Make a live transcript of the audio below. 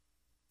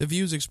The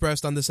views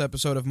expressed on this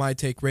episode of My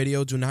Take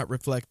Radio do not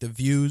reflect the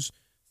views,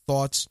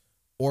 thoughts,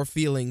 or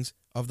feelings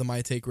of the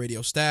My Take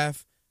Radio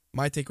staff,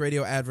 My Take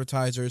Radio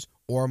advertisers,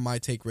 or My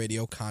Take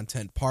Radio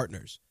content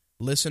partners.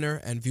 Listener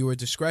and viewer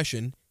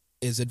discretion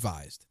is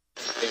advised.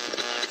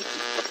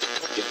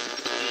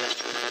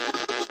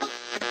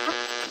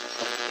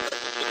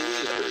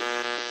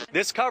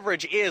 This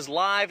coverage is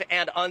live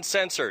and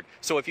uncensored,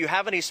 so if you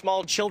have any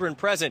small children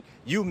present,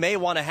 you may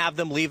want to have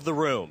them leave the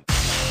room.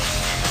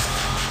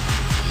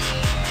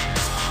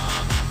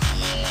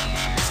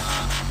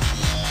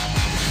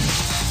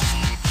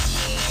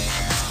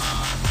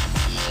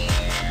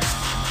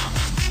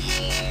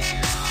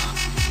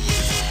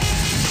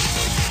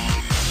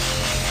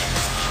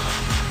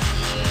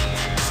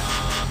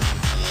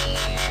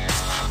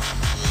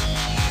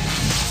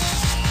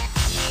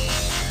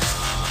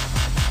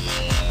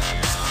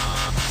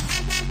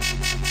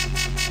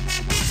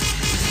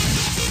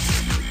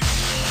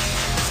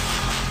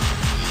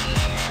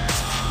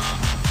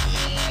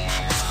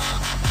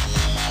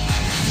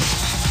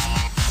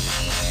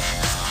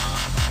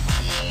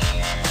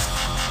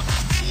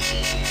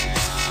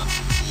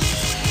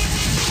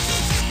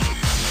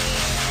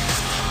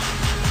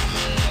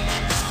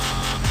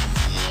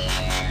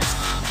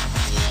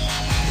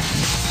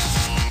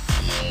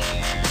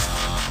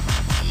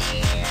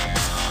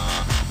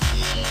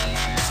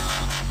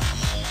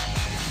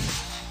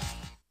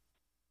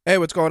 Hey,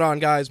 what's going on,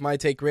 guys? My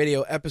Take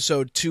Radio,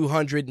 episode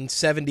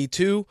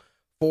 272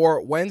 for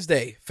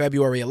Wednesday,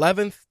 February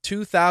 11th,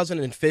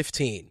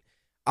 2015.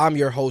 I'm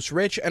your host,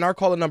 Rich, and our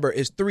caller number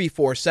is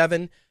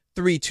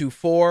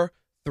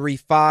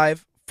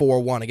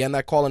 347-324-3541. Again,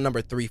 that caller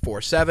number,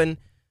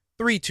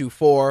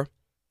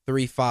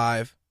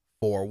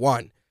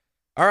 347-324-3541.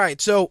 All right,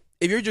 so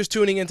if you're just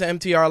tuning into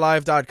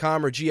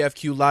mtrlive.com or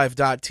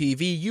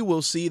gfqlive.tv, you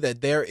will see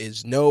that there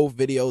is no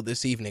video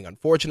this evening.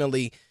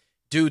 Unfortunately,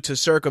 due to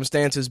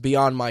circumstances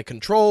beyond my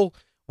control,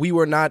 we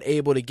were not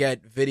able to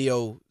get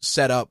video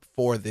set up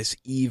for this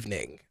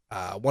evening.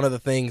 One of the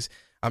things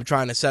I'm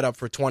trying to set up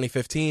for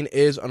 2015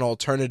 is an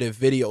alternative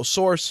video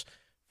source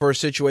for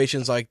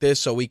situations like this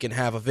so we can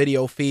have a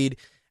video feed.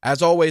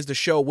 As always, the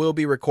show will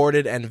be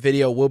recorded and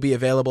video will be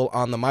available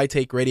on the My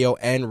Take Radio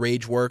and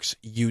Rageworks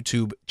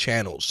YouTube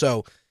channels.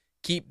 So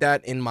keep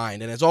that in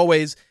mind. And as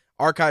always,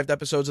 archived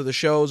episodes of the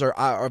shows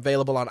are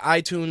available on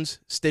iTunes,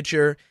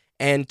 Stitcher,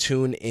 and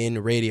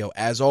TuneIn Radio.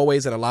 As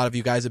always, and a lot of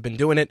you guys have been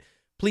doing it,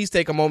 please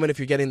take a moment if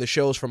you're getting the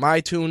shows from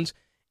iTunes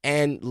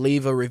and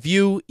leave a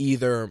review,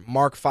 either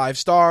mark 5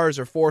 stars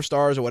or 4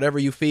 stars or whatever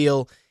you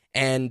feel,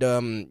 and,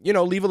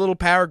 leave a little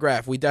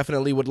paragraph. We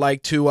definitely would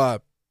like to,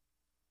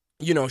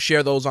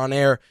 share those on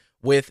air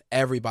with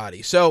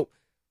everybody. So,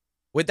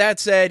 with that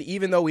said,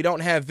 even though we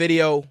don't have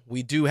video,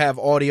 we do have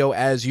audio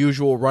as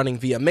usual running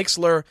via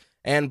Mixlr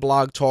and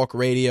Blog Talk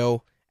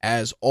Radio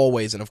as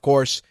always. And of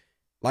course,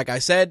 like I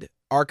said,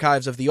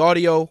 archives of the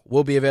audio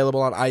will be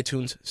available on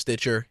iTunes,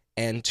 Stitcher,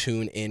 and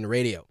TuneIn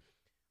Radio.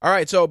 All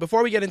right, so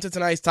before we get into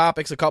tonight's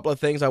topics, a couple of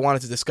things I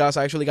wanted to discuss.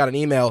 I actually got an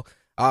email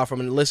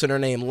from a listener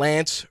named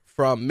Lance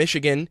from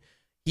Michigan.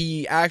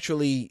 He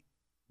actually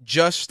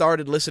just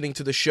started listening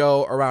to the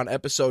show around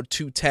episode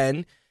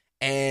 210,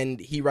 and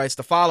he writes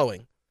the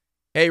following.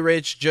 Hey,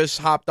 Rich, just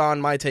hopped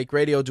on My Take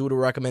Radio due to a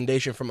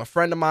recommendation from a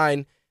friend of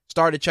mine.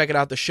 Started checking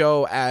out the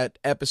show at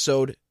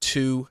episode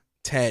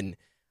 210.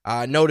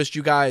 Noticed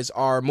you guys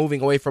are moving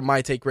away from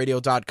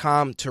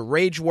mytakeradio.com to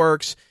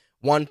Rageworks.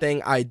 One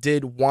thing I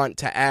did want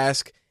to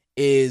ask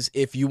is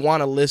if you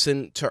want to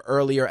listen to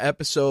earlier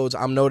episodes,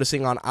 I'm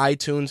noticing on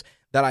iTunes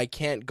that I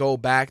can't go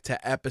back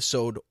to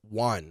episode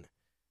 1.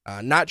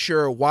 Not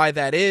sure why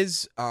that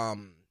is.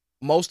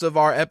 Most of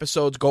our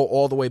episodes go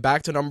all the way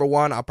back to number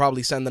 1. I'll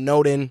probably send the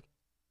note in,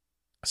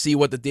 see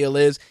what the deal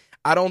is.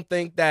 I don't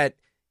think that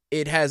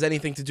it has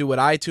anything to do with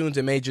iTunes.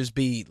 It may just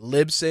be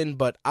Libsyn,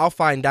 but I'll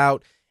find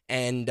out.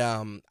 And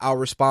I'll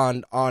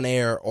respond on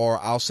air or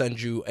I'll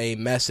send you a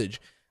message.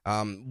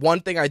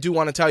 One thing I do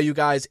want to tell you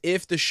guys,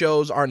 if the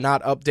shows are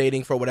not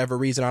updating for whatever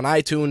reason on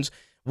iTunes,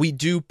 we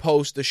do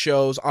post the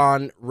shows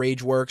on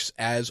Rageworks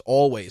as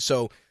always.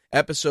 So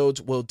episodes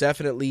will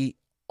definitely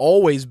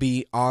always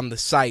be on the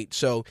site.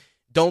 So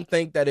don't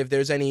think that if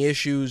there's any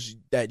issues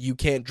that you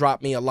can't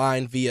drop me a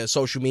line via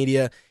social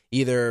media,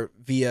 either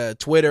via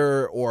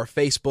Twitter or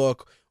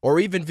Facebook, or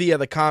even via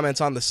the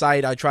comments on the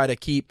site. I try to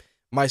keep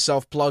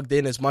myself plugged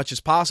in as much as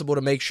possible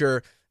to make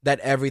sure that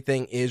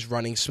everything is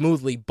running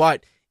smoothly.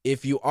 But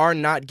if you are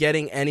not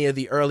getting any of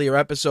the earlier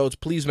episodes,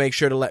 please make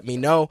sure to let me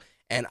know,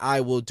 and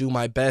I will do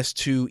my best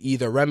to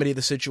either remedy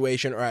the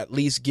situation or at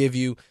least give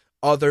you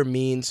other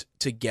means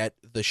to get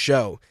the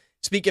show.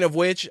 Speaking of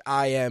which,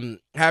 I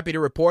am happy to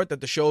report that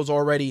the show's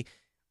already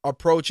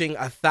approaching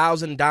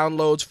 1,000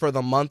 downloads for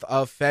the month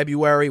of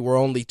February. We're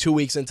only 2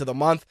 weeks into the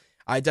month.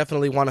 I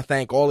definitely want to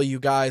thank all of you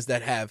guys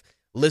that have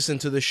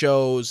listened to the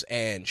shows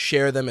and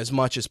share them as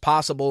much as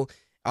possible.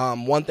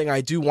 One thing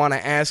I do want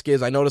to ask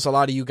is, I notice a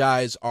lot of you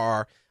guys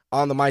are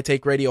on the My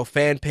Take Radio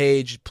fan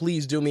page.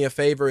 Please do me a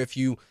favor, if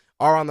you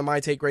are on the My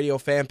Take Radio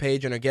fan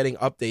page and are getting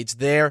updates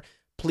there,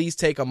 please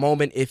take a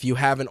moment if you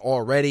haven't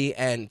already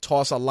and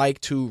toss a like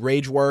to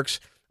Rageworks,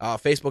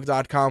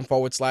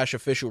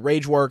 facebook.com/official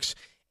Rageworks.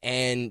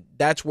 And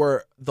that's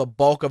where the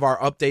bulk of our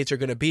updates are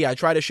going to be. I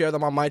try to share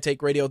them on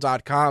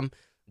mytakeradio.com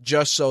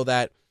just so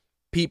that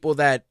people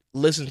that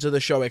listen to the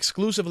show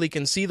exclusively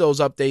can see those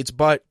updates,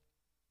 but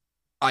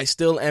I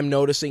still am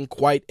noticing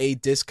quite a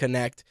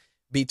disconnect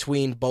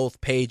between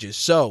both pages.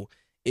 So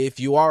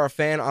if you are a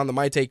fan on the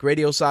My Take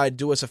Radio side,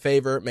 do us a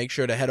favor. Make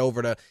sure to head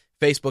over to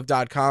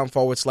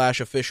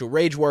facebook.com/official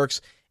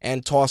Rageworks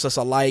and toss us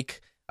a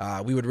like.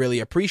 We would really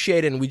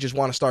appreciate it, and we just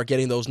want to start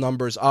getting those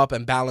numbers up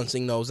and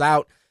balancing those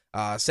out.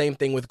 Same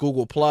thing with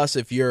Google+.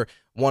 If you're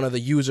one of the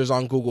users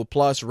on Google+,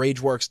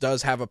 Rageworks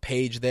does have a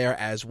page there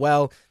as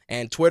well.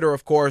 And Twitter,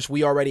 of course,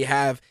 we already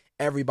have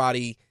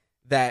everybody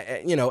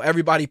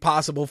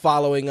possible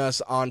following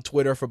us on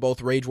Twitter for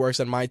both Rageworks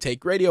and My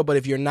Take Radio. But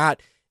if you're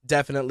not,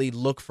 definitely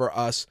look for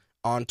us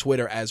on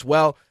Twitter as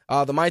well.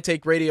 The My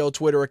Take Radio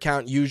Twitter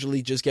account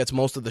usually just gets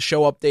most of the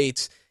show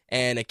updates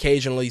and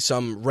occasionally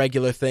some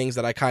regular things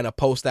that I kind of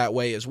post that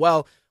way as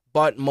well.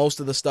 But most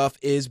of the stuff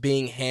is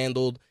being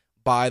handled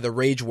by the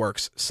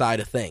Rageworks side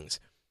of things.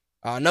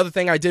 Another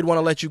thing I did want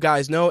to let you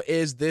guys know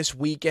is this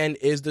weekend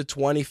is the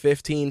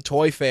 2015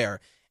 Toy Fair,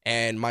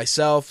 and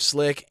myself,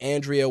 Slick,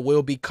 Andrea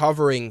will be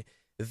covering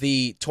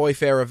the Toy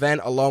Fair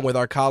event along with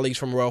our colleagues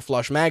from Royal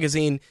Flush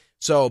Magazine,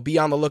 so be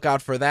on the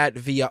lookout for that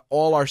via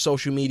all our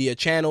social media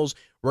channels.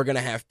 We're going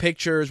to have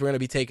pictures, we're going to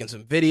be taking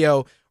some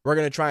video, we're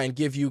going to try and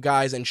give you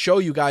guys and show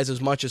you guys as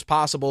much as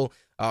possible.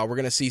 We're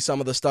going to see some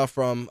of the stuff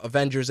from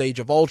Avengers Age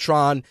of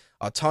Ultron,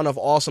 a ton of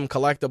awesome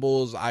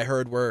collectibles. I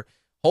heard we're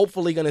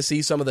hopefully going to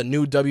see some of the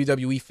new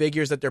WWE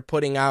figures that they're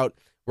putting out.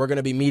 We're going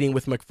to be meeting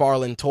with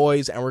McFarlane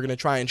Toys, and we're going to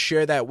try and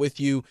share that with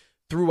you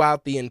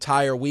throughout the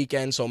entire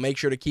weekend. So make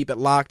sure to keep it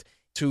locked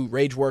to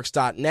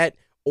rageworks.net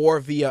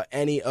or via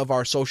any of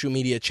our social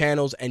media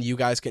channels, and you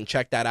guys can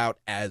check that out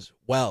as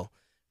well.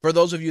 For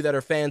those of you that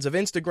are fans of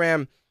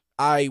Instagram,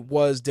 I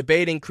was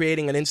debating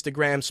creating an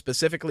Instagram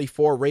specifically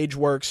for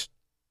Rageworks.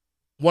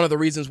 One of the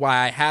reasons why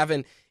I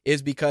haven't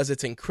is because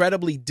it's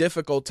incredibly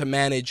difficult to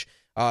manage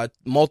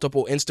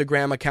multiple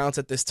Instagram accounts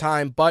at this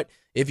time. But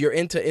if you're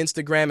into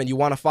Instagram and you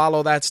want to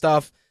follow that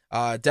stuff,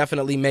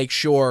 definitely make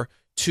sure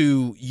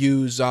to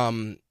use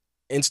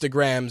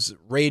Instagram's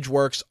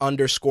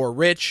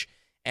Rageworks_Rich,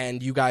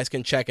 and you guys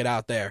can check it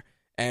out there.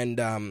 And,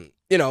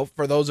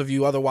 for those of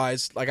you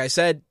otherwise, like I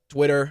said,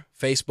 Twitter,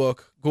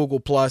 Facebook, Google+,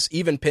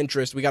 even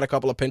Pinterest. We got a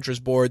couple of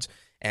Pinterest boards,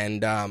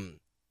 and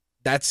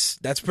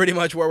that's pretty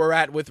much where we're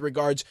at with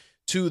regards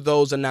to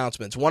those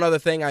announcements. One other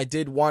thing I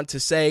did want to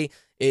say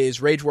is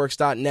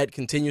RageWorks.net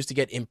continues to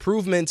get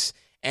improvements,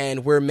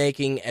 and we're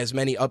making as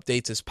many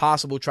updates as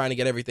possible, trying to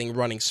get everything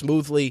running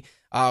smoothly.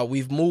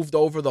 We've moved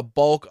over the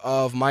bulk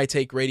of My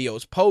Take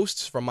Radio's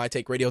posts from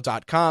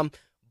mytakeradio.com,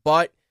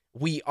 but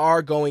we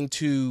are going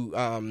to,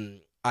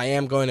 I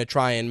am going to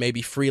try and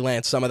maybe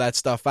freelance some of that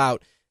stuff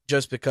out,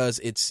 just because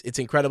it's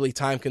incredibly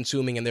time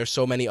consuming and there's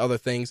so many other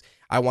things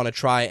I want to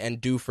try and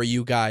do for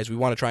you guys. We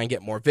want to try and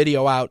get more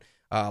video out,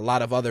 a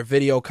lot of other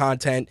video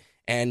content,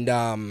 and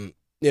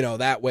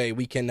that way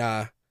we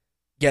can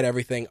get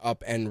everything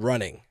up and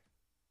running.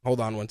 Hold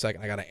on one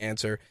second, I got to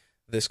answer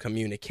this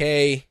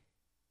communique.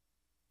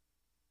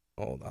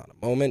 Hold on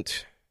a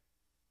moment.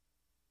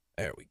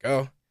 There we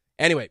go.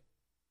 Anyway,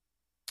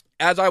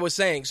 as I was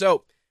saying,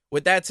 so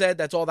with that said,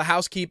 that's all the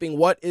housekeeping.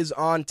 What is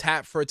on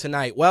tap for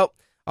tonight? Well,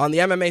 on the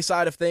MMA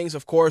side of things,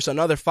 of course,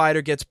 another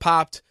fighter gets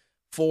popped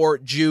for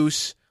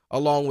Juice,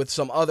 along with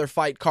some other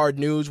fight card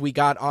news we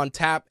got on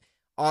tap.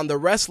 On the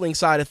wrestling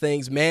side of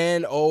things,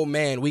 man, oh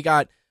man, we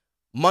got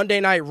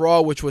Monday Night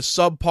Raw, which was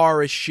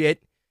subpar as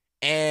shit,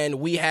 and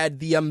we had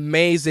the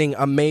amazing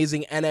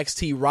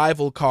NXT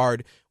Rival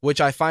card,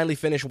 which I finally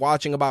finished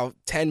watching about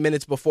 10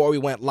 minutes before we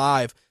went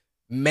live.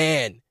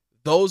 Man,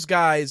 those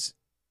guys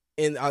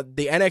in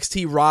the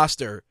NXT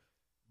roster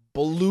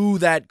blew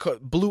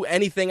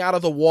anything out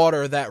of the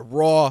water that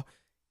Raw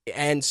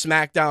and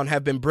SmackDown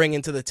have been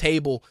bringing to the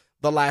table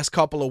the last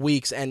couple of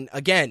weeks. And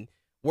again,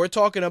 we're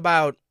talking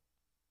about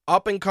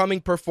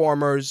up-and-coming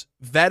performers,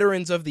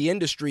 veterans of the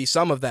industry,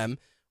 some of them,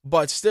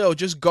 but still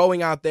just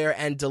going out there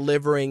and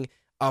delivering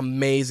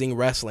amazing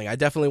wrestling. I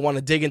definitely want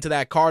to dig into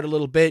that card a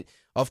little bit.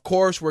 Of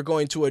course, we're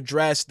going to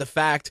address the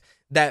fact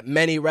that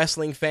many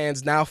wrestling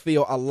fans now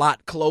feel a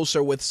lot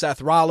closer with Seth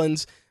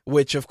Rollins,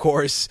 which, of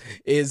course,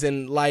 is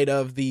in light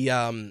of the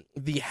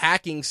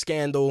hacking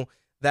scandal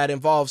that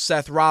involves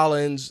Seth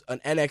Rollins, an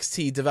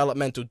NXT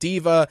developmental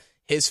diva,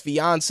 his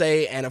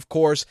fiance, and, of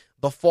course,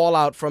 the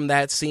fallout from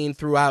that scene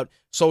throughout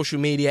social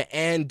media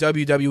and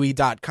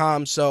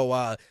WWE.com.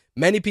 So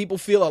many people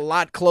feel a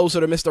lot closer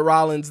to Mr.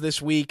 Rollins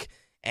this week,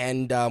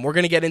 and we're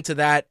going to get into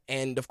that.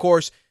 And, of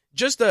course,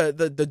 just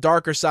the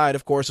darker side,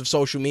 of course, of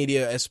social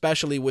media,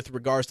 especially with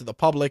regards to the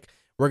public.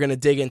 We're going to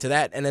dig into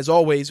that. And as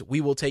always,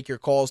 we will take your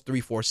calls,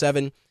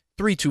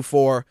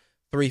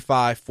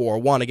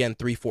 347-324-3541. Again,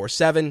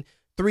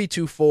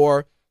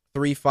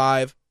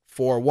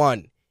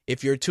 347-324-3541.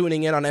 If you're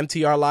tuning in on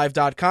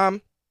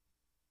mtrlive.com,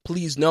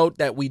 Please note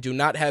that we do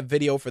not have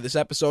video for this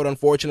episode,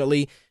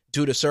 unfortunately,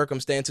 due to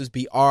circumstances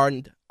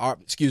beyond our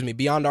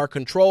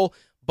control,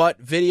 but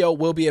video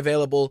will be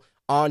available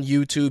on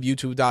YouTube,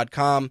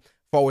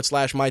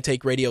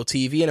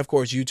 youtube.com/MyTakeRadioTV, and of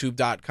course,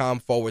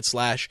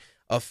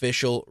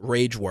 youtube.com/official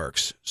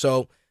Rageworks.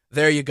 So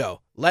there you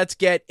go. Let's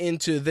get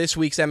into this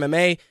week's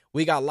MMA.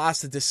 We got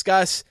lots to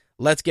discuss.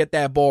 Let's get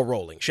that ball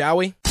rolling, shall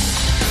we?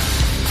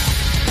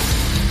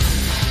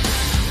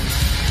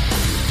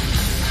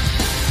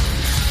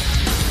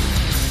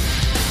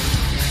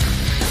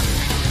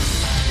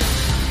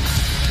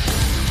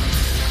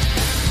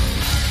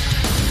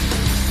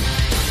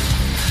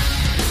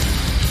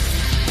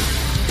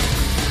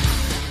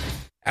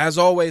 As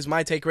always,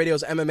 My Take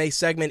Radio's MMA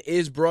segment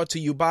is brought to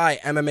you by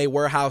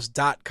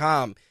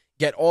MMAwarehouse.com.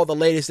 Get all the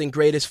latest and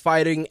greatest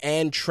fighting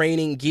and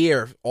training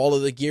gear, all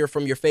of the gear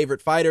from your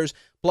favorite fighters,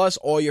 plus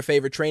all your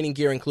favorite training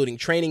gear, including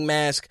training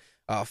mask,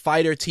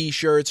 fighter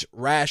t-shirts,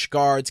 rash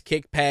guards,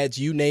 kick pads,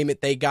 you name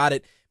it, they got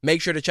it.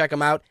 Make sure to check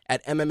them out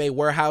at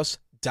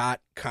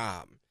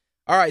MMAwarehouse.com.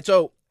 All right,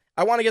 so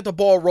I want to get the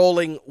ball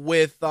rolling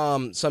with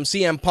some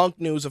CM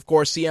Punk news. Of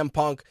course, CM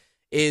Punk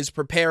is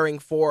preparing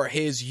for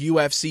his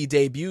UFC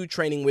debut,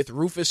 training with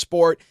Rufus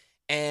Sport,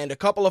 and a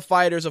couple of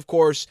fighters, of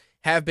course,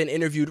 have been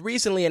interviewed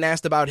recently and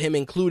asked about him,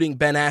 including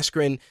Ben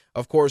Askren,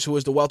 of course, who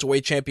is the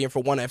welterweight champion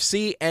for ONE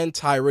FC, and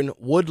Tyron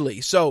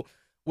Woodley. So,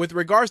 with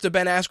regards to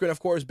Ben Askren, of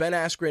course, Ben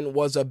Askren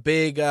was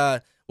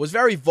was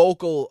very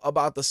vocal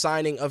about the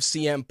signing of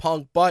CM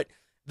Punk, but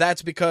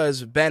that's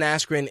because Ben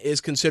Askren is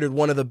considered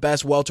one of the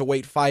best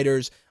welterweight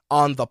fighters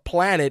on the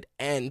planet,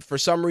 and for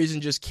some reason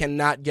just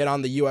cannot get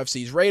on the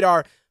UFC's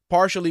radar,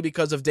 partially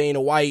because of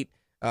Dana White.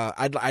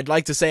 I'd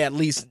like to say at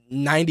least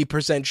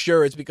 90%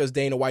 sure it's because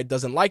Dana White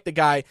doesn't like the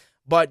guy,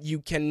 but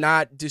you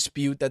cannot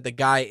dispute that the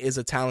guy is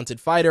a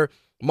talented fighter.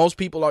 Most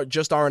people aren't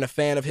a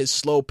fan of his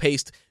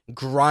slow-paced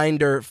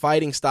grinder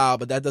fighting style,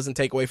 but that doesn't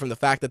take away from the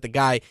fact that the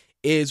guy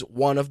is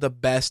one of the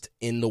best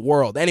in the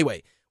world.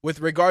 Anyway, with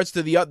regards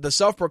to the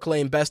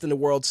self-proclaimed best in the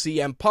world,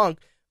 CM Punk,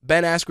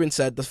 Ben Askren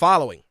said the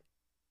following.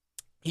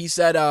 He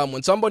said,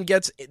 when someone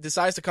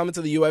decides to come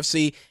into the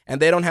UFC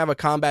and they don't have a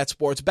combat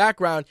sports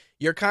background,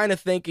 you're kind of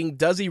thinking,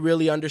 does he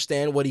really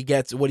understand what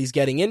he's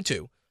getting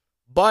into?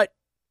 But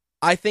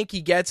I think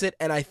he gets it,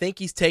 and I think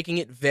he's taking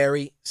it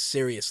very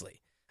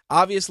seriously.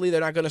 Obviously,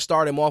 they're not going to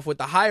start him off with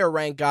the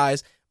higher-ranked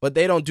guys, but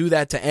they don't do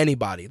that to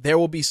anybody. There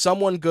will be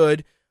someone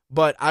good,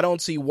 but I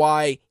don't see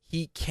why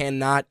he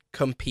cannot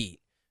compete.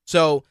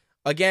 So,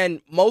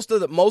 again, most of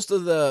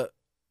the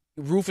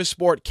Rufus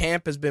Sport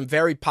camp has been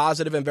very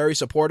positive and very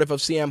supportive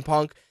of CM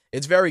Punk.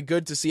 It's very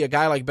good to see a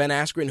guy like Ben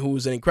Askren,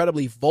 who's an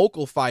incredibly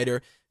vocal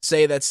fighter,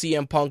 say that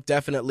CM Punk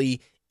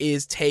definitely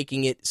is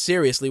taking it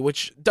seriously,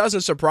 which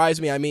doesn't surprise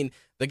me. I mean,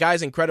 the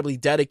guy's incredibly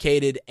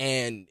dedicated,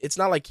 and it's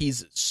not like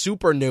he's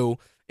super new.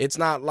 It's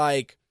not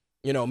like,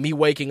 me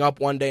waking up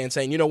one day and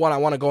saying, you know what, I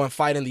want to go and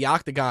fight in the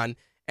octagon,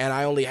 and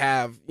I only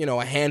have,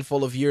 a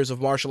handful of years of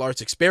martial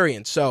arts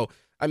experience. So,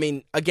 I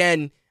mean,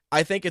 again,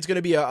 I think it's going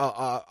to be a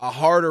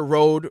harder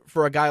road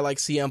for a guy like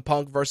CM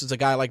Punk versus a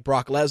guy like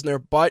Brock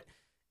Lesnar, but,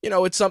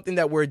 it's something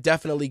that we're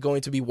definitely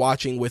going to be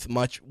watching with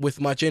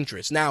much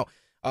interest. Now,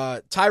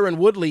 Tyron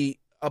Woodley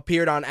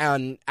appeared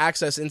on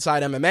Access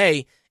Inside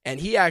MMA, and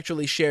he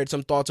actually shared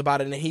some thoughts about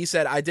it, and he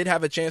said, I did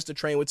have a chance to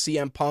train with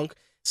CM Punk.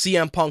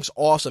 CM Punk's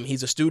awesome.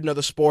 He's a student of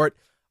the sport.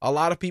 A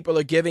lot of people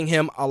are giving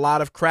him a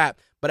lot of crap,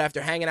 but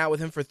after hanging out with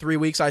him for 3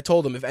 weeks, I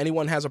told him, if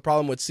anyone has a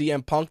problem with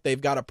CM Punk,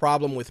 they've got a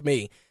problem with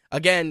me.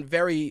 Again,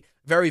 very,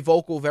 very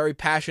vocal, very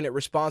passionate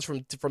response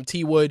from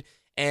T. Wood,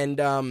 and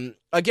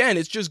again,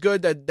 it's just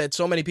good that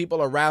so many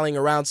people are rallying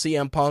around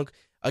CM Punk.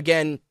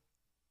 Again,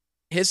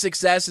 his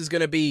success is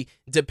going to be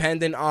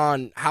dependent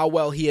on how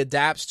well he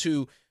adapts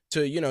to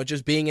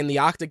just being in the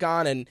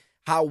octagon and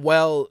how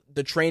well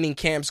the training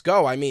camps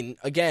go. I mean,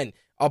 again,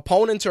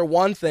 opponents are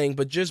one thing,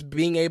 but just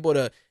being able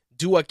to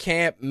do a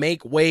camp,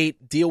 make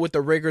weight, deal with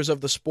the rigors of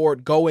the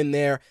sport, go in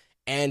there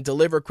and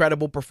deliver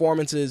credible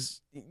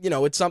performances,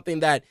 it's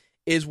something that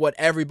is what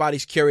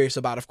everybody's curious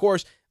about. Of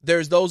course,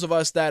 there's those of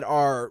us that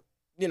are,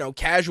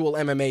 casual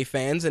MMA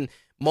fans, and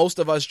most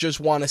of us just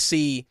want to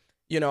see,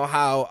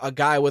 how a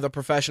guy with a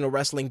professional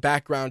wrestling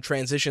background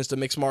transitions to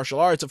mixed martial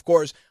arts. Of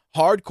course,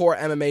 hardcore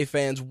MMA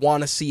fans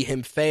want to see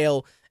him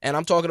fail, and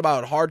I'm talking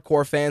about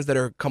hardcore fans that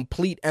are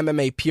complete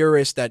MMA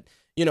purists that,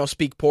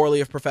 speak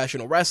poorly of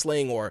professional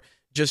wrestling or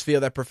just feel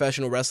that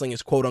professional wrestling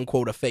is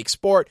quote-unquote a fake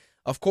sport.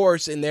 Of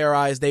course, in their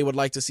eyes, they would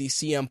like to see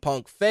CM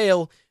Punk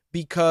fail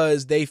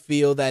because they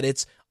feel that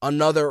it's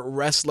another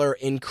wrestler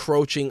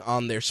encroaching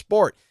on their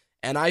sport.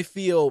 And I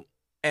feel,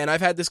 and I've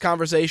had this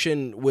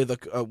conversation with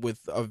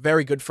a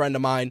very good friend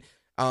of mine,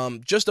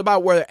 just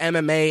about where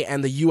MMA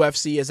and the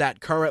UFC is at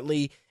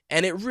currently,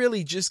 and it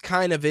really just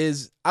kind of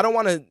is. I don't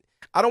want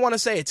to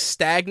say it's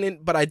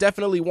stagnant, but I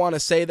definitely want to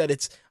say that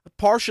it's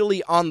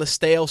partially on the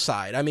stale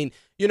side. I mean,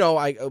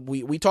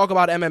 we talk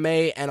about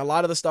MMA, and a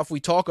lot of the stuff we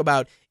talk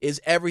about is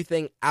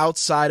everything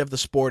outside of the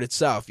sport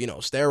itself.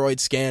 Steroid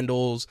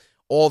scandals,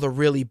 all the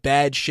really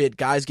bad shit,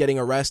 guys getting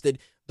arrested.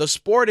 the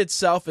sport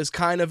itself is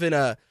kind of in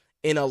a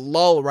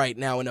lull right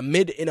now, in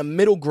a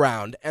middle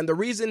ground. And the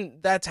reason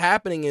that's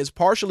happening is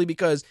partially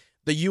because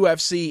the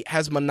UFC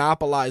has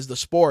monopolized the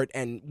sport,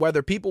 and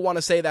whether people want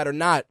to say that or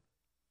not,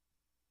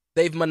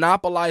 they've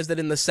monopolized it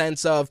in the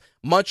sense of,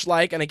 much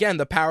like, and again,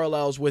 the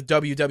parallels with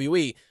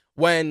WWE.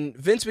 When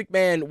Vince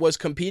McMahon was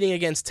competing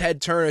against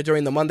Ted Turner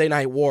during the Monday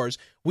Night Wars,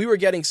 we were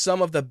getting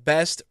some of the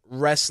best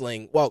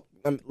wrestling. Well,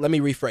 let me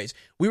rephrase.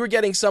 We were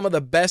getting some of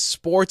the best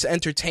sports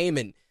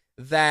entertainment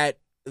that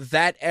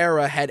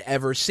era had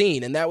ever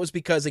seen. And that was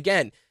because,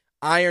 again,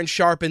 iron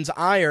sharpens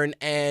iron,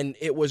 and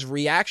it was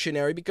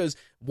reactionary because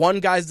one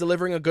guy's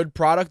delivering a good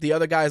product, the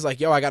other guy's like,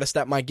 yo, I got to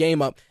step my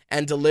game up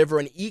and deliver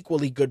an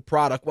equally good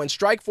product. When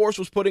Strikeforce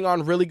was putting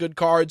on really good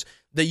cards,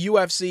 the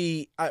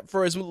UFC,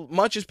 for as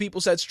much as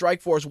people said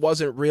Strikeforce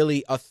wasn't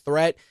really a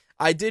threat,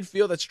 I did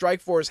feel that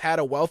Strikeforce had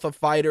a wealth of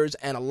fighters,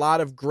 and a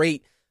lot of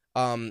great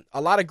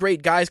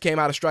guys came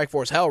out of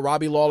Strikeforce. Hell,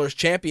 Robbie Lawler's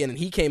champion, and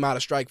he came out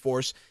of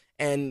Strikeforce.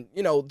 And,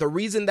 the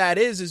reason that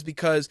is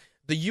because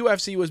the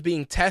UFC was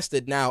being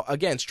tested. Now,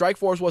 again,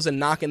 Strikeforce wasn't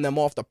knocking them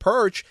off the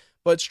perch,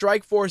 but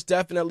Strikeforce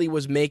definitely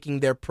was making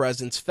their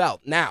presence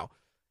felt. Now,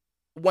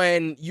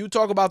 when you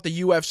talk about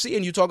the UFC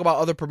and you talk about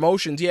other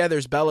promotions, yeah,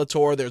 there's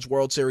Bellator, there's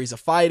World Series of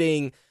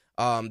Fighting,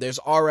 there's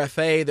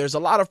RFA, there's a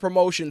lot of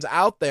promotions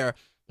out there,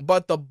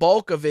 but the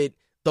bulk of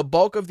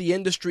the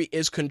industry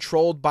is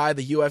controlled by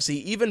the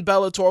UFC. Even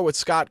Bellator with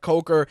Scott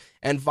Coker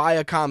and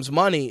Viacom's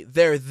money,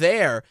 they're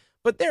there,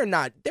 but they're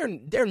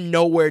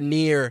nowhere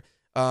near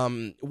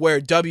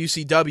where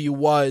WCW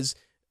was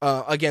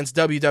against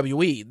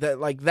WWE.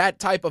 That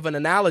type of an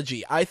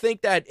analogy. I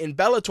think that in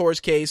Bellator's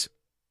case,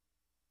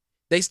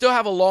 they still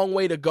have a long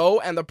way to go,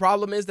 and the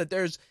problem is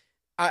that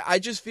I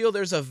just feel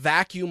there's a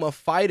vacuum of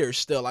fighters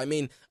still. I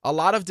mean, a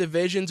lot of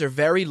divisions are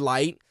very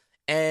light,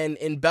 and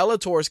in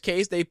Bellator's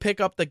case, they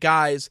pick up the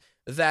guys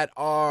that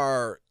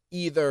are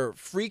either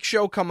freak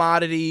show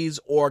commodities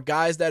or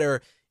guys that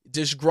are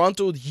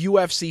disgruntled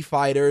UFC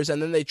fighters,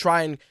 and then they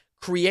try and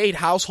create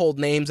household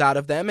names out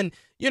of them. And,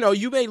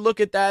 you may look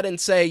at that and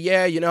say,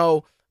 yeah,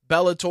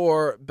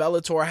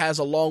 Bellator has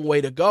a long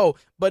way to go,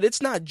 but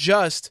it's not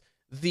just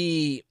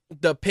the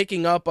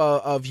picking up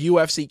of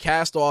UFC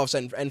cast-offs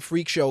and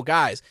freak show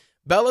guys.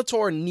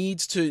 Bellator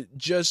needs to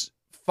just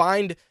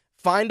find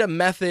a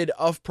method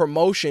of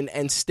promotion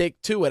and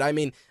stick to it. I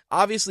mean,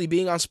 obviously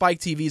being on Spike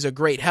TV is a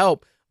great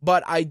help,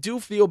 but I do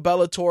feel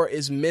Bellator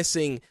is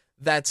missing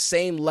that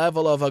same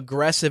level of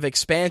aggressive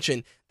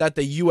expansion that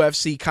the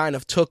UFC kind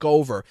of took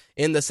over,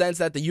 in the sense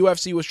that the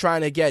UFC was trying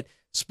to get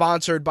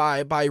sponsored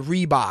by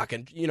Reebok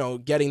and,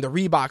 getting the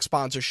Reebok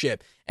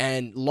sponsorship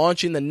and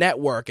launching the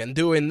network and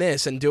doing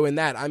this and doing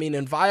that. I mean,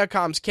 in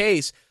Viacom's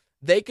case,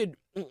 they could,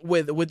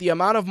 with the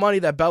amount of money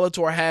that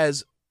Bellator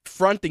has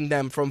fronting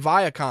them from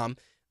Viacom,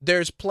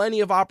 there's plenty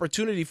of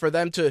opportunity for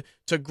them to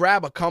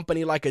grab a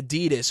company like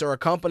Adidas or a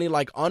company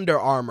like Under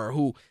Armour,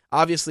 who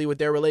obviously with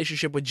their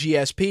relationship with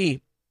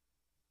GSP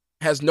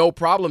has no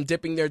problem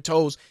dipping their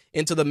toes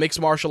into the mixed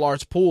martial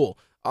arts pool.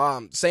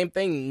 Same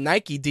thing,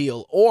 Nike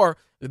deal. Or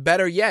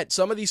better yet,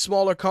 some of these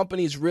smaller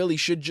companies really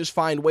should just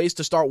find ways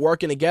to start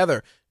working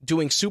together,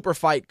 doing super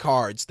fight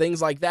cards,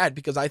 things like that,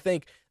 because I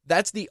think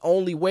that's the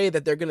only way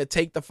that they're going to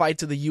take the fight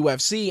to the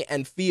UFC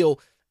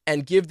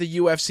and give the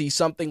UFC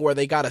something where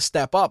they got to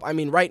step up. I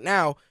mean, right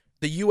now,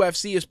 the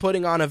UFC is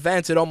putting on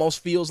events, it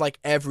almost feels like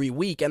every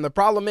week. And the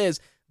problem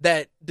is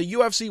that the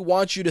UFC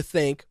wants you to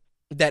think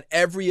that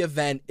every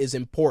event is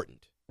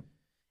important.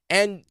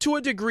 And to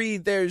a degree,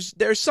 there's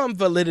some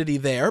validity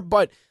there,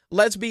 but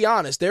let's be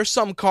honest, there's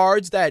some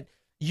cards that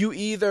you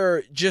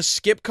either just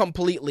skip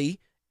completely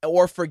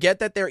or forget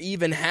that they're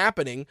even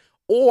happening,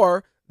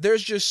 or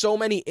there's just so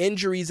many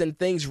injuries and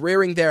things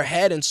rearing their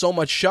head and so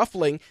much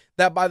shuffling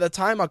that by the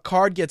time a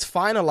card gets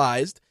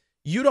finalized,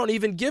 you don't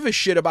even give a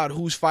shit about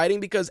who's fighting,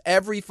 because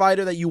every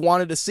fighter that you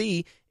wanted to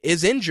see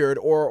is injured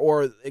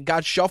or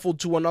got shuffled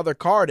to another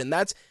card. And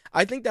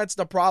I think that's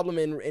the problem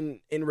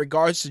in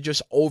regards to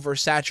just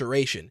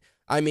oversaturation.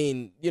 I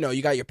mean,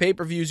 you got your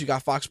pay-per-views, you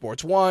got Fox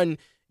Sports 1,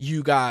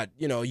 you got,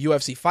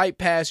 UFC Fight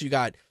Pass, you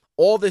got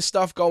all this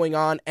stuff going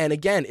on. And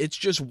again, it's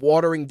just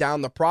watering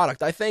down the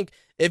product. I think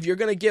if you're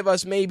going to give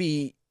us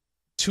maybe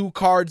 2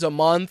 cards a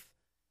month,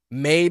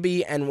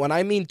 maybe, and when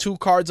I mean 2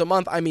 cards a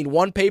month, I mean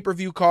 1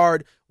 pay-per-view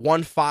card,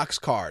 1 Fox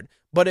card.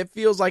 But it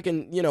feels like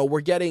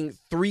we're getting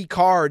 3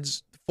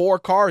 cards, 4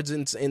 cards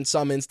in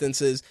some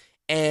instances.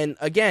 And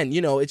again,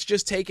 it's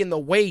just taking the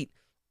weight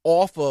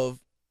off of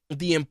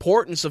the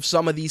importance of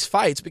some of these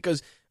fights,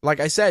 because like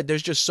I said,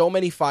 there's just so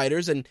many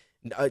fighters, and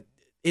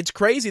it's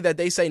crazy that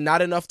they say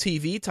not enough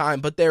TV time,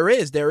 but there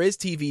is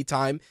TV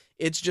time.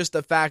 It's just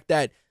the fact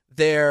that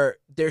they're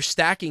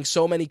stacking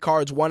so many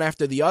cards one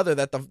after the other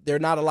that they're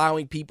not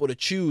allowing people to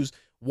choose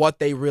what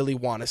they really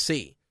want to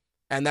see.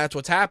 And that's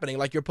what's happening.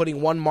 Like, you're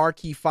putting 1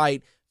 marquee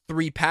fight,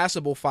 3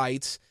 passable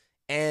fights,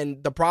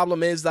 and the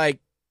problem is,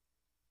 like,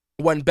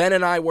 when Ben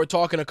and I were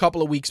talking a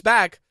couple of weeks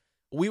back,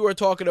 we were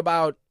talking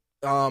about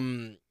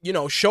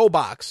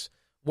Showbox.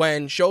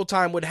 When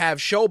Showtime would have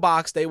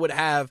Showbox, they would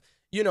have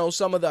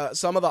some of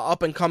the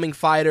up and coming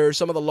fighters,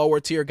 some of the lower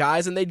tier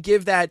guys, and they'd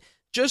give that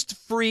just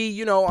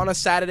free, on a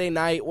Saturday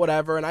night,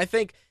 whatever. And I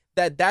think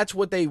that's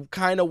what they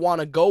kind of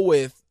want to go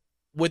with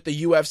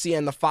the UFC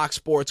and the Fox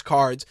Sports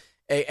cards,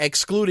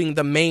 excluding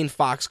the main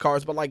Fox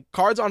cards. But like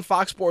cards on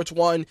Fox Sports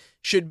 1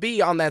 should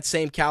be on that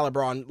same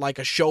caliber, on like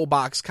a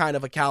ShowBox kind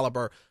of a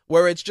caliber,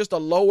 where it's just a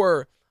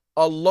lower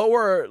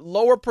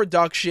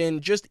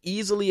production, just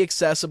easily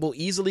accessible,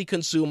 easily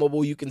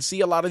consumable. You can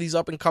see a lot of these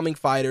up and coming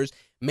fighters,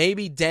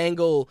 maybe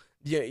dangle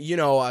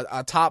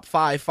a top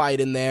 5 fight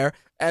in there,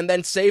 and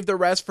then save the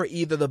rest for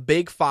either the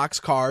big Fox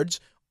cards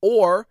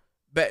or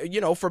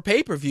for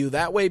pay-per-view.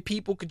 That way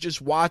people could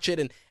just watch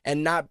it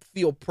and not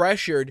feel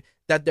pressured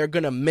that they're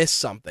going to miss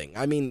something.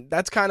 I mean,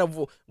 that's kind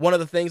of one of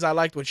the things I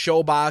liked with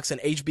ShowBox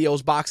and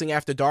HBO's Boxing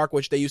After Dark,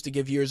 which they used to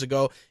give years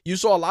ago. You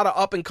saw a lot of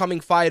up-and-coming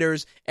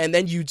fighters, and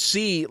then you'd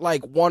see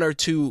like 1 or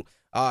 2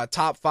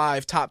 top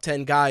 5, top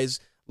 10 guys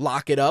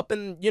lock it up,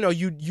 and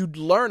you'd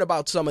learn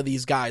about some of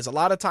these guys. A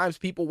lot of times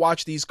people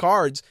watch these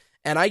cards,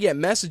 and I get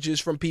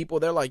messages from people,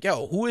 they're like,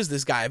 yo, who is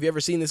this guy? Have you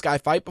ever seen this guy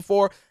fight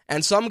before?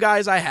 And some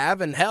guys I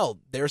have, and hell,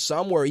 there's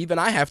some where even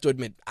I have to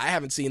admit, I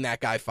haven't seen that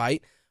guy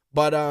fight.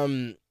 But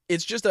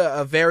it's just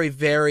a very,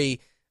 very,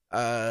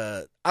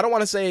 I don't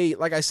want to say,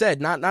 like I said,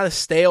 not a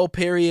stale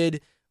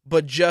period,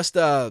 but just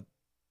a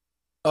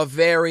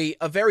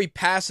very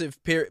passive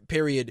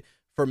period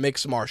for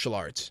mixed martial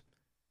arts.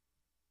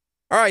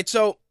 All right,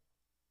 so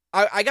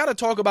I got to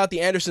talk about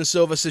the Anderson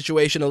Silva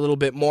situation a little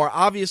bit more.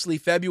 Obviously,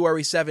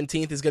 February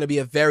 17th is going to be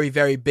a very,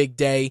 very big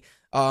day.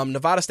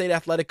 Nevada State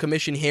Athletic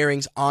Commission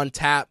hearings on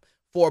tap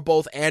for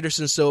both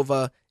Anderson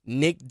Silva,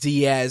 Nick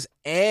Diaz,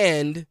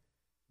 and,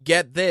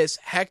 get this,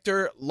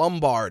 Hector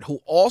Lombard, who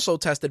also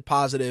tested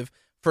positive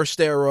for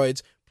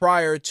steroids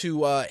prior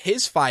to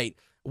his fight,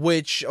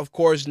 which, of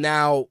course,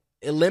 now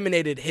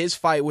eliminated his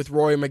fight with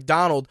Rory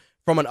McDonald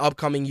from an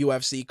upcoming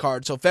UFC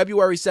card. So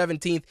February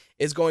 17th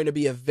is going to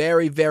be a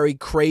very, very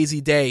crazy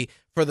day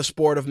for the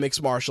sport of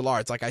mixed martial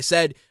arts. Like I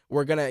said,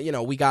 we're going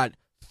to, we got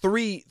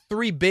three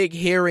big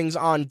hearings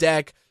on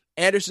deck.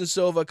 Anderson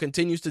Silva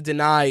continues to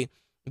deny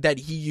that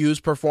he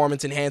used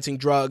performance-enhancing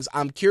drugs.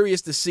 I'm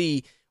curious to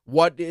see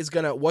what's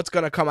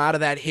gonna come out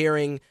of that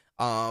hearing,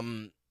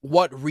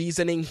 what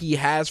reasoning he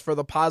has for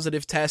the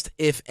positive test,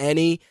 if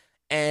any,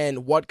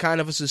 and what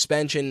kind of a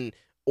suspension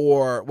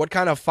or what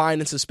kind of fine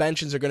and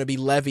suspensions are going to be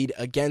levied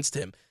against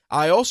him.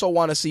 I also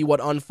want to see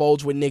what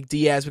unfolds with Nick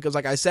Diaz, because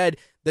like I said,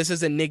 this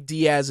isn't Nick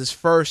Diaz's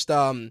first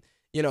bag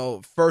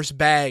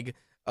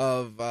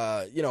of,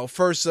 well,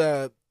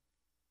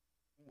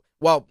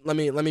 let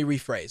me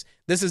rephrase.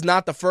 This is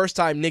not the first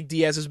time Nick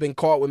Diaz has been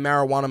caught with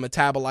marijuana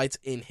metabolites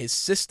in his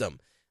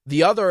system.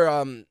 The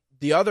other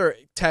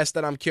test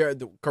that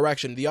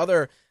the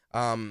other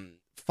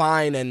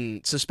fine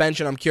and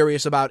suspension I'm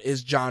curious about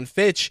is John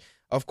Fitch,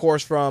 of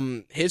course,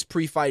 from his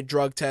pre-fight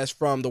drug test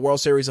from the World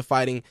Series of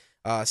Fighting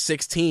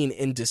 16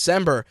 in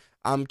December.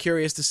 I'm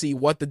curious to see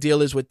what the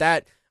deal is with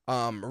that.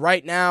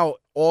 Right now,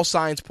 all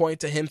signs point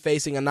to him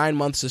facing a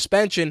 9-month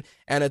suspension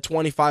and a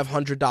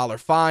 $2,500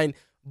 fine.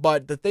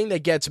 But the thing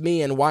that gets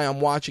me and why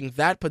I'm watching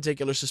that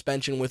particular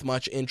suspension with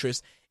much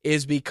interest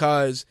is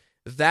because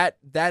that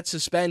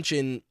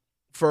suspension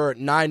for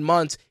 9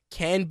 months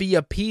can be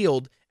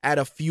appealed at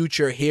a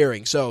future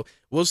hearing. So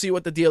we'll see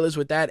what the deal is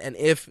with that and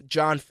if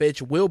John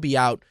Fitch will be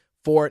out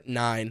for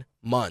 9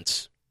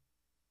 months.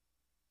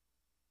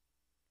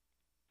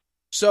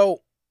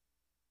 So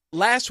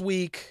last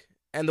week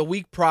and the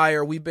week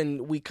prior, we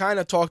kind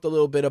of talked a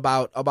little bit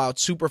about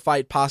super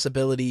fight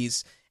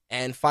possibilities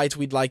and fights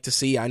we'd like to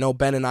see. I know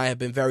Ben and I have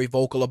been very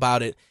vocal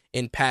about it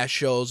in past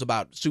shows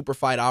about super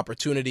fight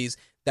opportunities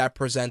that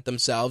present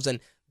themselves. And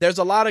there's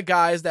a lot of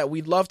guys that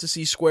we'd love to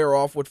see square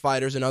off with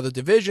fighters in other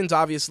divisions.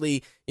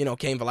 Obviously,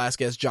 Cain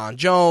Velasquez, John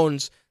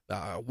Jones,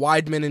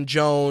 Weidman and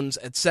Jones,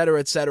 et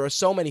cetera,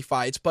 so many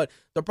fights. But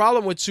the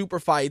problem with super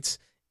fights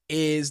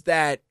is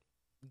that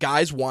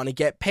guys want to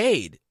get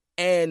paid.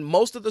 And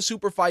most of the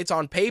super fights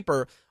on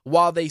paper,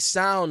 while they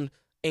sound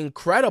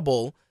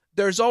incredible,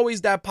 there's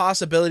always that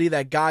possibility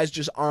that guys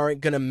just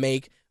aren't going to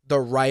make the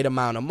right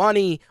amount of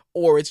money,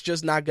 or it's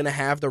just not going to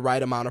have the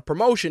right amount of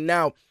promotion.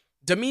 Now,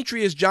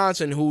 Demetrius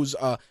Johnson, who's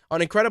an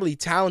incredibly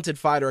talented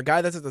fighter, a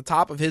guy that's at the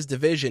top of his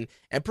division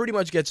and pretty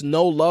much gets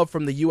no love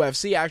from the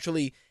UFC,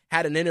 actually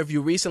had an interview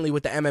recently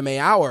with the MMA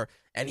Hour,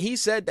 and he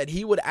said that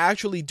he would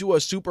actually do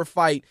a super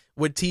fight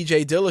with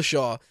TJ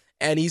Dillashaw,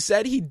 and he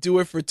said he'd do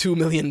it for $2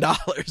 million.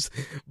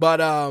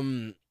 But,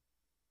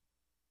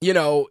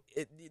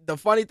 the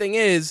funny thing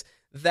is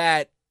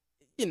that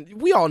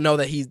we all know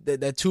that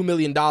that $2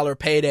 million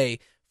payday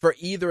for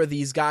either of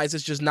these guys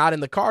is just not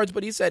in the cards,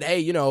 but he said,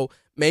 hey,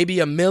 maybe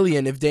 $1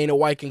 million if Dana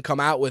White can come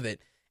out with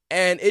it.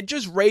 And it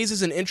just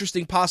raises an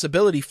interesting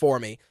possibility for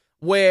me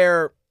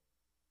where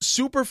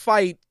super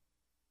fight,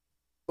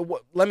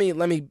 let me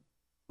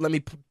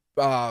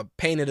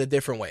paint it a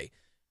different way.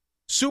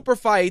 Super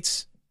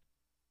fights,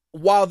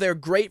 while they're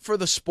great for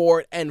the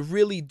sport and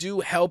really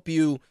do help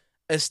you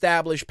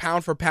establish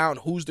pound for pound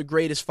who's the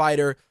greatest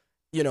fighter,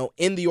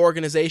 in the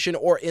organization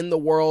or in the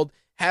world,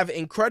 have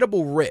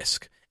incredible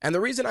risk. And the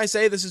reason I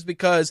say this is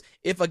because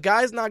if a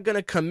guy's not going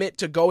to commit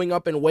to going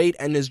up in weight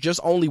and is just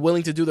only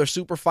willing to do their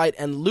super fight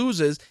and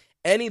loses,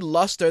 any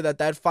luster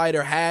that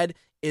fighter had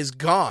is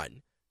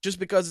gone. Just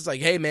because it's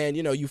like, hey man,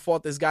 you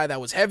fought this guy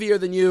that was heavier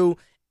than you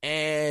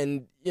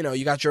and,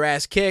 you got your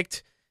ass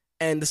kicked.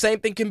 And the same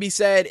thing can be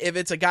said if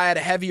it's a guy at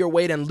a heavier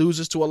weight and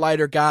loses to a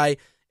lighter guy.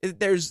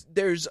 There's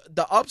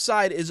the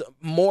upside is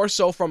more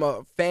so from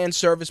a fan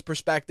service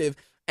perspective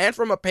and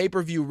from a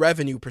pay-per-view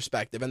revenue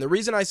perspective. And the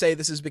reason I say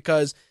this is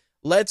because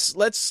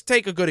let's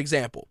take a good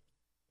example.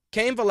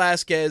 Cain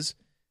Velasquez,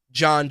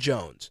 Jon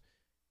Jones.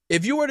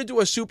 If you were to do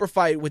a super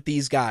fight with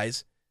these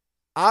guys,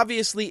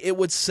 obviously it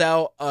would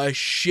sell a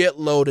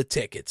shitload of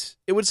tickets.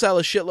 It would sell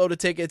a shitload of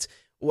tickets,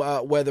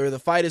 whether the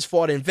fight is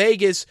fought in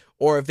Vegas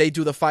or if they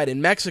do the fight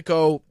in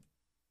Mexico.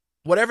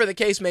 Whatever the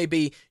case may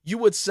be, you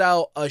would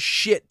sell a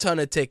shit ton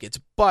of tickets.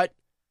 But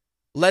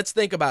let's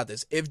think about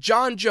this. If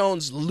Jon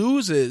Jones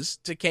loses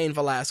to Cain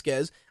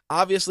Velasquez,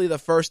 obviously the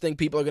first thing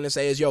people are going to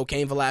say is, yo,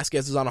 Cain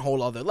Velasquez is on a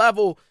whole other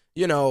level.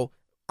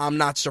 I'm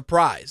not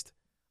surprised.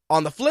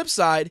 On the flip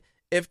side,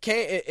 if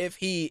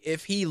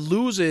he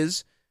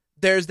loses,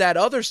 there's that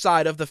other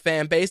side of the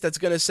fan base that's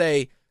going to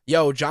say,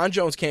 yo, Jon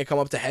Jones can't come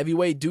up to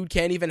heavyweight. Dude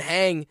can't even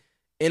hang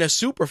in a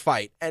super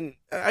fight. And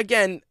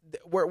again,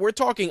 we're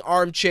talking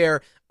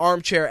armchair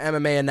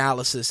MMA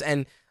analysis.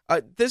 And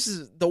this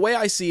is the way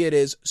I see it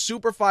is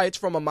super fights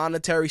from a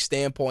monetary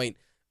standpoint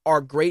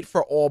are great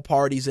for all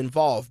parties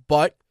involved.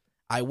 But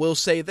I will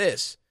say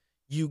this,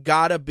 you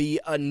gotta be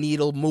a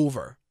needle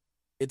mover.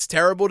 It's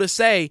terrible to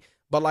say,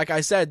 but like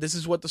I said, this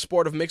is what the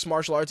sport of mixed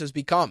martial arts has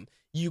become.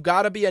 You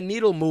gotta be a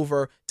needle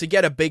mover to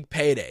get a big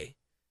payday.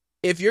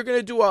 If you're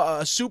gonna do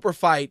a super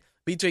fight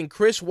between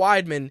Chris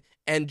Weidman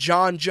and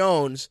Jon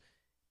Jones,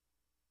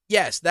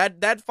 yes,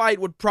 that fight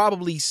would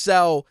probably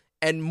sell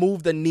and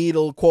move the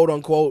needle, quote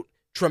unquote,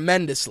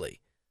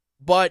 tremendously.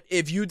 But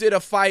if you did a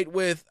fight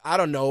with, I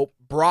don't know,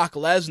 Brock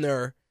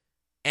Lesnar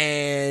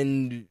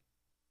and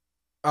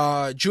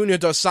Junior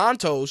Dos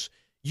Santos,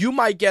 you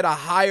might get a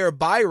higher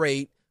buy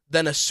rate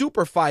than a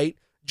super fight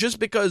just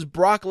because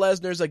Brock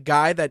Lesnar's a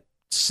guy that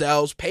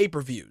sells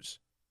pay-per-views.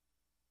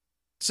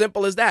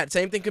 Simple as that.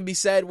 Same thing can be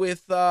said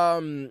with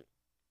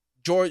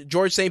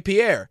George St.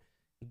 Pierre.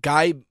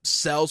 Guy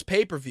sells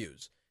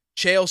pay-per-views.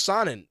 Chael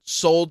Sonnen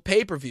sold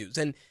pay-per-views.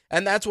 And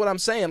that's what I'm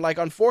saying. Like,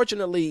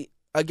 unfortunately,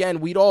 again,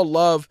 we'd all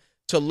love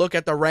to look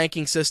at the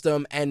ranking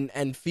system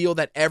and feel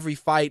that every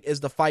fight is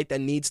the fight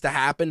that needs to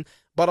happen.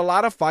 But a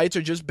lot of fights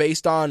are just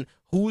based on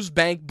whose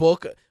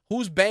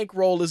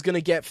bankroll is going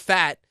to get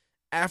fat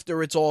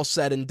after it's all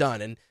said and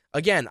done. And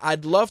again,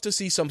 I'd love to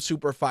see some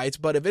super fights,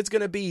 but if it's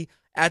going to be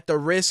at the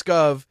risk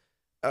of,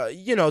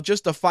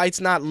 just the fights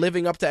not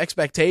living up to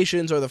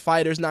expectations or the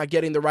fighters not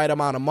getting the right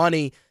amount of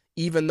money,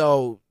 even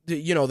though,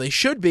 they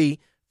should be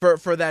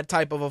for that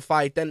type of a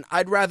fight, then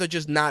I'd rather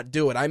just not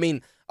do it. I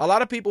mean, a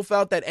lot of people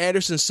felt that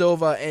Anderson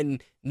Silva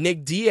and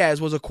Nick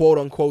Diaz was a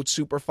quote-unquote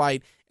super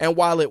fight, and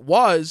while it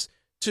was,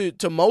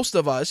 to most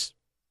of us,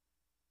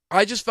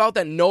 I just felt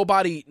that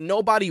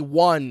nobody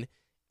won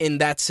in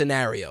that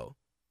scenario.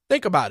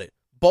 Think about it.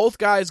 Both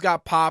guys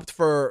got popped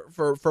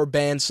for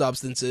banned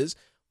substances.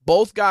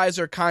 Both guys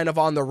are kind of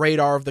on the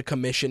radar of the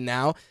commission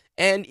now.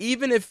 And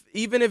even if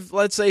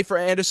let's say for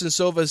Anderson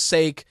Silva's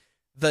sake,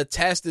 the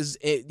test is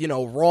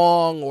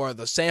wrong or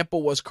the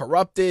sample was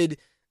corrupted,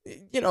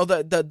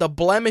 the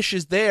blemish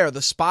is there,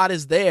 the spot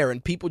is there,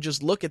 and people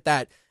just look at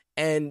that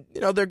and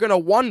they're gonna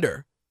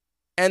wonder.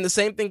 And the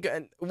same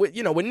thing with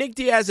Nick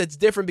Diaz, it's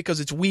different because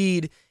it's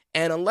weed,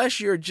 and unless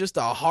you're just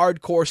a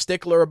hardcore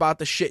stickler about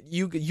the shit,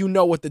 you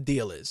know what the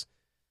deal is.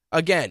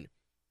 Again,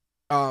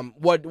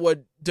 what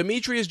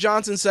Demetrius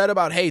Johnson said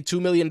about, hey,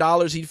 $2 million,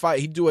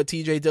 he'd do a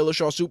TJ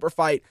Dillashaw super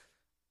fight.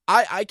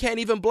 I can't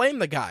even blame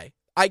the guy.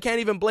 I can't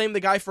even blame the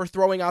guy for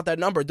throwing out that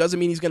number. Doesn't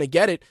mean he's going to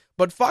get it,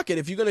 but fuck it.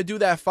 If you're going to do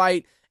that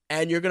fight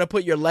and you're going to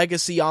put your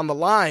legacy on the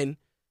line,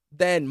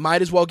 then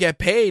might as well get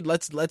paid.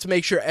 Let's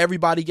make sure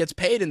everybody gets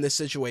paid in this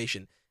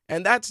situation.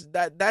 And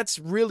that's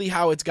really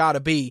how it's got to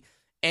be.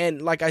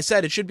 And like I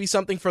said, it should be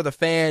something for the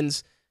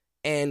fans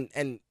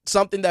and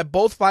something that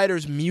both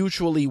fighters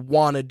mutually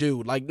want to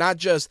do. Like, not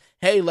just,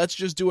 hey, let's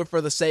just do it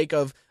for the sake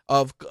of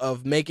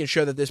making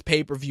sure that this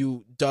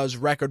pay-per-view does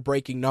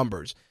record-breaking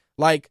numbers.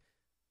 Like,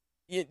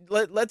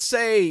 let's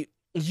say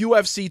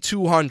UFC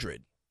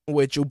 200,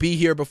 which will be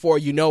here before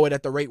you know it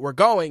at the rate we're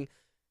going.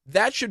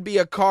 That should be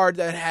a card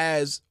that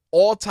has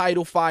all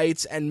title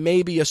fights and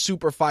maybe a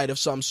super fight of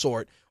some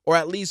sort, or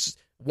at least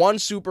one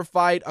super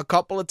fight, a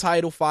couple of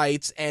title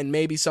fights, and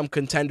maybe some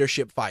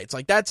contendership fights.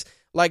 Like, that's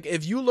like,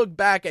 if you look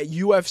back at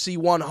UFC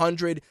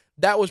 100,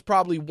 that was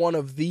probably one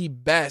of the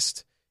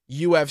best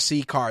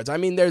UFC cards. I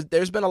mean,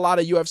 there's been a lot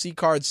of UFC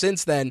cards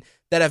since then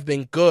that have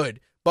been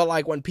good, but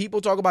like, when people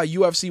talk about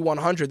UFC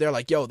 100, they're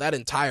like, yo, that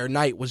entire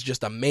night was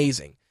just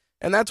amazing.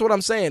 And that's what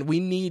I'm saying. We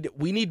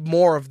need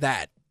more of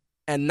that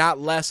and not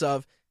less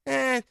of,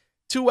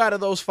 2 out of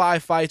those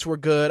 5 fights were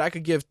good. I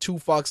could give 2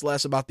 fucks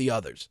less about the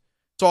others.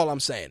 That's all I'm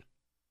saying.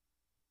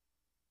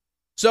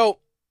 So,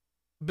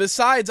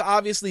 besides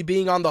obviously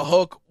being on the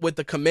hook with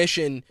the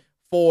commission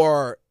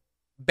for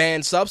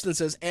banned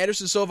substances,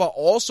 Anderson Silva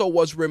also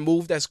was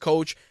removed as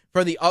coach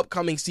for the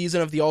upcoming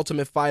season of The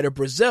Ultimate Fighter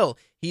Brazil.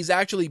 He's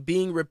actually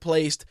being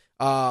replaced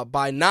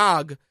by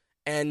Nog,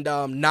 and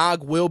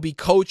Nog will be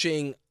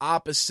coaching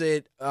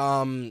opposite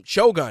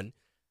Shogun,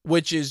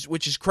 which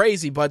is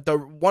crazy. But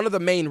one of the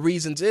main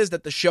reasons is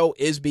that the show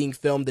is being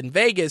filmed in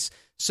Vegas.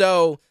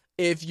 So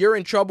if you're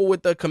in trouble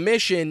with the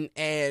commission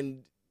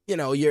and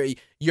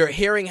your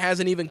hearing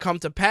hasn't even come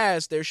to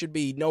pass, there should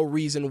be no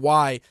reason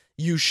why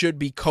you should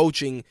be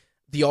coaching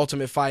The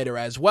Ultimate Fighter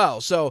as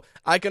well. So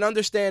I can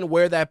understand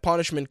where that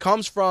punishment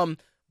comes from,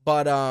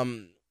 but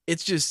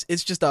it's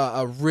just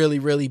a really,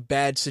 really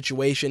bad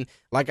situation.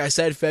 Like I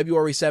said,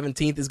 February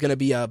 17th is going to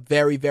be a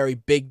very, very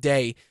big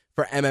day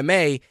for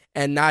MMA,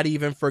 and not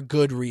even for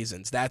good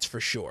reasons, that's for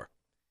sure.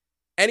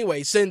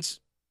 Anyway, since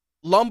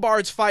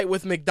Lombard's fight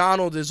with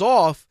McDonald is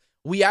off,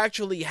 we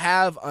actually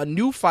have a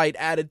new fight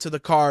added to the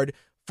card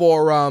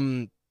for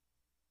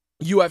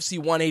UFC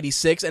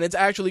 186, and it's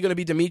actually going to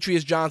be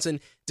Demetrius Johnson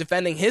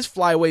defending his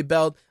flyweight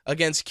belt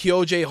against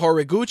Kyoji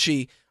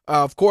Horiguchi.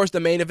 Of course, the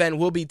main event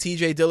will be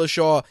TJ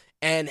Dillashaw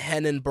and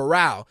Renan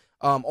Barão.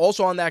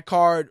 Also on that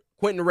card,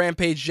 Quentin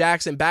Rampage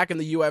Jackson back in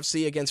the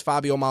UFC against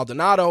Fabio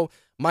Maldonado.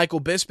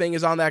 Michael Bisping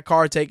is on that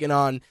card taking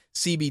on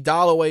CB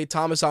Dollaway.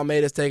 Thomas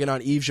Almeida is taking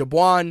on Yves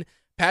Jabouin.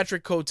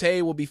 Patrick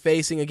Cote will be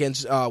facing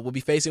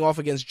off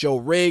against Joe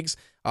Riggs.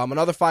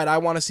 Another fight I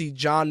want to see,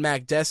 John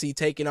Makdessi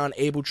taking on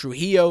Abel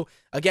Trujillo.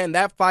 Again,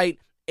 that fight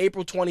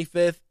April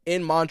 25th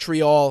in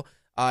Montreal.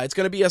 It's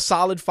going to be a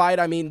solid fight.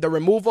 I mean, the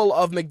removal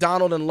of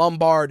McDonald and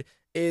Lombard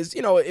is,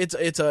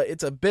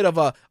 it's a bit of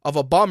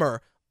a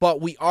bummer,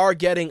 but we are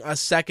getting a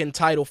second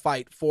title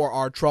fight for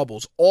our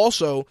troubles.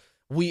 Also,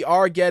 we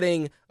are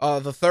getting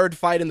the third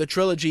fight in the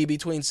trilogy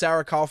between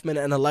Sarah Kaufman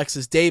and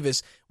Alexis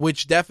Davis,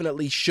 which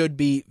definitely should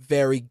be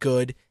very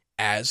good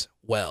as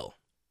well.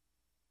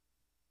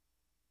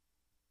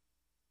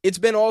 It's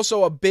been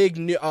also a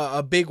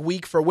big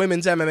week for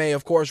women's MMA.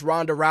 Of course,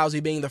 Ronda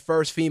Rousey being the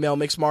first female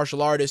mixed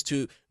martial artist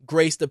to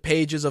grace the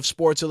pages of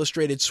Sports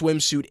Illustrated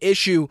swimsuit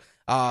issue.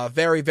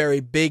 Very, very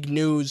big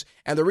news.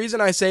 And the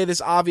reason I say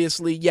this,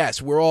 obviously,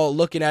 yes, we're all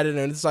looking at it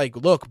and it's like,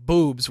 look,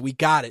 boobs, we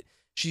got it.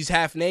 She's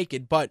half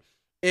naked, but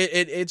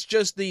it's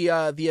just the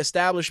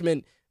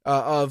establishment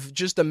of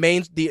just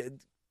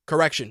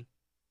correction.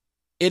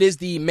 It is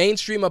the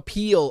mainstream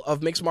appeal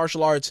of mixed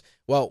martial arts,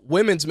 well,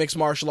 women's mixed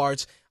martial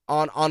arts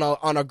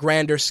on a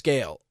grander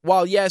scale.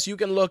 While yes, you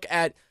can look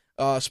at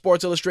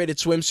Sports Illustrated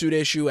swimsuit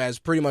issue as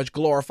pretty much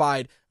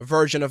glorified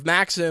version of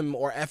Maxim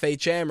or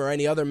FHM or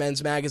any other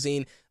men's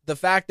magazine, the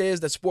fact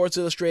is that Sports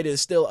Illustrated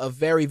is still a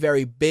very,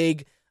 very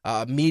big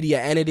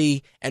media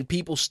entity, and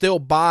people still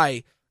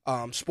buy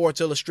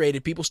Sports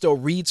Illustrated. People still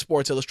read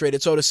Sports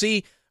Illustrated. So to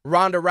see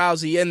Ronda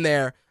Rousey in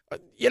there,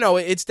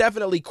 it's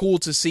definitely cool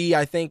to see.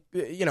 I think,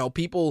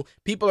 people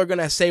are going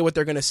to say what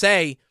they're going to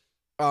say.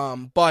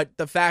 But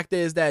the fact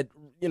is that,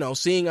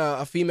 seeing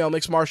a female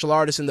mixed martial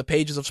artist in the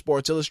pages of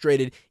Sports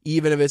Illustrated,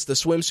 even if it's the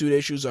swimsuit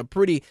issues, a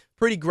pretty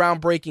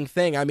groundbreaking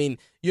thing. I mean,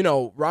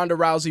 Ronda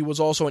Rousey was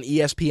also in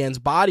ESPN's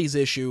Bodies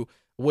issue,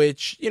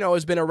 which,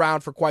 has been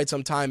around for quite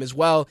some time as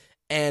well.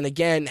 And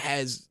again,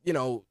 has,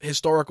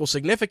 historical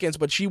significance,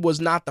 but she was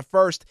not the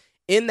first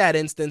in that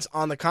instance.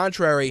 On the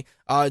contrary,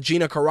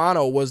 Gina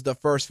Carano was the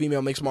first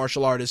female mixed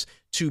martial artist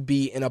to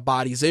be in a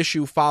Bodies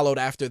issue, followed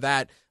after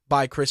that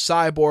by Chris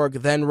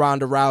Cyborg, then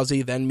Ronda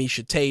Rousey, then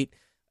Miesha Tate,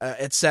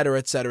 et cetera,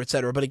 et cetera, et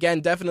cetera. But again,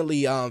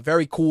 definitely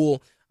very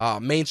cool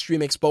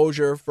mainstream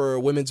exposure for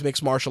women's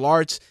mixed martial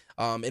arts.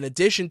 In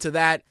addition to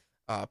that,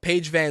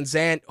 Paige Van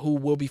Zandt, who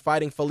will be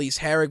fighting Felice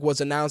Herrig, was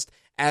announced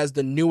as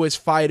the newest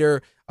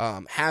fighter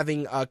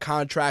having a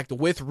contract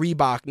with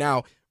Reebok.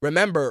 Now,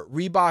 remember,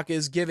 Reebok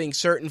is giving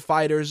certain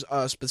fighters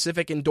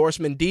specific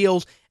endorsement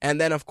deals, and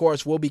then, of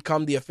course, will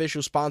become the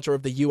official sponsor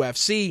of the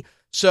UFC.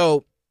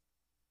 So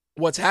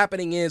what's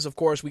happening is, of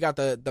course, we got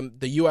the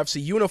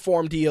UFC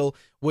uniform deal,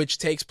 which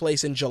takes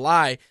place in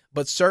July,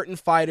 but certain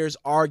fighters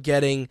are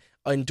getting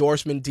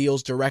endorsement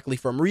deals directly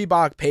from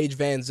Reebok, Paige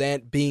Van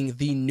Zandt being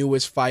the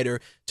newest fighter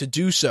to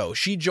do so.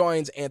 She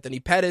joins Anthony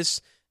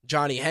Pettis,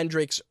 Johnny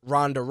Hendricks,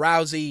 Ronda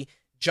Rousey,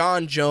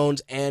 John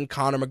Jones, and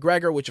Conor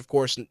McGregor, which of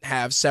course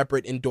have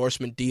separate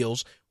endorsement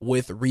deals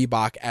with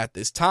Reebok at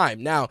this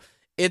time. Now,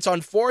 it's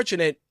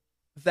unfortunate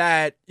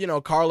that,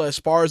 Carla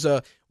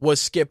Esparza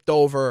was skipped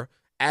over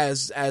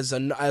as a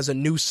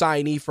new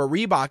signee for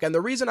Reebok. And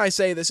the reason I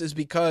say this is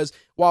because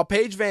while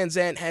Paige Van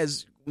Zandt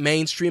has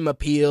mainstream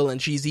appeal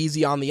and she's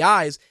easy on the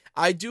eyes,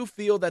 I do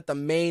feel that the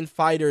main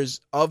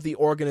fighters of the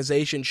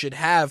organization should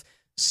have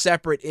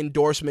separate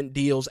endorsement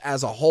deals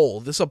as a whole.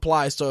 This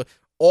applies to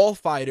all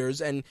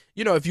fighters, and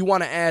if you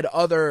want to add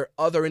other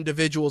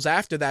individuals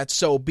after that,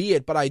 so be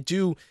it. But I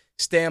do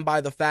stand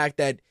by the fact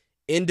that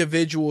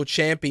individual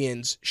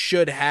champions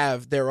should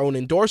have their own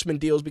endorsement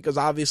deals, because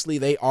obviously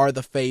they are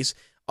the face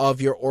of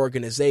your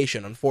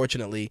organization.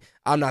 Unfortunately,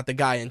 I'm not the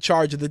guy in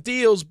charge of the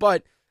deals,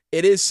 but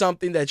it is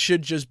something that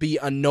should just be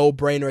a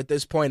no-brainer at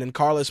this point, and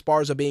Carlos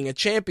Esparza being a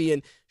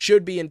champion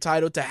should be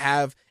entitled to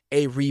have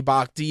a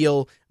Reebok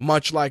deal,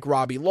 much like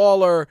Robbie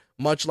Lawler,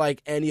 much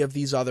like any of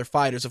these other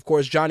fighters. Of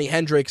course, Johnny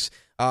Hendricks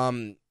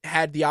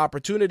had the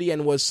opportunity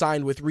and was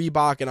signed with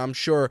Reebok, and I'm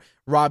sure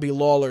Robbie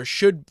Lawler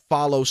should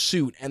follow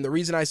suit. And the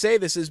reason I say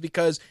this is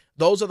because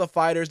those are the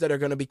fighters that are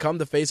going to become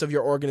the face of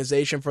your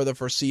organization for the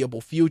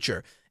foreseeable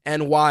future.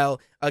 And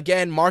while,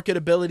 again,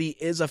 marketability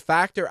is a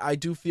factor, I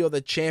do feel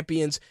that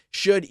champions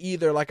should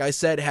either, like I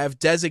said, have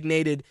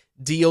designated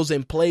deals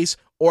in place,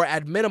 or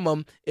at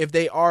minimum, if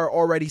they are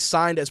already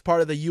signed as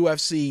part of the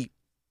UFC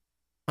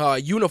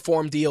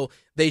uniform deal,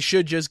 they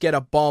should just get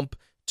a bump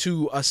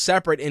to a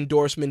separate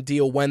endorsement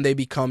deal when they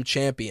become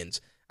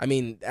champions. I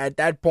mean, at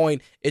that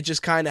point, it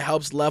just kind of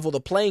helps level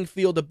the playing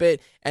field a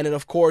bit, and it,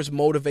 of course,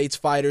 motivates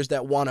fighters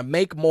that want to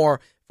make more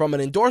from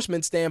an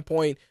endorsement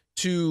standpoint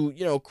to,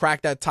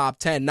 crack that top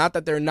 10. Not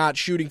that they're not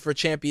shooting for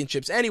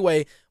championships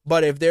anyway,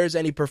 but if there's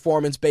any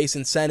performance-based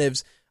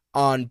incentives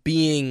on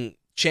being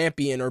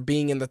champion or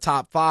being in the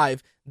top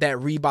 5 that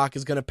Reebok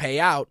is going to pay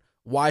out,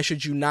 why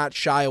should you not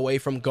shy away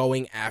from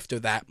going after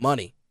that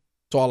money?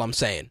 That's all I'm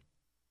saying.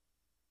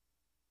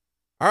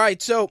 All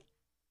right, so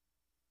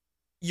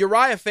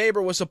Uriah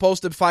Faber was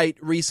supposed to fight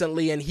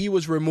recently, and he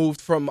was removed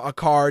from a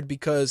card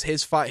because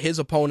his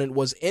opponent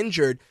was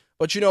injured.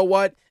 But you know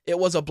what? It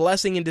was a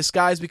blessing in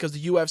disguise because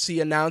the UFC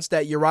announced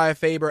that Uriah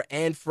Faber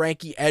and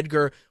Frankie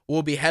Edgar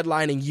will be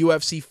headlining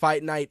UFC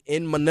Fight Night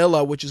in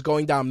Manila, which is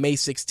going down May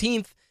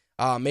 16th,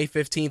 May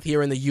 15th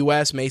here in the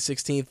U.S., May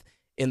 16th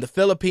in the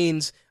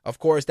Philippines. Of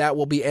course, that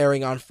will be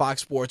airing on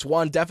Fox Sports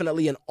 1.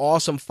 Definitely an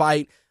awesome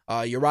fight.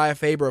 Uriah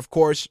Faber, of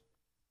course,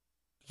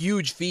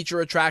 huge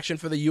feature attraction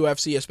for the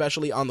UFC,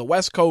 especially on the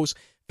West Coast,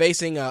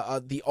 facing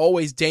the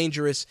always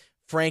dangerous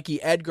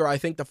Frankie Edgar. I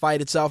think the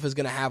fight itself is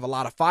going to have a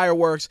lot of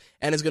fireworks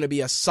and is going to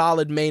be a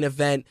solid main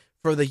event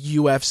for the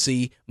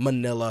UFC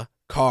Manila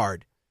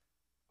card.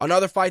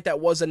 Another fight that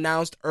was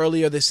announced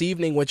earlier this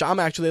evening, which I'm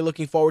actually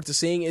looking forward to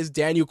seeing, is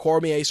Daniel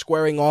Cormier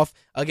squaring off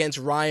against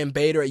Ryan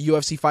Bader at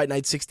UFC Fight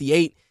Night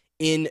 68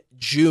 in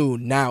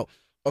June. Now,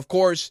 of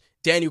course,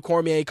 Daniel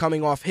Cormier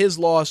coming off his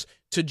loss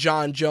to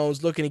John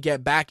Jones, looking to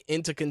get back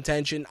into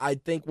contention. I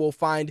think we'll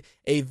find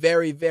a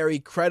very, very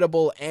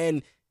credible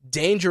and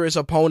dangerous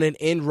opponent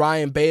in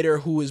Ryan Bader,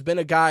 who has been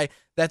a guy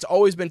that's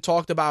always been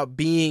talked about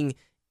being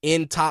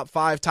in top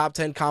 5, top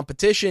 10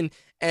 competition.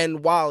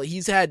 And while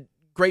he's had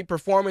great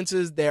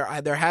performances, there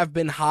have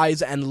been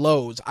highs and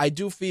lows. I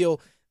do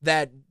feel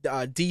that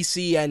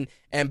DC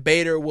and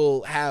Bader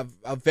will have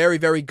a very,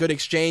 very good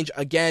exchange.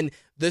 Again,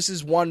 this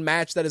is one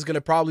match that is going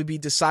to probably be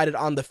decided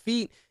on the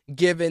feet,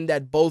 given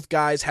that both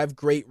guys have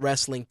great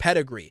wrestling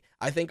pedigree.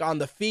 I think on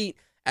the feet,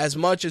 as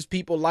much as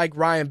people like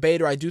Ryan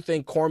Bader, I do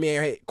think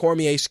Cormier,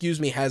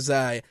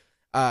 has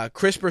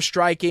crisper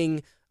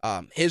striking.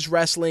 His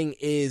wrestling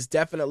is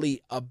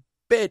definitely a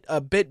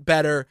bit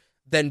better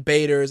than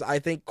Bader's. I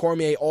think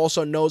Cormier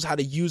also knows how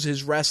to use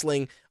his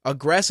wrestling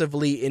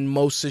aggressively in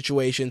most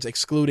situations,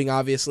 excluding,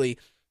 obviously,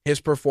 his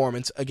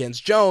performance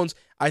against Jones.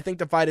 I think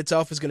the fight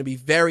itself is going to be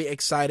very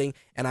exciting,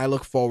 and I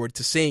look forward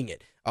to seeing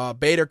it.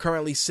 Bader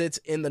currently sits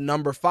in the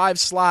number 5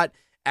 slot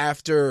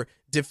after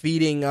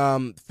defeating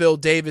Phil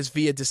Davis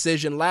via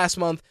decision last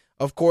month.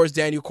 Of course,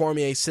 Daniel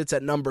Cormier sits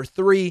at number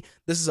 3.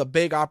 This is a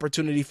big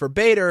opportunity for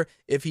Bader.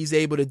 If he's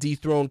able to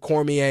dethrone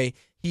Cormier,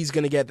 he's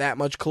going to get that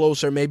much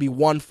closer, maybe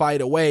one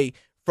fight away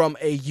from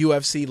a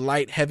UFC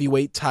light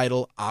heavyweight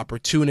title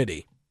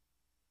opportunity.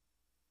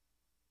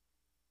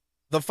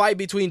 The fight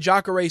between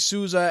Jacare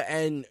Souza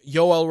and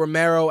Yoel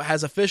Romero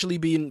has officially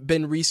been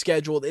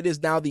rescheduled. It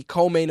is now the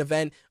co-main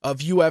event of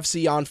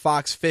UFC on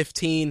Fox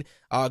 15,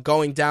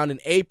 going down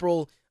in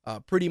April.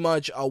 Pretty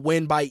much a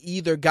win by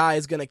either guy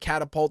is going to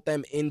catapult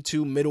them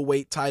into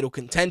middleweight title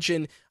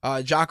contention.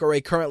 Jacare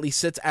currently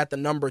sits at the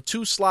number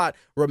 2 slot.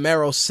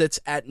 Romero sits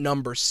at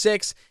number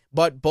 6.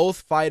 But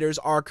both fighters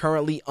are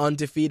currently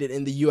undefeated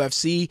in the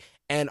UFC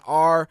and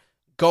are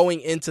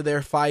going into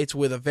their fights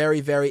with a very,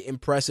 very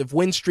impressive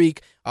win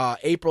streak.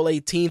 April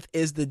 18th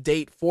is the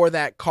date for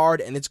that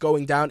card, and it's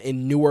going down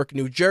in Newark,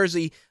 New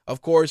Jersey.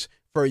 Of course,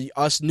 for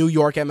us New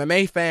York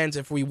MMA fans,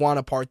 if we want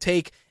to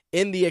partake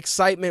in the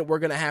excitement, we're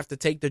going to have to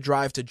take the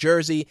drive to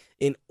Jersey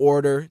in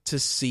order to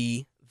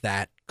see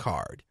that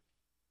card.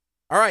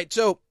 All right,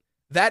 so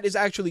that is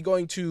actually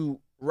going to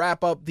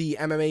wrap up the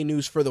MMA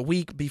news for the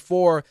week.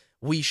 Before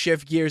we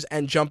shift gears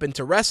and jump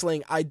into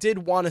wrestling, I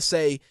did want to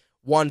say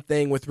one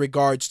thing with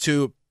regards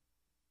to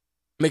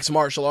mixed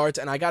martial arts,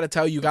 and I got to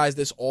tell you guys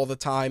this all the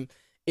time.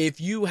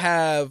 If you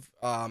have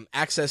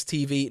Access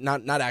TV,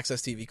 not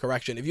Access TV,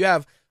 correction. If you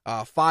have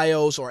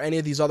Fios or any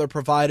of these other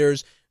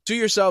providers, do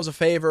yourselves a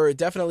favor,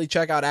 definitely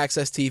check out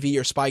Access TV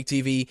or Spike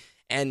TV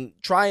and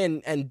try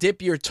and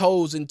dip your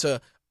toes into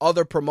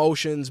other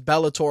promotions.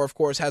 Bellator, of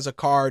course, has a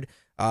card,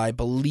 I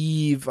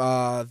believe,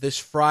 this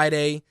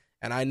Friday,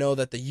 and I know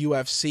that the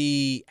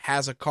UFC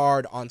has a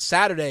card on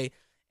Saturday.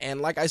 And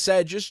like I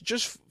said,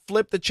 just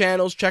flip the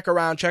channels, check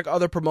around, check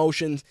other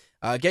promotions,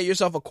 get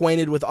yourself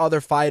acquainted with other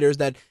fighters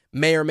that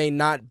may or may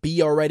not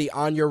be already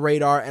on your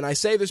radar. And I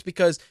say this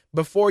because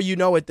before you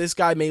know it, this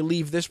guy may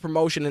leave this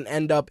promotion and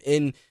end up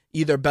in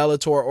either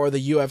Bellator or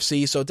the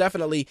UFC. So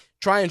definitely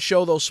try and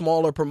show those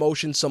smaller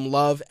promotions some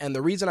love. And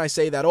the reason I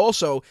say that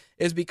also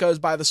is because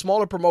by the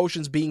smaller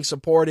promotions being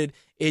supported,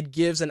 it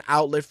gives an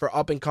outlet for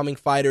up-and-coming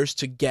fighters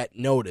to get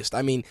noticed.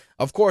 I mean,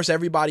 of course,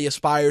 everybody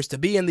aspires to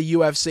be in the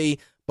UFC,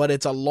 but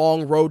it's a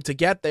long road to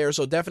get there.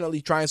 So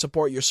definitely try and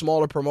support your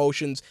smaller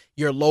promotions,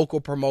 your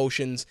local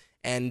promotions.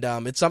 And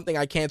it's something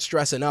I can't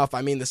stress enough.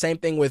 I mean, the same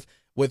thing with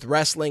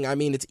wrestling. I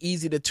mean, it's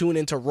easy to tune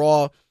into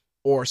Raw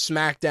or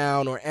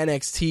SmackDown or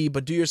NXT,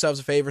 but do yourselves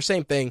a favor,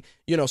 same thing,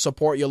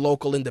 support your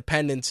local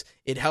independents.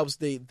 It helps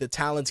the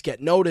talents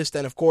get noticed,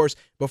 and of course,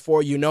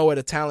 before you know it,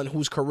 a talent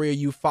whose career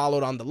you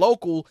followed on the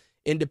local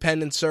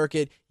independent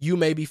circuit, you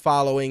may be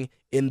following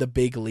in the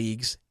big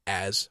leagues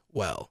as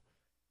well.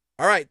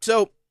 All right,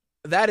 so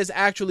that is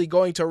actually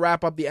going to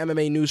wrap up the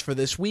MMA news for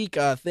this week.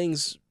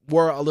 Things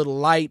were a little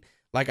light.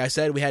 Like I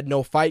said, we had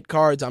no fight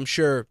cards. I'm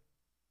sure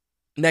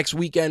next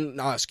week,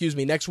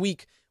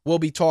 we'll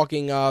be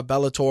talking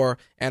Bellator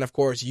and, of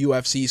course,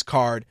 UFC's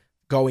card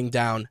going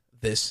down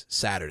this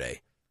Saturday.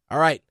 All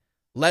right,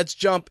 let's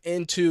jump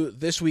into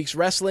this week's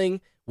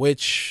wrestling,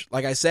 which,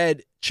 like I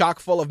said, chock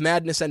full of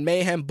madness and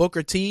mayhem.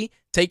 Booker T,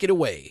 take it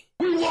away.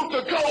 We want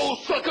the gold,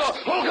 sucker.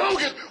 Hulk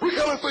Hogan, we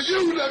coming for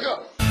you,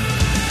 nigga.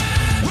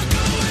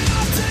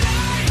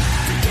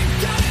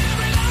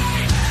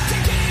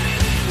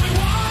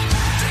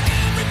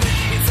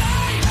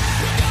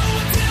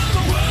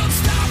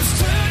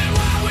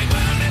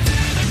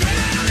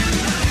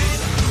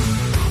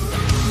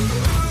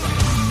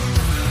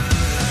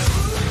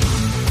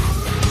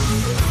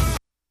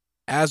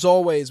 As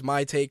always,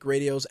 My Take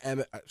Radio's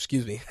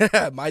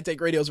My Take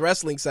Radio's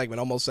wrestling segment,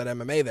 almost said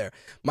MMA there.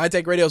 My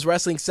Take Radio's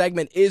wrestling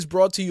segment is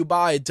brought to you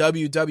by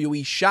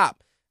WWEshop.com.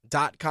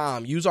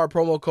 Use our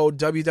promo code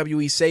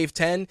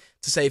WWESAVE10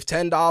 to save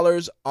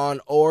 $10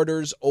 on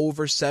orders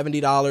over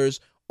 $70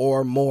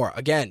 or more.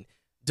 Again,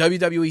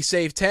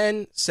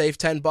 WWESAVE10, save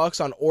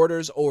 $10 on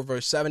orders over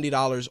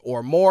 $70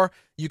 or more.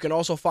 You can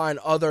also find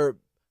other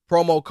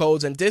promo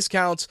codes and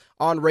discounts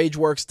on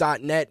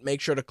RageWorks.net.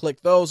 Make sure to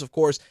click those. Of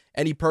course,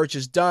 any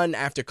purchase done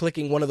after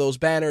clicking one of those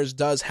banners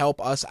does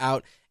help us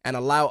out and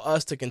allow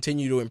us to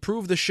continue to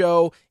improve the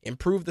show,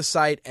 improve the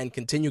site, and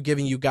continue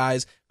giving you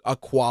guys a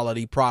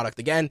quality product.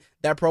 Again,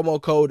 that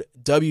promo code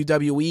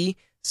WWESAVE10.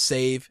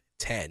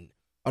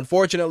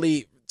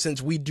 Unfortunately,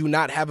 since we do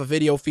not have a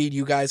video feed,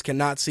 you guys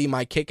cannot see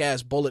my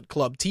Kick-Ass Bullet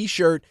Club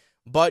t-shirt,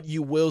 but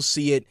you will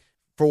see it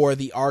for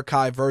the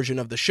archive version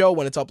of the show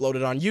when it's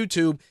uploaded on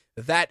YouTube.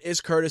 That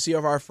is courtesy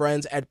of our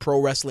friends at Pro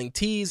Wrestling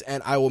Tees,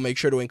 and I will make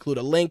sure to include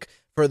a link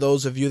for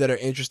those of you that are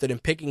interested in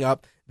picking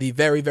up the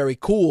very, very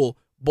cool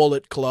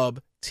Bullet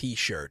Club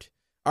t-shirt.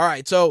 All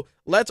right, so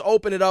let's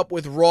open it up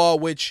with Raw,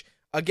 which,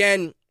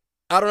 again,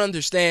 I don't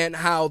understand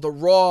how the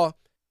Raw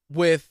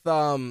with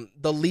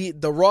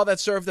the Raw that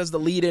served as the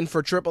lead-in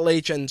for Triple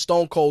H and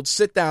Stone Cold's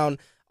sit-down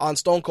on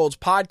Stone Cold's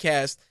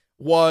podcast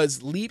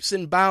was leaps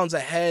and bounds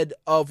ahead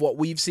of what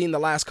we've seen the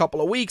last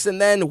couple of weeks,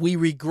 and then we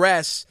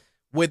regress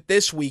with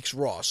this week's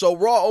Raw. So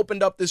Raw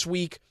opened up this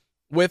week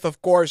with, of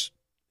course,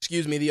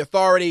 the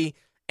Authority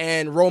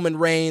and Roman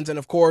Reigns, and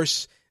of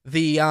course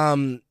the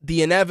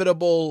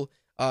inevitable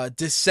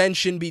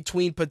dissension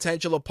between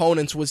potential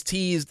opponents was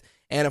teased,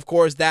 and of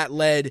course that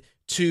led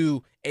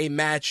to a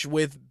match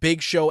with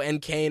Big Show and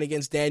Kane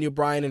against Daniel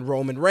Bryan and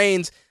Roman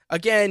Reigns.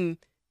 Again,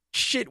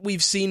 shit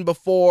we've seen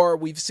before.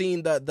 We've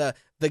seen the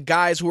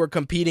guys who are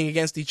competing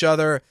against each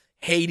other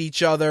hate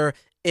each other,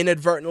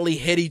 inadvertently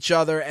hit each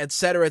other,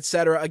 etc.,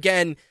 etc.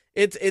 Again,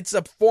 it's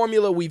a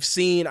formula we've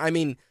seen. I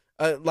mean,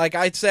 like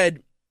I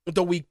said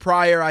the week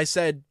prior, I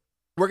said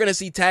we're going to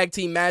see tag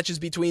team matches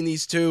between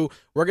these two.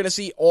 We're going to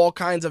see all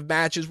kinds of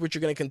matches which are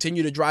going to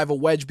continue to drive a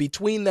wedge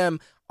between them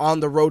on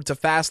the road to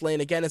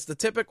Fastlane. Again, it's the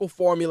typical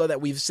formula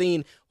that we've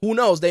seen. Who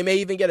knows? They may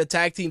even get a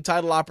tag team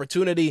title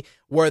opportunity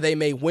where they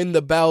may win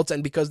the belt,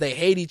 and because they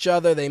hate each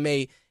other, they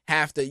may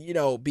have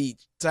to, be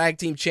tag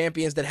team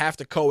champions that have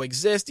to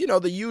coexist.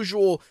 The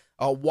usual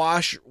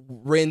wash,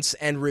 rinse,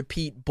 and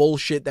repeat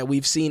bullshit that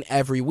we've seen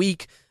every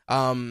week.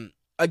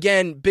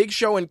 Again, Big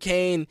Show and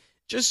Kane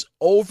just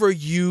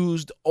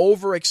overused,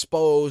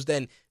 overexposed,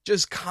 and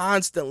just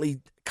constantly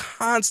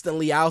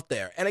out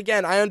there. And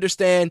again, I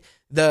understand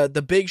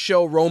the Big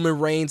Show Roman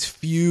Reigns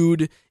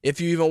feud, if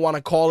you even want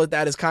to call it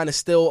that, is kind of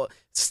still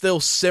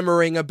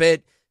simmering a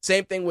bit.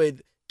 Same thing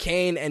with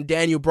Kane and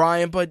Daniel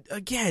Bryan, but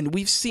again,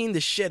 we've seen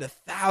this shit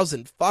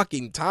 1,000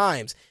 fucking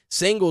times.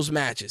 Singles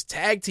matches,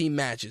 tag team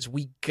matches,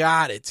 we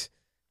got it.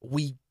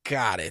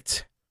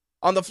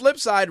 On the flip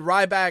side,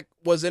 Ryback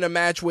was in a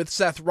match with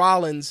Seth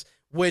Rollins,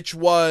 which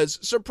was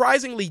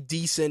surprisingly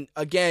decent.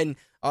 Again,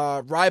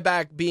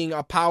 Ryback being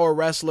a power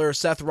wrestler,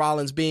 Seth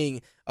Rollins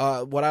being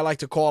what I like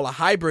to call a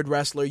hybrid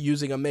wrestler,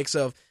 using a mix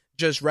of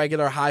just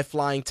regular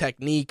high-flying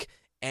technique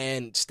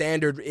and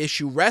standard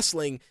issue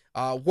wrestling,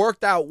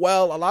 worked out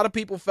well. A lot of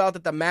people felt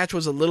that the match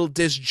was a little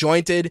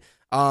disjointed.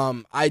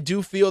 I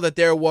do feel that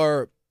there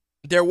were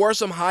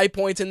some high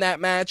points in that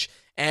match,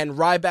 and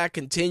Ryback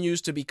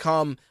continues to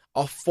become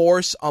a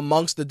force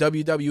amongst the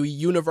WWE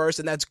universe,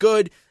 and that's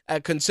good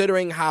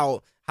considering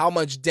how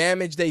much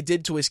damage they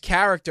did to his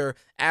character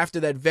after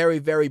that very,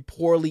 very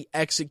poorly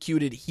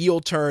executed heel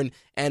turn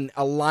and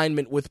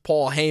alignment with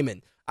Paul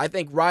Heyman. I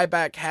think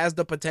Ryback has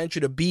the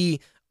potential to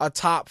be a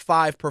top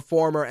 5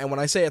 performer, and when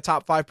I say a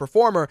top 5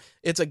 performer,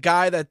 it's a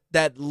guy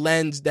that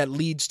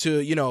leads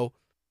to,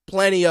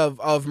 plenty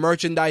of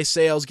merchandise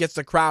sales, gets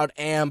the crowd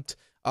amped,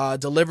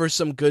 delivers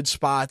some good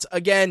spots.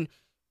 Again,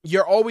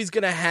 you're always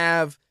going to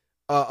have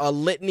a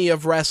litany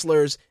of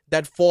wrestlers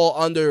that fall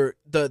under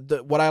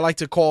the what I like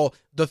to call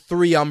the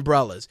 3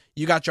 umbrellas.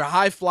 You got your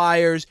high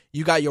flyers,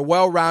 you got your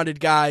well-rounded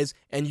guys,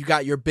 and you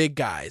got your big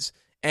guys.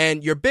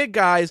 And your big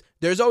guys,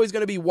 there's always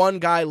going to be one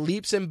guy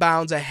leaps and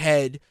bounds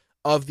ahead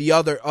of the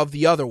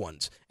other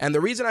ones. And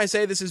the reason I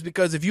say this is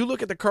because if you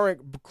look at the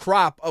current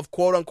crop of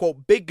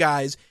quote-unquote big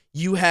guys,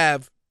 you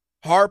have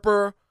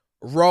Harper,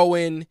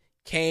 Rowan,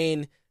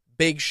 Kane,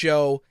 Big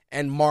Show,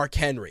 and Mark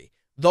Henry.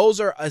 Those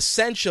are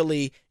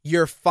essentially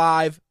your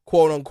 5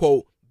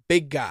 quote-unquote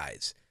big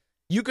guys.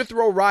 You could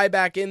throw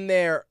Ryback in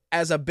there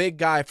as a big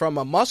guy from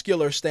a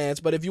muscular stance,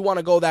 but if you want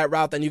to go that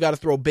route, then you got to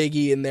throw Big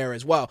E in there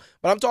as well.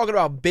 But I'm talking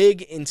about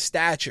big in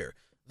stature.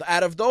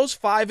 Out of those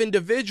 5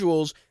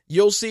 individuals,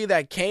 you'll see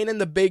that Kane and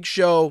the Big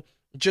Show,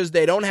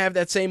 they don't have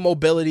that same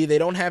mobility. They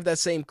don't have that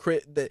same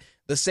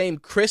the same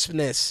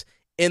crispness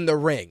in the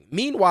ring.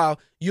 Meanwhile,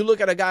 you look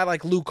at a guy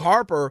like Luke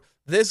Harper.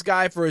 This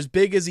guy, for as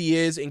big as he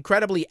is,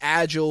 incredibly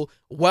agile,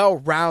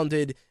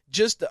 well-rounded,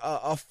 just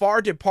a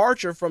far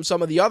departure from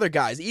some of the other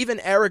guys.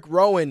 Even Eric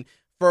Rowan,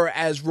 for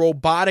as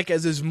robotic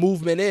as his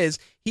movement is,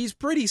 he's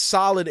pretty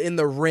solid in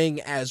the ring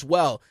as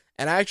well.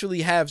 And I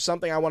actually have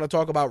something I want to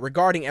talk about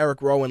regarding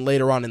Eric Rowan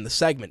later on in the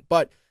segment.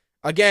 But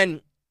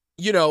again,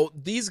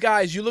 these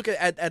guys, you look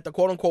at the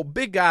quote-unquote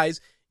big guys,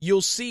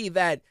 you'll see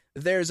that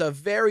there's a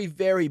very,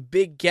 very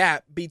big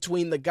gap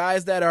between the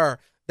guys that are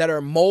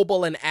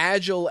mobile and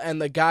agile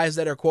and the guys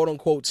that are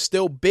quote-unquote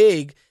still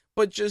big,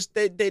 but just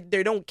they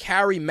don't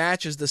carry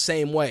matches the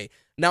same way.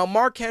 Now,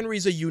 Mark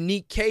Henry's a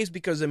unique case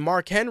because in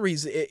Mark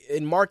Henry's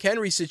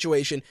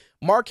situation,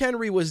 Mark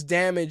Henry was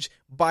damaged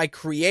by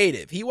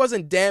creative. He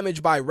wasn't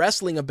damaged by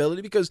wrestling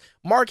ability because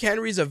Mark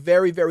Henry's a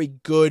very, very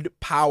good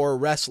power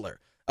wrestler.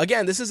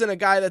 Again, this isn't a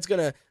guy that's going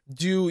to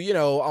do,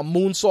 a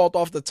moonsault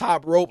off the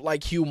top rope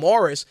like Hugh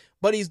Morris,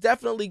 but he's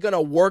definitely going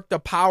to work the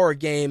power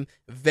game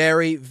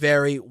very,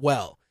 very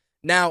well.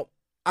 Now,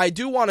 I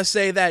do want to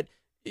say that,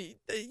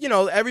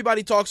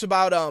 everybody talks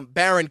about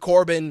Baron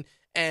Corbin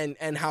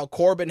and how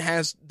Corbin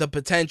has the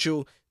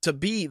potential to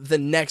be the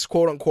next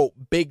quote-unquote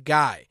big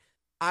guy.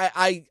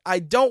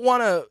 I don't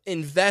want to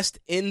invest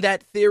in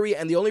that theory,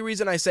 and the only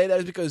reason I say that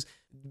is because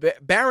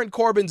Baron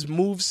Corbin's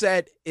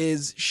moveset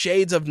is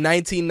shades of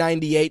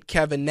 1998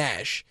 Kevin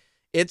Nash.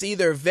 It's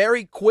either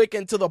very quick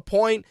and to the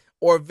point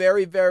or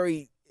very,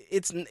 very,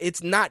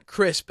 it's not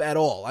crisp at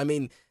all. I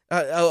mean,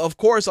 of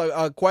course,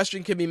 a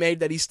question can be made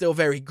that he's still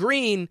very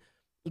green,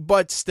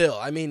 but still,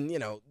 I mean,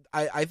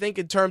 I think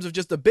in terms of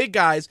just the big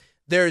guys,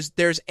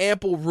 there's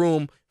ample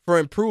room for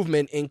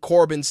improvement in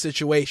Corbin's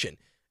situation.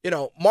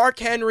 Mark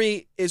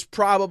Henry is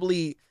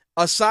probably,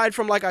 aside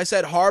from, like I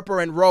said,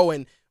 Harper and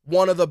Rowan,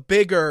 one of the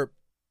bigger,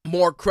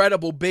 more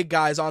credible big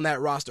guys on that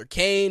roster.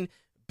 Kane,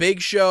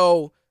 Big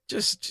Show,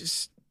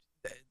 just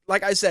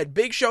like I said,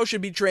 Big Show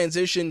should be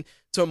transitioned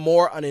to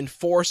more an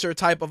enforcer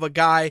type of a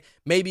guy,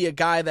 maybe a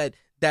guy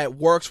that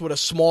works with a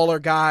smaller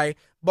guy,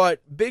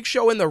 but Big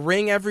Show in the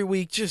ring every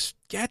week, just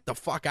get the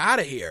fuck out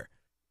of here.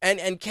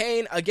 And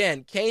Kane,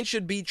 again, Kane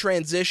should be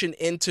transitioned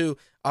into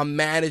a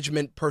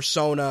management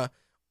persona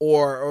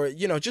or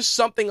just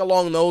something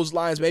along those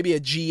lines, maybe a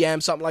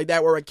GM, something like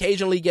that, where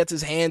occasionally he gets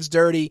his hands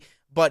dirty,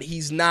 but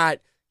he's not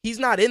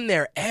in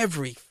there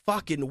every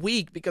fucking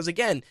week because,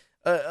 again,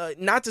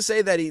 not to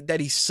say that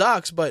he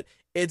sucks, but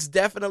it's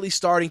definitely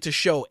starting to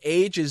show.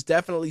 Age is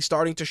definitely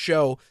starting to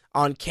show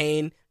on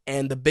Kane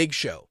and the Big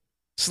Show.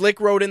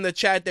 Slick wrote in the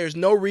chat, there's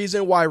no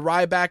reason why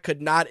Ryback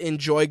could not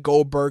enjoy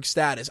Goldberg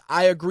status.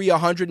 I agree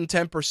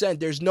 110%.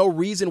 There's no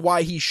reason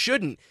why he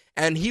shouldn't.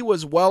 And he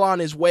was well on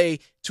his way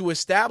to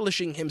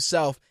establishing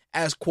himself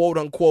as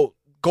quote-unquote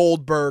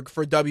Goldberg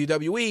for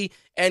WWE,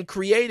 and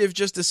creative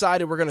just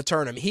decided we're going to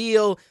turn him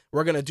heel,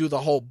 we're going to do the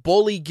whole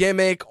bully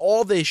gimmick,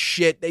 all this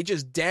shit. They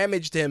just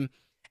damaged him,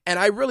 and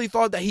I really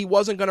thought that he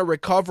wasn't going to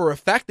recover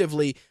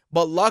effectively,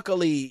 but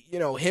luckily,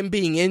 him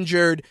being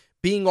injured,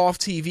 being off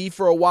TV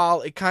for a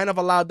while, it kind of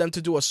allowed them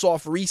to do a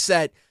soft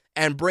reset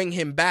and bring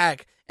him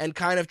back and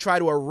kind of try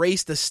to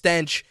erase the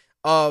stench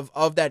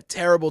of that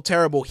terrible,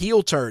 terrible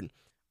heel turn.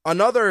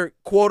 Another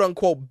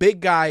quote-unquote big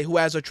guy who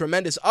has a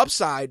tremendous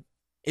upside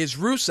is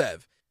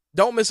Rusev.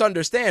 Don't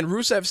misunderstand,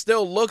 Rusev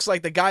still looks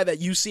like the guy that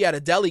you see at a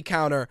deli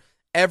counter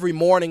every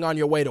morning on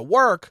your way to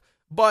work,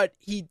 but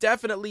he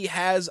definitely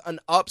has an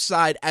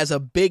upside as a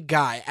big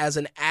guy, as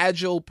an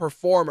agile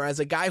performer, as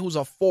a guy who's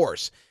a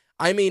force.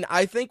 I mean,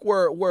 I think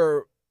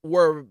we're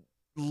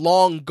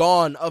long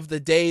gone of the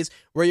days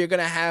where you're going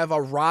to have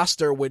a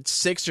roster with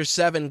 6 or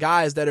 7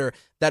 guys that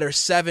are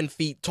 7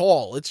 feet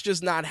tall. It's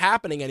just not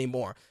happening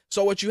anymore.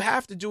 So what you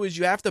have to do is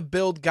you have to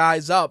build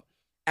guys up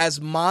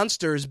as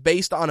monsters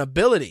based on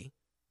ability.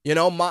 You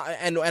know,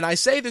 and I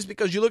say this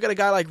because you look at a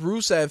guy like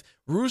Rusev.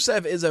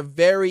 Rusev is a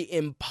very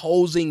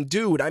imposing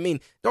dude. I mean,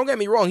 don't get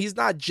me wrong, he's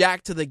not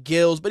jacked to the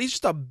gills, but he's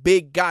just a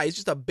big guy. He's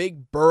just a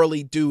big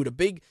burly dude, a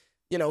big,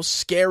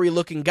 scary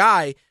looking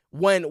guy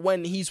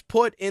when he's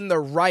put in the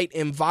right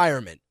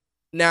environment.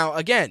 Now,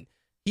 again,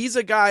 he's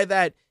a guy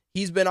that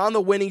he's been on the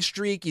winning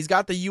streak. He's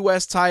got the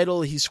U.S.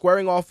 title. He's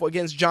squaring off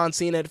against John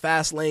Cena at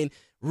Fastlane.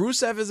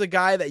 Rusev is a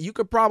guy that you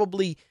could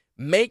probably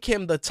make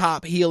him the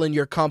top heel in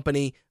your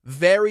company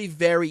very,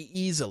 very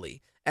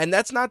easily. And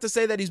that's not to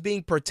say that he's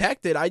being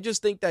protected. I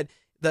just think that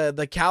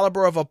the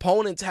caliber of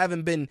opponents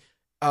haven't been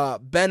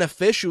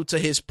beneficial to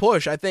his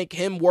push. I think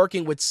him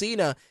working with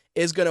Cena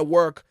is going to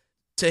work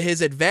to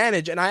his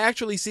advantage. And I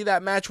actually see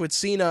that match with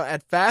Cena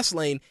at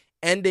Fastlane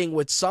ending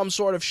with some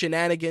sort of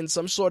shenanigans,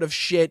 some sort of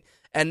shit,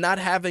 and not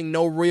having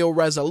no real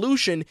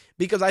resolution,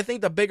 because I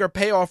think the bigger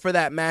payoff for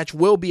that match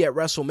will be at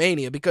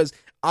WrestleMania, because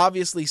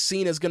obviously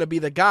Cena's going to be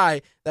the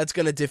guy that's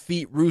going to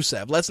defeat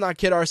Rusev. Let's not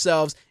kid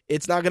ourselves.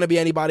 It's not going to be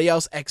anybody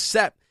else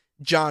except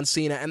John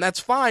Cena, and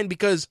that's fine,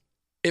 because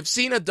if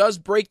Cena does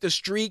break the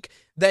streak,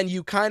 then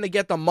you kind of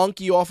get the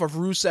monkey off of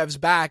Rusev's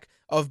back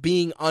of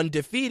being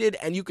undefeated,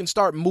 and you can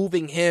start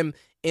moving him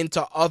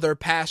into other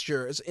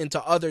pastures,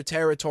 into other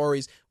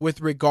territories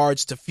with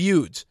regards to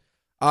feuds.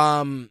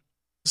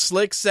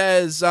 Slick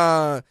says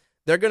they're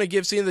going to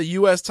give Cena the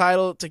U.S.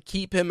 title to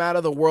keep him out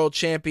of the world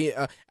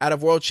champion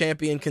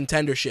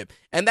contendership.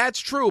 And that's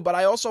true, but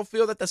I also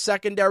feel that the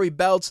secondary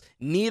belts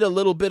need a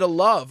little bit of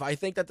love. I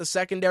think that the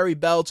secondary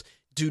belts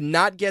do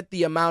not get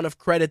the amount of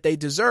credit they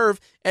deserve,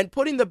 and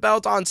putting the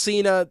belt on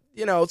Cena,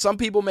 some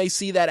people may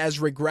see that as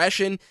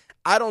regression.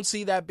 I don't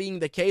see that being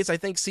the case. I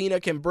think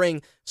Cena can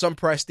bring some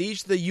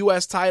prestige to the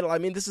U.S. title. I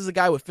mean, this is a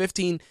guy with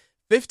 15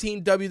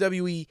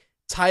 WWE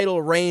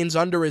title reigns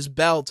under his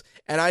belt,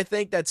 and I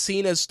think that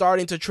Cena's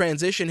starting to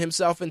transition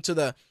himself into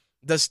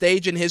the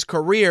stage in his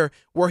career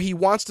where he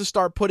wants to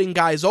start putting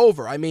guys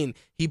over. I mean,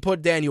 he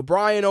put Daniel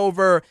Bryan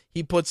over,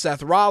 he put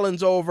Seth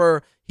Rollins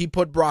over, he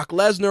put Brock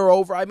Lesnar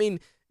over. I mean,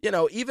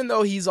 even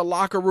though he's a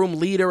locker room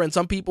leader and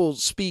some people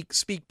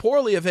speak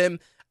poorly of him,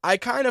 I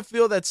kind of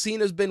feel that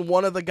Cena's been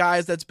one of the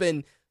guys that's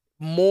been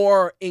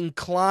more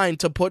inclined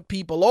to put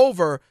people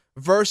over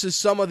versus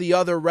some of the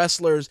other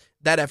wrestlers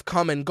that have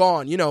come and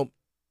gone.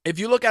 If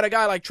you look at a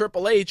guy like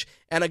Triple H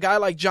and a guy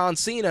like John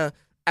Cena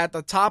at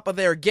the top of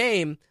their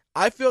game,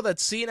 I feel that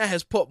Cena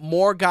has put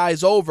more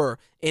guys over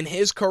in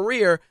his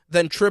career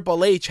than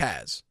Triple H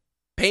has.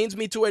 Pains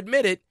me to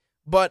admit it,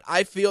 but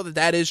I feel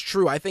that is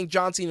true. I think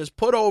John Cena's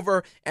put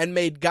over and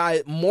made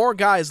more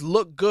guys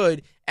look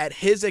good at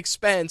his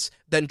expense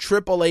than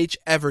Triple H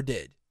ever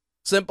did.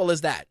 Simple as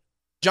that.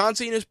 John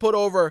Cena's put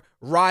over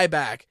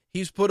Ryback.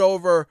 He's put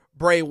over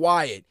Bray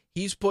Wyatt.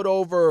 He's put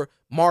over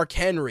Mark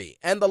Henry.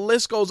 And the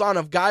list goes on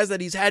of guys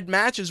that he's had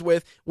matches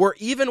with where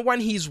even when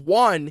he's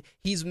won,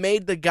 he's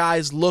made the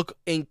guys look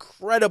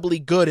incredibly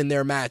good in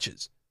their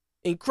matches.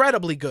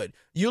 Incredibly good.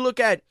 You look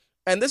at,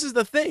 and this is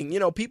the thing,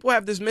 people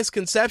have this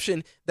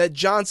misconception that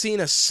John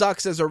Cena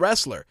sucks as a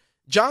wrestler.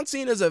 John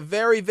Cena is a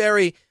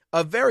very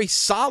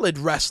solid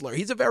wrestler.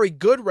 He's a very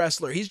good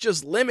wrestler. He's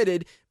just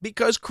limited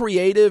because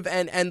creative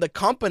and the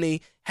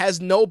company has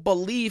no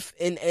belief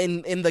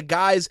in the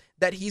guys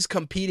that he's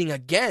competing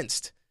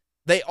against.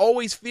 They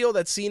always feel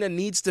that Cena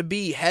needs to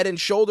be head and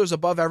shoulders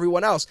above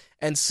everyone else.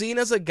 And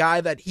Cena's a guy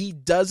that he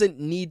doesn't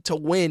need to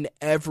win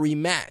every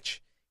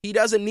match. He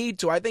doesn't need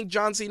to. I think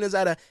John Cena's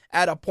at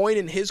a point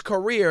in his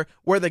career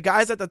where the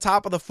guy's at the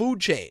top of the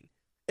food chain.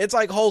 It's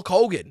like Hulk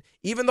Hogan.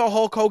 Even though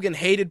Hulk Hogan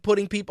hated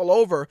putting people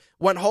over,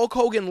 when Hulk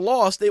Hogan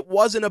lost, it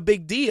wasn't a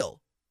big deal.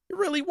 It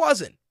really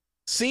wasn't.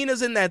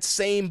 Cena's in that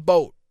same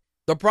boat.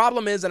 The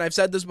problem is, and I've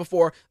said this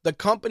before, the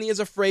company is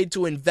afraid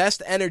to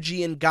invest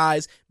energy in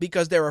guys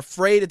because they're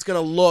afraid it's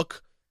going to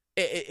look,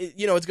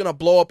 it's going to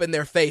blow up in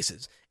their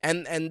faces.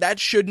 And that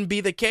shouldn't be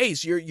the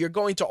case. You're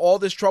going to all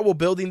this trouble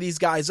building these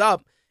guys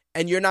up,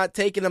 and you're not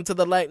taking them to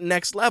the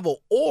next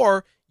level.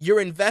 Or you're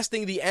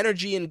investing the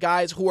energy in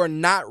guys who are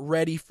not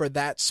ready for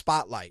that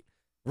spotlight.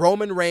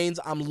 Roman Reigns,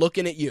 I'm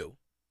looking at you.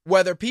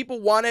 Whether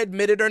people want to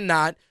admit it or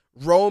not,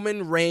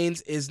 Roman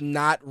Reigns is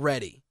not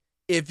ready.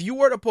 If you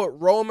were to put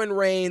Roman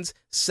Reigns,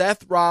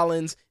 Seth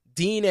Rollins,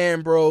 Dean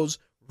Ambrose,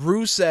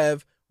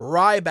 Rusev,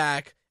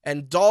 Ryback,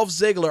 and Dolph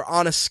Ziggler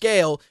on a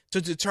scale to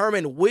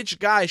determine which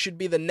guy should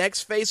be the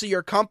next face of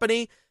your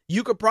company,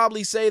 you could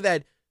probably say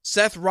that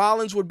Seth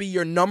Rollins would be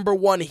your number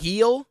one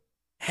heel,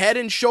 head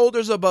and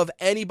shoulders above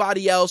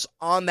anybody else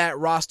on that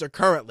roster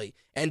currently.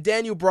 And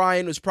Daniel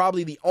Bryan is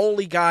probably the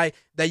only guy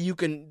that you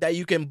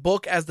can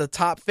book as the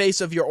top face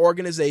of your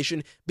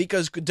organization,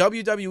 because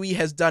WWE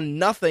has done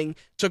nothing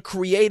to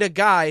create a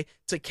guy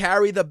to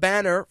carry the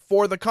banner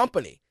for the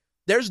company.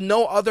 There's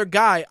no other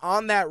guy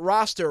on that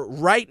roster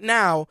right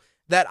now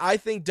that I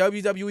think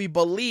WWE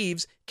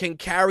believes can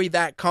carry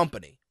that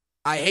company.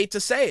 I hate to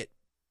say it.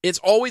 It's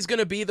always going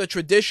to be the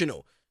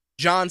traditional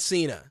John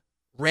Cena,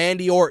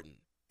 Randy Orton.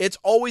 It's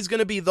always going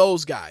to be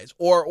those guys,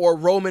 or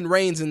Roman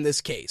Reigns in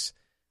this case.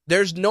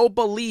 There's no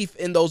belief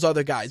in those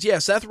other guys. Yeah,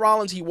 Seth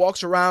Rollins, he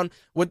walks around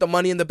with the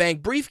Money in the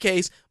Bank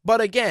briefcase, but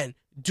again,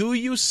 do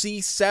you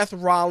see Seth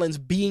Rollins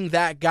being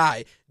that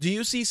guy? Do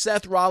you see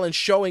Seth Rollins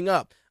showing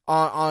up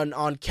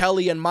on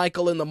Kelly and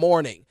Michael in the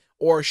morning,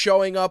 or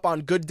showing up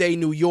on Good Day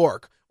New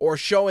York, or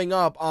showing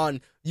up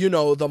on,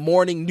 the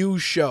morning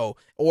news show,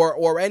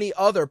 or any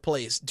other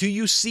place? Do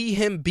you see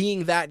him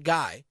being that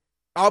guy?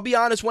 I'll be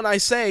honest when I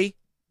say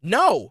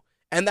no,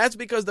 and that's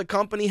because the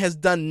company has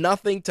done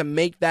nothing to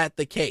make that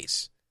the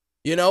case.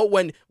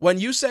 When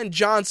you send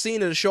John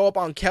Cena to show up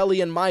on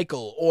Kelly and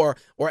Michael or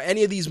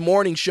any of these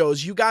morning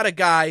shows, you got a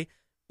guy,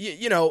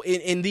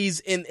 in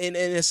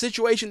a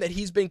situation that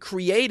he's been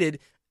created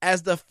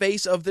as the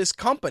face of this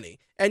company.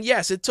 And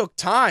yes, it took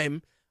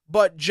time,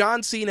 but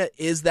John Cena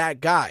is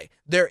that guy.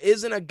 There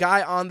isn't a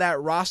guy on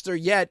that roster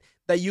yet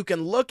that you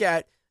can look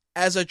at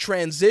as a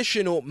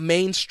transitional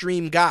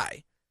mainstream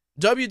guy.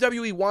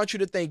 WWE wants you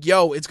to think,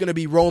 it's going to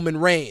be Roman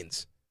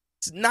Reigns.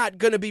 It's not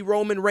going to be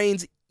Roman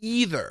Reigns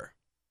either.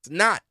 It's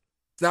not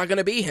going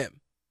to be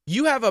him.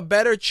 You have a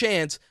better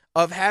chance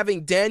of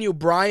having Daniel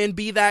Bryan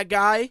be that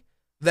guy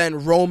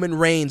than Roman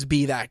Reigns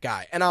be that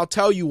guy. And I'll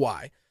tell you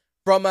why.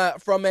 From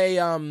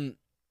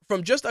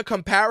just a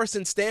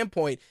comparison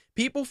standpoint,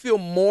 people feel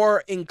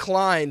more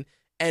inclined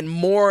and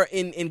more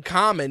in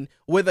common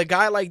with a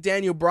guy like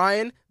Daniel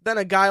Bryan than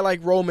a guy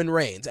like Roman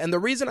Reigns. And the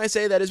reason I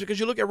say that is because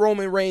you look at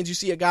Roman Reigns, you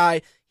see a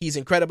guy, he's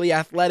incredibly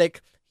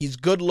athletic, he's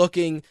good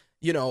looking,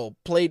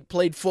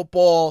 played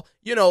football,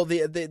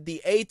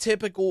 the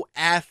atypical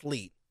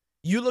athlete.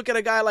 You look at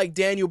a guy like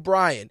Daniel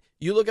Bryan,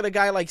 you look at a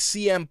guy like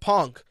CM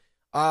Punk,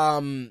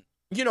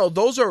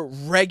 those are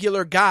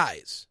regular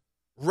guys.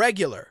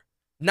 Regular.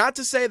 Not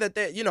to say that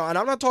and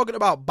I'm not talking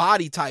about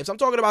body types, I'm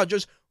talking about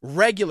just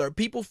regular.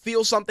 People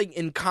feel something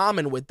in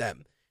common with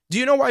them. Do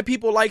you know why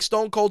people like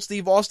Stone Cold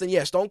Steve Austin?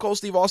 Yeah, Stone Cold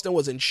Steve Austin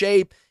was in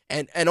shape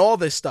and all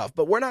this stuff,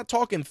 but we're not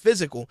talking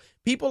physical.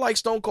 People like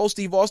Stone Cold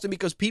Steve Austin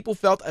because people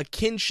felt a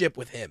kinship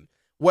with him.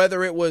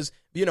 Whether it was,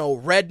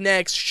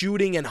 rednecks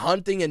shooting and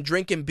hunting and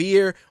drinking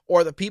beer,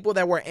 or the people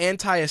that were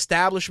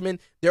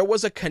anti-establishment, there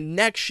was a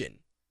connection.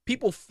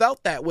 People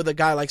felt that with a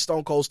guy like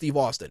Stone Cold Steve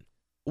Austin.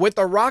 With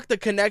The Rock, the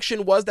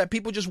connection was that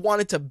people just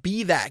wanted to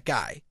be that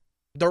guy.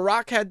 The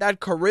Rock had that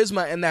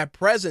charisma and that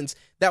presence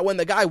that when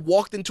the guy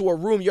walked into a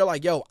room, you're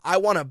like, I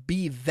want to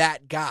be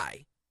that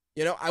guy.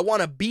 I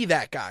want to be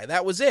that guy.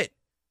 That was it.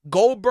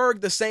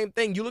 Goldberg, the same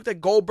thing. You looked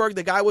at Goldberg,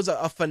 the guy was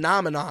a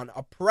phenomenon,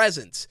 a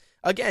presence.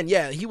 Again,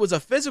 yeah, he was a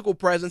physical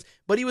presence,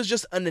 but he was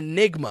just an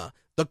enigma.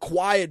 The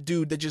quiet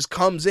dude that just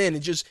comes in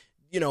and just,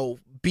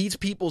 beats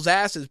people's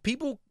asses.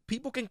 People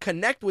can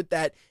connect with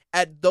that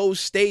at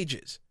those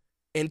stages.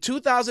 In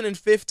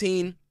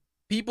 2015,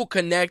 people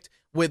connect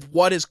with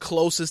what is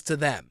closest to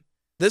them.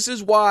 This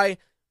is why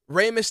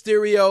Rey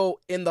Mysterio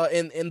in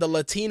the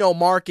Latino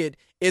market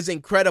is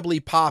incredibly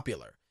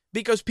popular,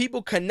 because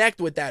people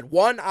connect with that.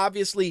 One,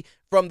 obviously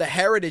from the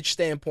heritage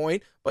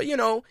standpoint, but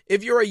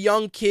if you're a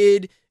young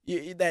kid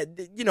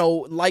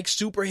that likes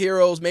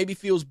superheroes, maybe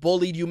feels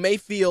bullied, you may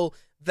feel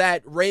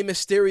that Rey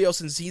Mysterio,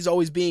 since he's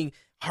always being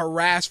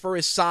harassed for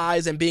his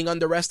size and being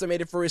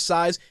underestimated for his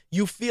size,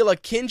 you feel a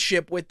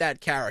kinship with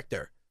that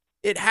character.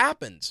 It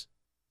happens.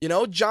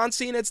 John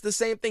Cena, it's the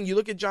same thing. You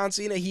look at John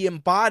Cena, he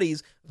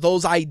embodies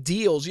those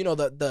ideals,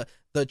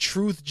 the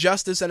truth,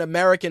 justice, and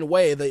American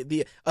way.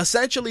 The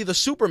essentially the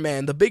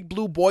Superman, the big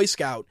blue Boy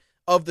Scout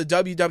of the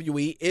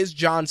WWE is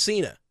John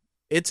Cena.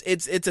 It's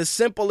as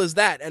simple as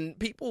that. And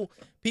people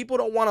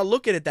don't want to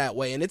look at it that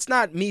way. And it's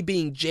not me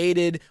being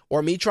jaded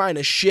or me trying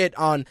to shit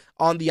on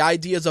the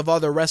ideas of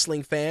other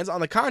wrestling fans.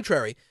 On the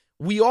contrary,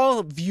 we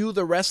all view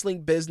the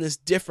wrestling business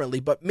differently.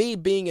 But me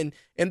being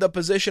in the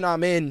position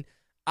I'm in,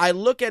 I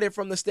look at it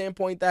from the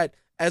standpoint that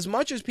as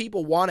much as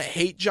people want to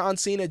hate John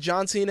Cena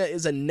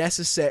is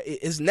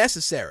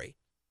necessary.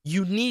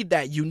 You need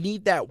that. You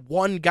need that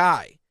one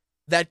guy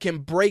that can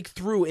break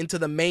through into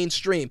the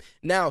mainstream.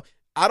 Now,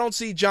 I don't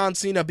see John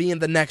Cena being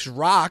the next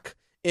Rock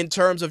in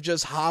terms of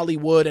just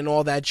Hollywood and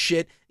all that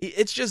shit.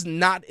 It's just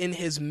not in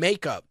his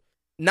makeup.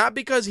 Not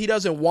because he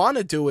doesn't want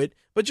to do it,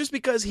 but just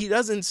because he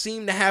doesn't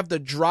seem to have the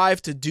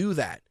drive to do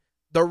that.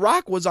 The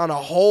Rock was on a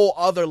whole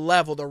other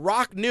level. The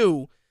Rock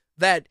knew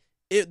that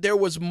there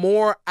was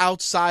more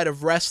outside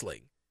of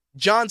wrestling.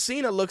 John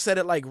Cena looks at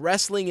it like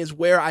wrestling is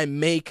where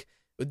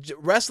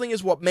wrestling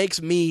is what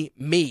makes me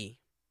me.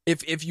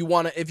 If you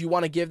want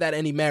to give that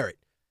any merit.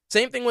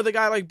 Same thing with a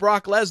guy like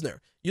Brock Lesnar.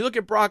 You look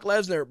at Brock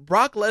Lesnar.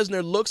 Brock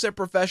Lesnar looks at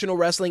professional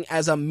wrestling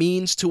as a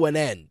means to an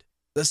end.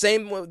 The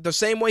same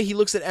way he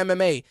looks at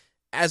MMA,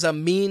 as a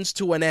means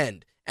to an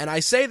end. And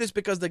I say this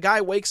because the guy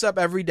wakes up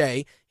every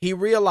day, he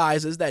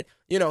realizes that,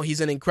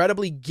 he's an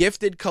incredibly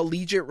gifted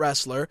collegiate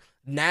wrestler,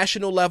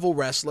 national level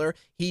wrestler.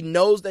 He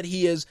knows that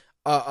he is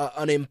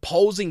an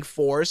imposing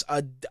force,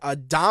 a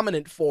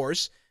dominant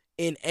force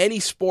in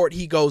any sport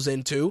he goes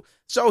into.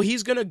 So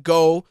he's going to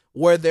go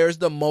where there's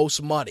the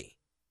most money.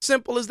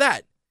 Simple as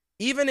that.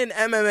 Even in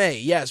MMA,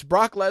 yes,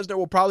 Brock Lesnar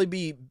will probably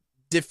be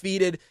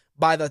defeated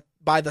by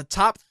the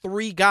top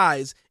 3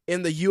 guys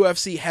in the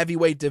UFC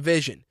heavyweight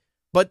division.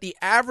 But the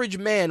average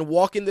man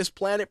walking this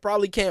planet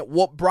probably can't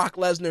whoop Brock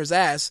Lesnar's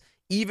ass,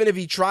 even if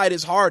he tried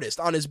his hardest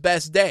on his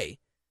best day,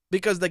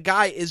 because the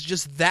guy is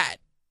just that.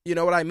 You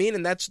know what I mean?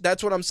 And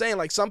that's what I'm saying.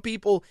 Like, some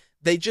people,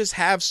 they just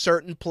have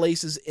certain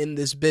places in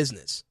this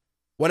business.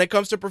 When it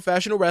comes to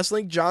professional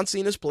wrestling, John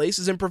Cena's place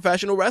is in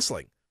professional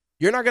wrestling.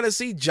 You're not going to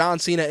see John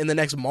Cena in the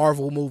next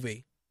Marvel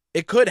movie.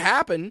 It could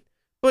happen,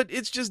 but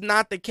it's just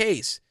not the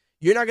case.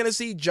 You're not going to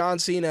see John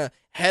Cena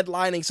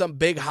headlining some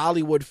big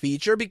Hollywood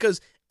feature,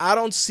 because I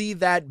don't see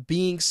that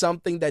being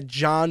something that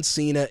John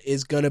Cena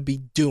is going to be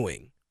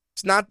doing.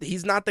 He's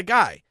not the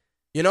guy.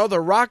 You know, The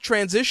Rock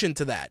transitioned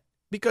to that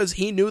because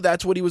he knew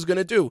that's what he was going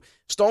to do.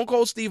 Stone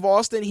Cold Steve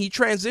Austin, he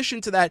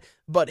transitioned to that,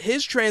 but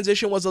his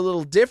transition was a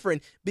little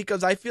different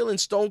because I feel in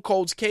Stone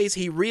Cold's case,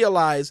 he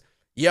realized,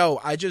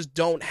 I just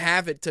don't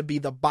have it to be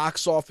the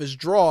box office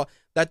draw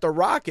that The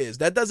Rock is.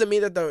 That doesn't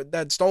mean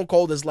that Stone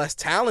Cold is less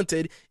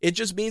talented. It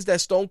just means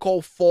that Stone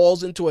Cold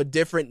falls into a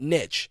different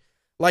niche.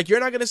 Like, you're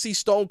not going to see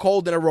Stone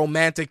Cold in a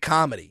romantic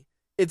comedy.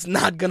 It's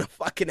not going to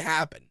fucking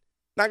happen.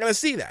 Not going to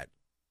see that.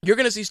 You're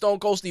going to see Stone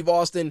Cold Steve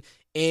Austin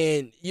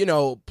in,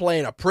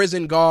 playing a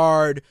prison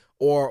guard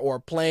or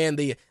playing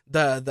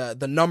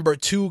the number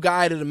 2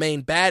 guy to the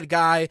main bad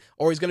guy,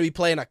 or he's going to be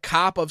playing a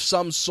cop of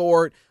some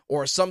sort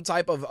or some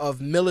type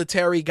of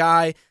military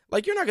guy.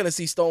 Like, you're not going to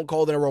see Stone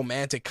Cold in a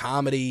romantic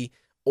comedy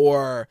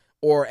or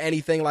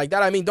anything like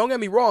that. I mean, don't get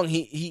me wrong.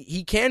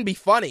 He can be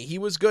funny. He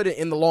was good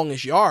in The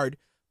Longest Yard,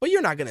 but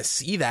you're not going to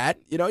see that.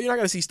 You're not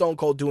going to see Stone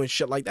Cold doing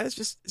shit like that.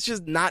 It's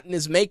just not in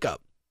his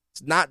makeup.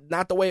 It's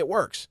not the way it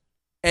works.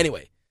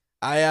 Anyway,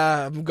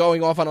 I'm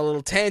going off on a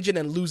little tangent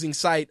and losing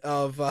sight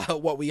of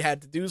what we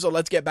had to do, so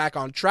let's get back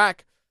on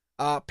track.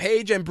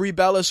 Paige and Brie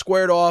Bella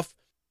squared off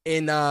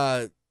in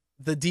the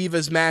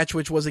Divas match,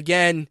 which was,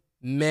 again,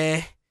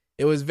 meh.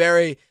 It was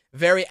very,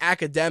 very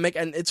academic,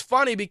 and it's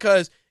funny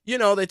because,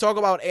 they talk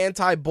about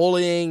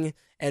anti-bullying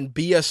and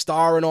be a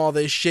star and all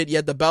this shit,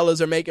 yet the Bellas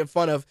are making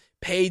fun of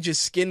Paige's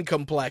skin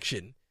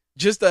complexion.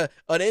 Just an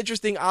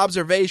interesting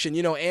observation,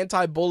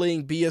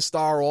 anti-bullying, be a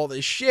star, all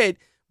this shit,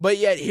 but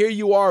yet here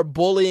you are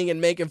bullying and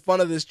making fun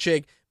of this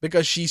chick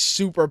because she's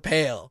super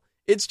pale.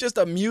 It's just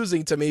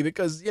amusing to me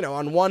because,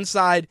 on one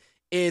side,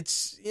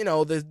 it's,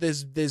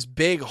 this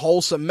big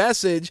wholesome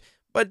message,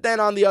 but then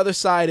on the other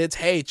side, it's,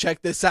 hey,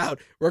 check this out.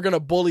 We're going to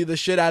bully the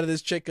shit out of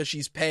this chick because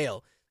she's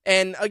pale.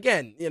 And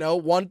again,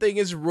 one thing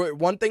is real,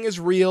 one thing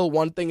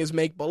is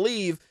make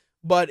believe,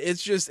 but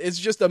it's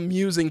just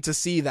amusing to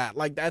see that.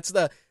 Like,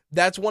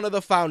 that's one of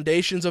the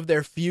foundations of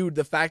their feud,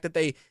 the fact that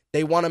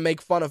they want to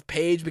make fun of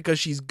Paige because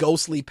she's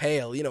ghostly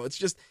pale. It's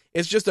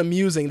just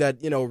amusing that,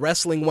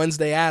 Wrestling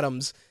Wednesday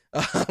Addams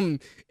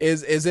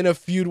is in a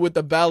feud with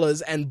the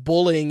Bellas and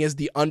bullying is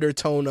the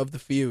undertone of the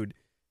feud.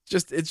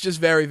 It's just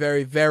very,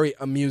 very, very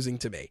amusing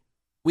to me.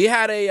 We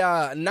had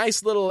a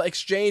nice little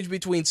exchange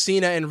between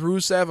Cena and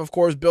Rusev, of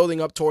course,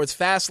 building up towards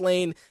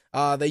Fastlane.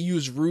 They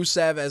used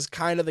Rusev as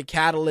kind of the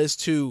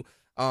catalyst to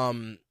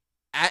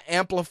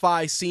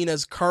amplify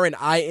Cena's current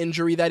eye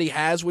injury that he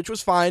has, which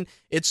was fine.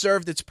 It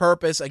served its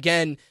purpose.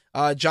 Again,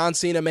 John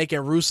Cena making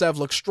Rusev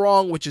look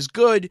strong, which is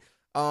good.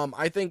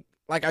 I think,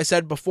 like I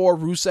said before,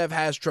 Rusev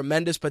has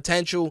tremendous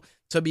potential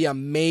to be a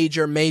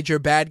major, major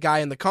bad guy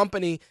in the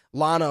company.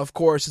 Lana, of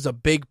course, is a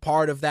big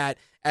part of that.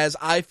 As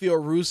I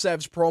feel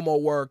Rusev's promo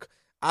work,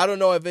 I don't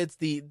know if it's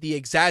the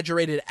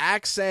exaggerated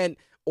accent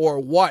or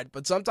what,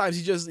 but sometimes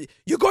he just,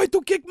 you're going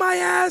to kick my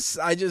ass.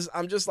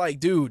 I'm just like,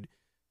 dude,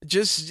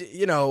 just,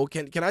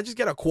 can I just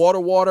get a quarter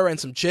water and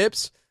some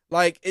chips?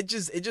 Like, it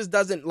just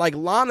doesn't, like,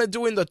 Lana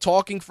doing the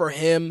talking for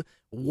him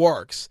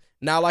works.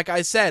 Now, like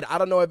I said, I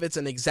don't know if it's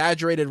an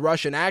exaggerated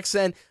Russian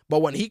accent,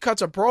 but when he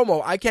cuts a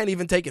promo, I can't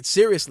even take it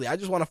seriously. I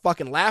just want to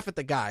fucking laugh at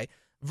the guy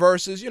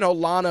versus,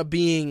 Lana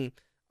being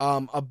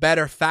a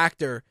better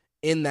factor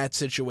in that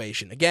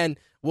situation. Again,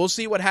 we'll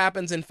see what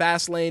happens in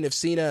Fastlane if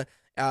Cena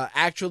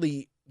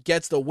actually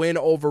gets the win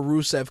over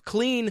Rusev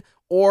clean,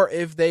 or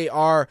if they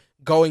are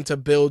going to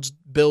build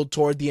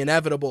toward the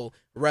inevitable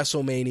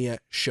WrestleMania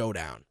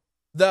showdown.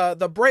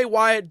 The Bray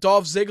Wyatt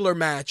Dolph Ziggler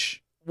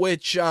match,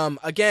 which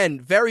again,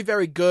 very,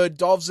 very good.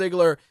 Dolph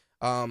Ziggler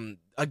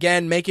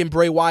again making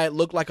Bray Wyatt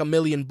look like $1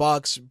 million.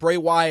 Bray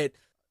Wyatt,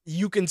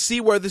 you can see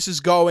where this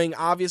is going.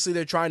 Obviously,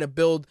 they're trying to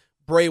build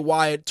Bray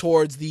Wyatt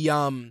towards the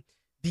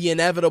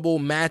inevitable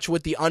match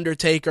with The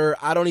Undertaker.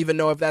 I don't even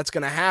know if that's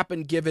going to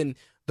happen given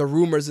the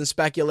rumors and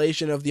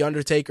speculation of The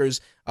Undertaker's,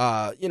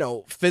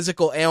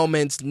 physical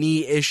ailments,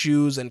 knee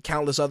issues, and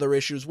countless other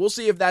issues. We'll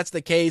see if that's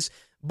the case.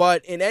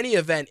 But in any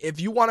event,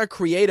 if you want to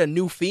create a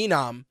new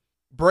phenom,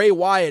 Bray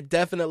Wyatt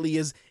definitely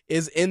is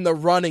in the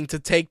running to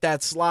take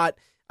that slot.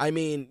 I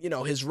mean,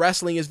 his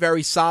wrestling is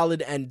very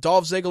solid, and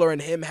Dolph Ziggler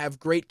and him have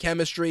great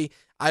chemistry.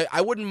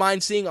 I wouldn't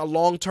mind seeing a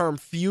long-term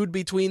feud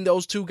between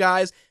those two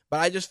guys, but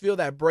I just feel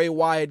that Bray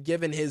Wyatt,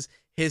 given his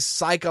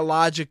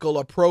psychological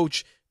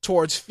approach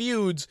towards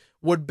feuds,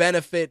 would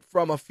benefit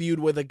from a feud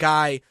with a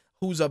guy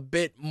who's a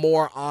bit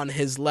more on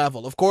his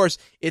level. Of course,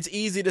 it's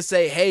easy to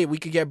say, hey, we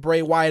could get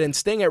Bray Wyatt and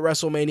Sting at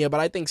WrestleMania, but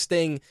I think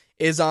Sting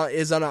he's on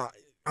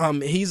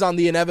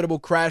the inevitable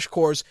crash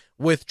course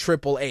with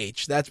Triple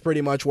H. That's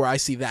pretty much where I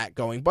see that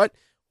going. But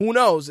who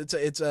knows?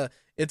 It's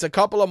a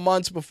couple of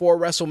months before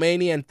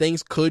WrestleMania and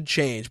things could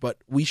change, but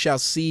we shall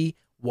see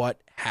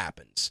what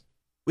happens.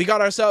 We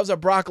got ourselves a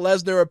Brock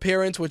Lesnar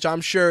appearance, which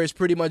I'm sure is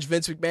pretty much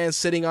Vince McMahon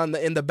sitting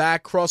in the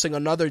back, crossing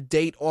another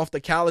date off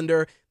the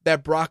calendar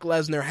that Brock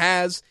Lesnar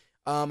has.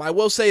 I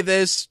will say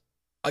this,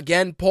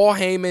 again, Paul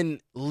Heyman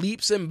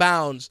leaps and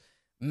bounds,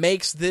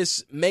 makes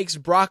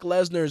Brock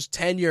Lesnar's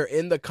tenure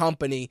in the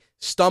company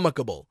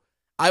stomachable.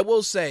 I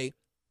will say,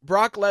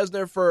 Brock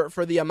Lesnar,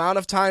 for the amount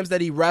of times that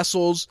he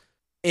wrestles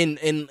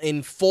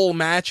in full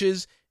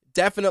matches,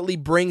 definitely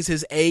brings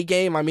his A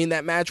game. I mean,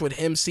 that match with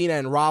him, Cena,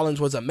 and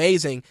Rollins was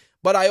amazing.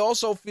 But I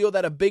also feel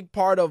that a big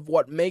part of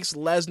what makes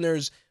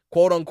Lesnar's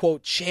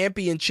quote-unquote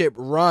championship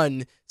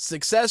run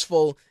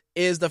successful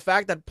is the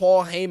fact that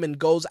Paul Heyman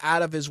goes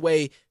out of his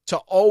way to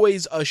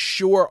always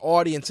assure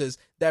audiences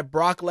that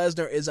Brock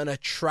Lesnar is an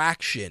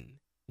attraction.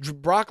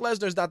 Brock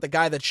Lesnar's not the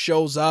guy that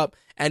shows up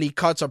and he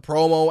cuts a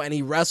promo and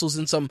he wrestles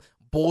in some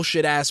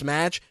bullshit-ass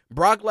match.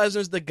 Brock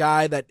Lesnar's the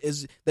guy that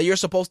you're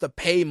supposed to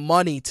pay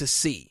money to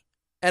see.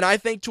 And I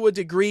think to a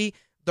degree,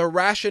 the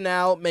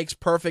rationale makes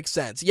perfect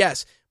sense.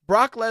 Yes,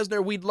 Brock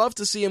Lesnar, we'd love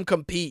to see him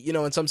compete,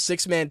 in some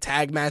 6-man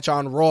tag match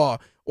on Raw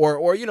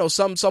or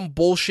some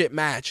bullshit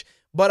match.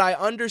 But I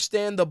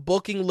understand the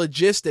booking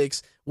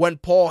logistics when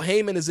Paul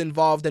Heyman is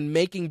involved in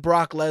making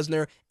Brock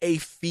Lesnar a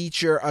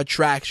feature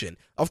attraction.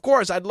 Of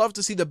course, I'd love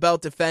to see the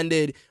belt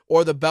defended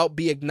or the belt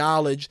be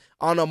acknowledged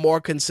on a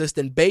more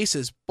consistent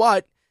basis,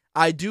 but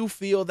I do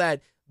feel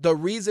that the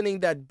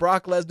reasoning that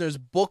Brock Lesnar's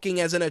booking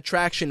as an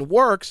attraction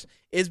works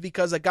is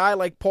because a guy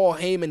like Paul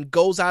Heyman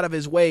goes out of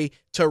his way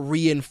to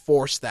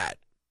reinforce that.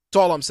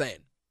 That's all I'm saying.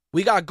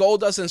 We got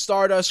Goldust and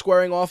Stardust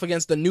squaring off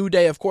against the New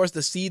Day. Of course,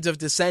 the seeds of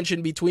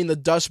dissension between the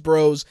Dust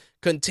Bros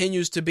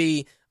continues to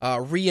be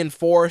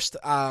reinforced.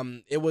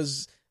 It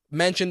was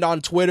mentioned on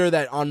Twitter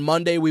that on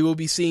Monday we will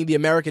be seeing the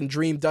American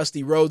Dream,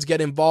 Dusty Rhodes,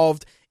 get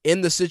involved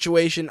in the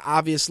situation.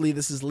 Obviously,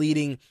 this is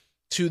leading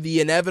to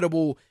the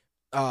inevitable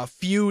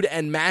feud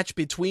and match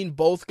between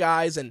both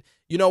guys. And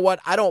you know what?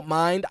 I don't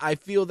mind. I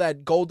feel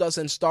that Goldust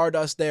and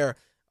Stardust, their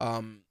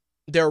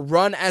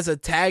run as a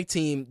tag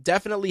team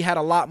definitely had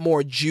a lot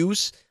more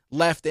juice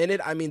left in it.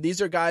 I mean,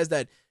 these are guys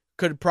that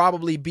could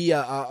probably be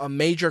a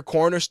major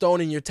cornerstone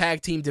in your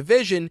tag team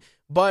division,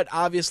 but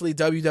obviously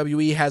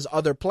WWE has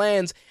other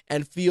plans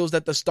and feels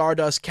that the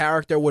Stardust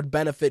character would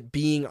benefit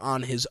being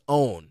on his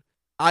own.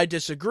 I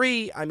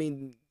disagree. I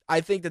mean,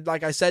 I think that,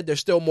 like I said, there's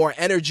still more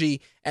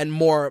energy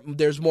and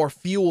there's more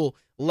fuel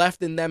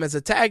left in them as a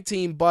tag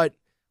team, but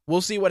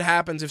we'll see what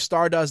happens if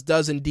Stardust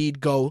does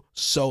indeed go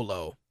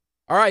solo.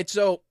 All right,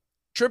 so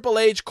Triple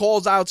H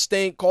called out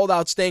Sting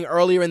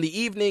earlier in the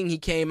evening. He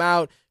came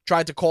out,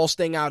 tried to call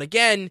Sting out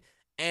again,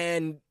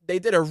 and they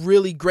did a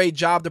really great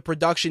job, the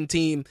production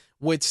team,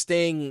 with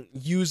Sting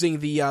using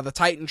the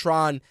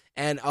Titantron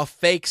and a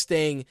fake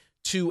Sting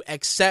to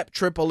accept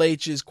Triple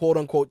H's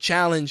quote-unquote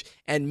challenge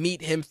and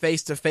meet him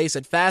face-to-face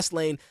at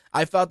Fastlane.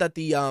 I felt that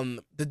the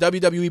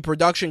WWE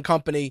production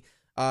company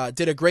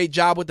did a great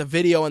job with the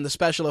video and the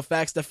special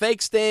effects. The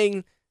fake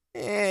Sting,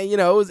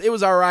 it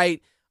was all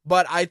right.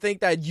 But I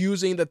think that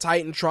using the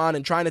Titantron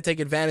and trying to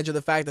take advantage of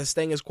the fact that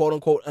Sting is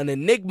quote-unquote an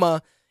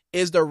enigma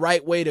is the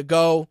right way to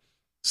go.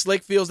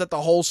 Slick feels that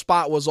the whole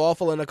spot was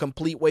awful and a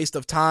complete waste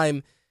of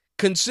time.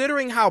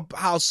 Considering how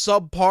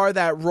subpar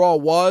that Raw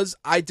was,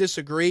 I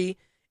disagree.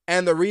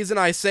 And the reason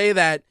I say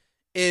that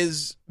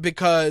is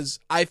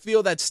because I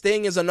feel that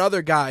Sting is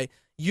another guy.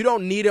 You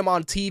don't need him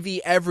on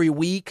TV every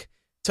week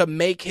to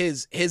make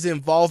his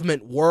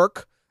involvement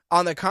work.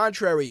 On the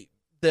contrary,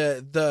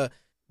 the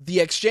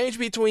exchange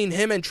between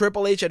him and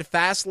Triple H at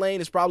Fastlane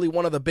is probably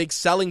one of the big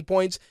selling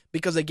points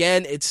because,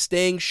 again, it's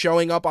Sting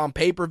showing up on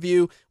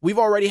pay-per-view. We've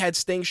already had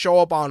Sting show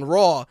up on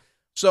Raw,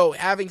 so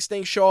having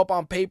Sting show up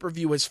on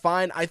pay-per-view is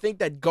fine. I think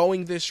that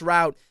going this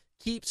route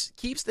keeps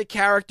the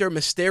character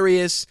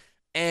mysterious,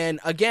 and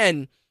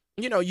again,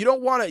 you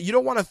don't want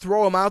to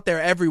throw him out there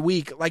every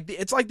week.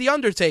 It's like The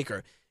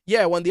Undertaker.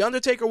 Yeah, when The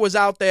Undertaker was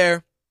out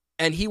there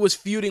and he was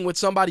feuding with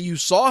somebody, you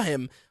saw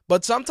him,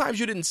 but sometimes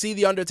you didn't see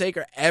The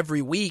Undertaker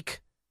every week.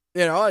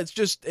 It's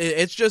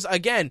just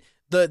again,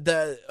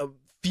 the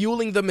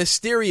fueling the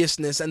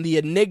mysteriousness and the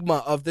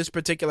enigma of this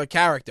particular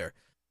character.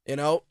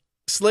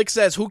 Slick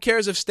says, who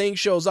cares if Sting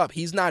shows up?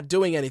 He's not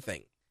doing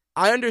anything.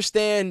 I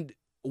understand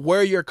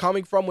where you're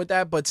coming from with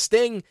that, but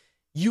Sting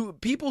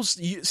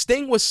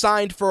was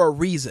signed for a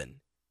reason.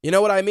 You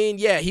know what I mean?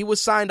 Yeah, he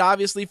was signed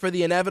obviously for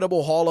the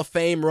inevitable Hall of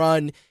Fame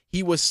run.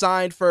 He was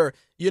signed for,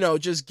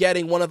 just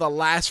getting one of the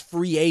last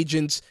free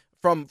agents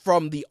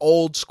from the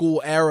old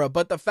school era.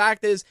 But the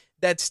fact is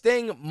that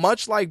Sting,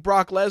 much like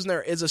Brock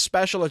Lesnar, is a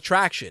special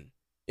attraction.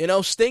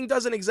 Sting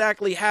doesn't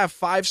exactly have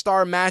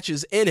 5-star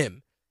matches in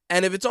him.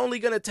 And if it's only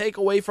going to take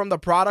away from the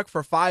product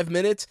for 5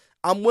 minutes,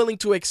 I'm willing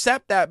to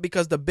accept that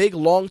because the big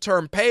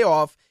long-term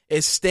payoff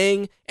is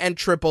Sting and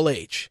Triple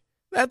H.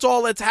 That's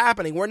all that's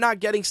happening. We're not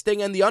getting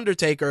Sting and The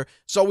Undertaker,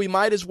 so we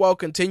might as well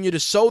continue to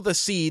sow the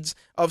seeds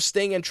of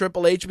Sting and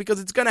Triple H because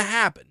it's going to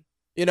happen.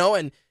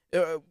 And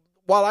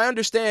while I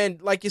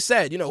understand, like you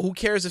said, who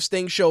cares if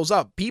Sting shows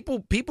up?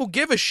 People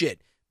give a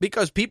shit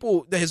because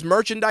his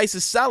merchandise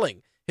is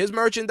selling. His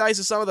merchandise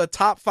is some of the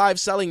top 5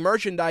 selling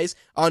merchandise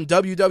on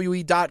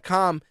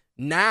WWE.com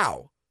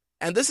now.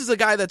 And this is a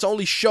guy that's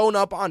only shown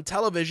up on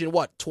television,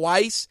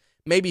 twice?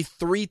 Maybe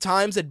 3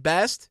 times at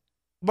best?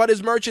 But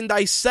his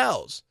merchandise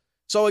sells.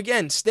 So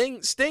again,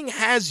 Sting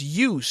has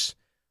use,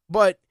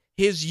 but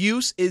his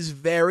use is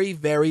very,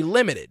 very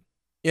limited.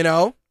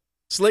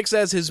 Slick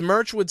says his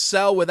merch would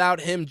sell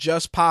without him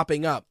just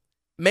popping up.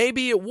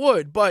 Maybe it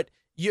would, but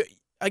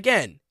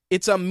again,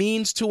 it's a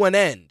means to an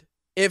end.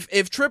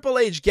 If Triple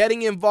H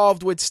getting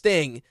involved with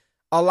Sting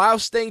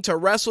allows Sting to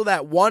wrestle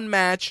that one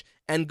match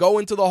and go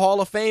into the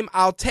Hall of Fame,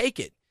 I'll take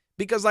it.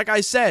 Because like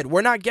I said,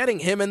 we're not getting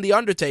him and The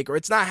Undertaker.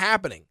 It's not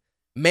happening.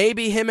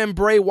 Maybe him and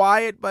Bray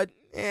Wyatt, but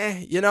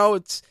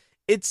it's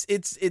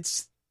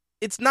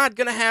not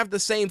going to have the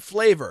same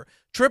flavor.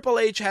 Triple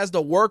H has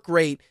the work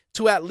rate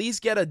to at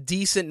least get a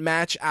decent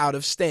match out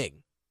of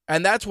Sting.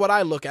 And that's what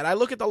I look at. I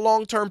look at the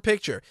long-term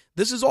picture.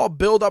 This is all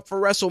build up for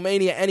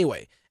WrestleMania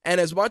anyway. And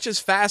as much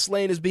as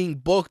Fastlane is being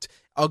booked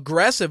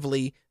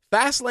aggressively,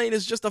 Fastlane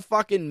is just a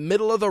fucking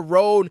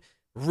middle-of-the-road,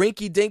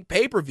 rinky-dink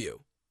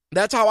pay-per-view.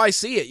 That's how I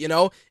see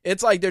it,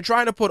 It's like they're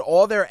trying to put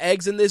all their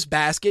eggs in this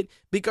basket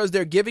because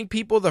they're giving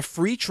people the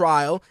free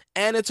trial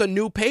and it's a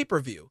new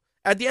pay-per-view.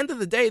 At the end of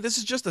the day, this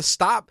is just a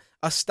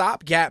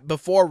stopgap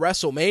before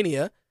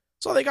WrestleMania,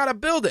 so they got to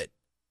build it,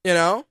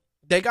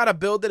 They got to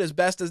build it as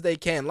best as they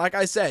can. Like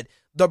I said,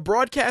 the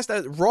broadcast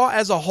at Raw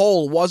as a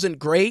whole wasn't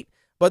great,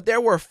 but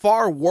there were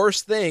far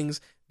worse things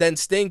than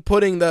Sting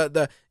putting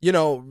the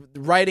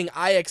writing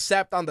I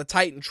accept on the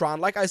Titantron.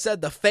 Like I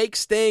said, the fake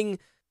Sting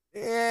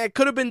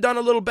could have been done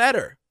a little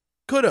better.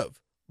 Could have.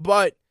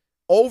 But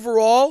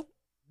overall,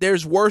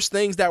 there's worse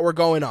things that were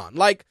going on.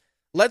 Like,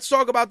 let's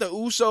talk about the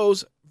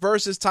Usos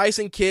versus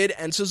Tyson Kidd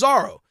and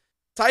Cesaro.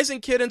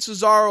 Tyson Kidd and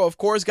Cesaro, of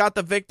course, got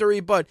the victory,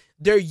 but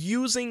they're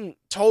using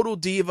Total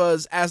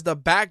Divas as the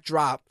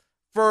backdrop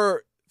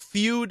for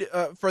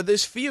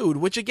this feud,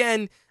 which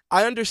again,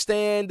 I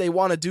understand they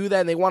want to do that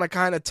and they want to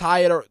kind of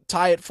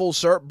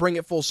bring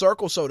it full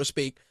circle, so to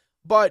speak.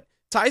 But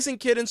Tyson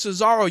Kidd and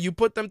Cesaro, you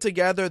put them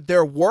together,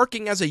 they're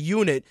working as a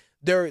unit,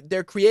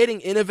 they're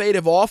creating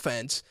innovative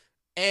offense,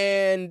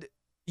 and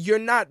you're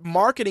not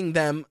marketing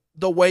them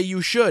the way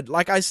you should.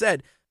 Like I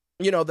said,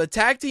 the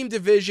tag team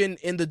division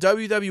in the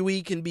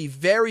WWE can be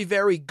very,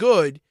 very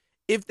good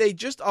if they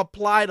just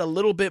applied a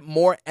little bit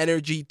more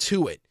energy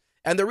to it.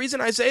 And the reason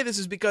I say this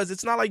is because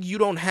it's not like you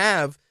don't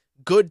have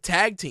good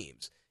tag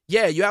teams.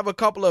 Yeah, you have a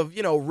couple of,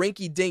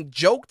 rinky-dink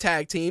joke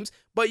tag teams,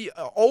 but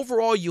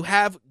overall you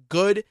have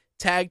good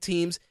tag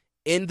teams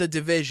in the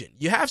division.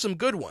 You have some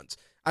good ones.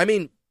 I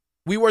mean,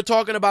 we were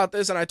talking about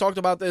this, and I talked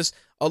about this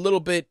a little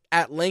bit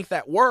at length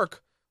at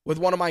work with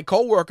one of my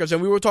coworkers,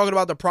 and we were talking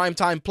about the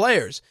primetime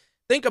players.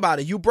 Think about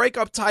it. You break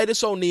up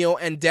Titus O'Neil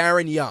and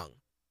Darren Young.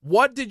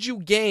 What did you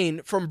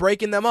gain from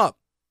breaking them up?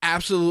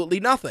 Absolutely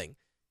nothing.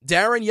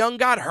 Darren Young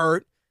got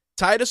hurt.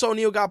 Titus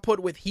O'Neil got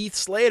put with Heath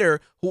Slater,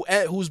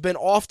 who's been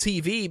off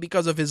TV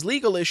because of his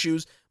legal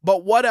issues.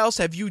 But what else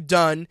have you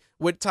done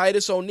with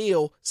Titus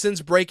O'Neil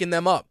since breaking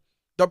them up?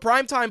 The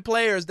primetime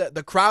players, that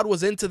the crowd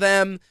was into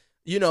them.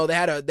 They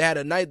had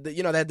a night. They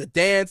had the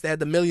dance. They had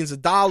the millions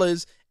of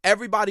dollars.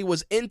 Everybody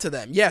was into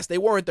them. Yes, they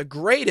weren't the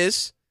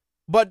greatest,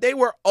 but they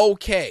were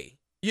okay.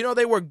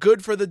 They were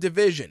good for the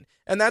division.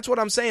 And that's what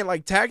I'm saying.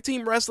 Like, tag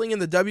team wrestling in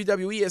the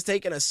WWE has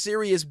taken a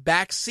serious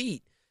back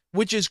seat,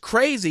 which is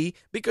crazy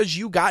because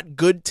you got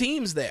good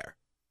teams there.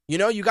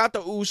 You got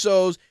the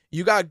Usos,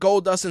 you got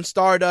Goldust and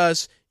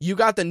Stardust, you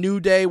got the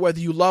New Day, whether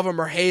you love them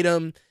or hate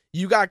them.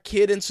 You got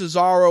Kidd and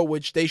Cesaro,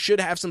 which they should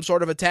have some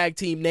sort of a tag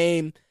team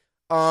name.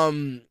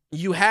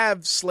 You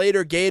have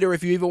Slater Gator,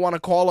 if you even want to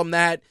call them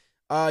that.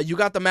 You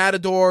got the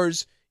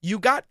Matadors. You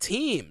got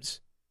teams.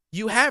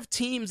 You have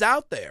teams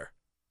out there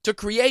to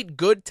create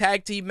good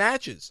tag team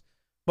matches.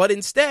 But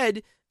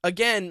instead,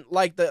 again,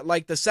 like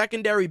the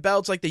secondary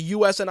belts, like the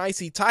US and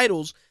IC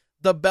titles,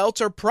 the belts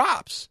are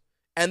props.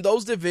 And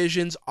those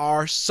divisions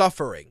are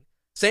suffering.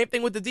 Same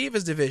thing with the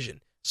Divas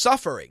division.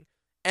 Suffering.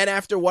 And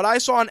after what I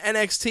saw on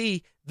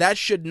NXT, that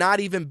should not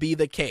even be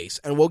the case.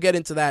 And we'll get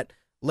into that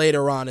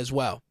later on as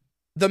well.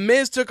 The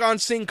Miz took on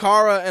Sin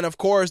Cara, and of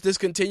course, this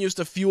continues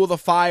to fuel the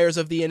fires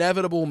of the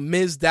inevitable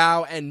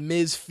Mizdow and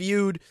Miz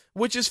feud,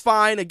 which is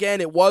fine.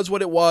 Again, it was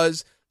what it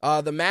was.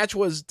 The match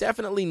was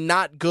definitely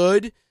not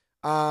good.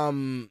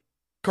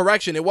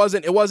 Correction, it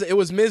wasn't. It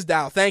was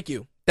Mizdow. Thank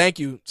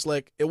you,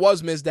 Slick. It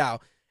was Mizdow,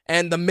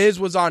 and the Miz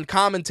was on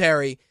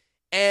commentary.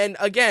 And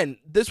again,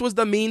 this was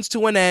the means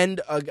to an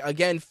end.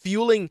 Again,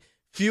 fueling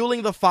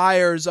the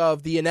fires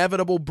of the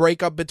inevitable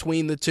breakup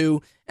between the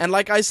two. And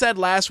like I said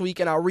last week,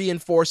 and I'll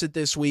reinforce it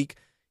this week,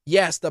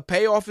 yes, the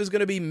payoff is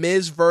going to be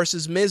Miz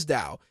versus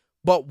Mizdow.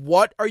 But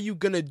what are you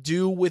going to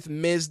do with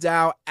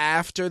Mizdow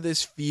after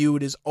this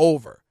feud is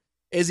over?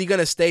 Is he going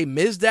to stay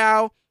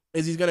Mizdow?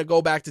 Is he going to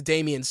go back to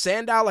Damian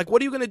Sandow? Like,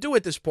 what are you going to do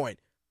at this point?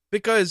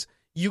 Because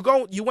you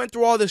went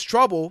through all this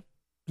trouble.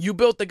 You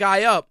built the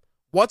guy up.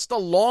 What's the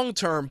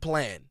long-term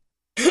plan?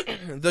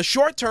 The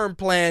short-term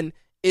plan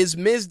is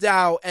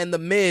Mizdow and The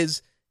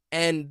Miz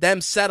and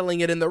them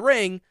settling it in the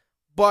ring.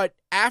 But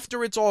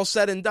after it's all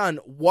said and done,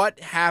 what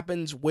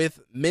happens with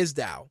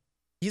Mizdow?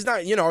 He's not,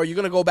 are you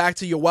going to go back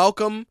to your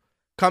welcome,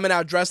 coming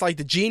out dressed like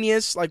the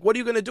Genius? Like, what are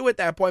you going to do at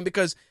that point?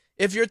 Because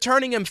if you're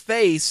turning him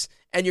face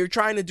and you're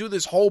trying to do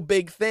this whole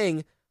big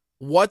thing,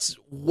 what's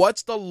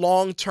the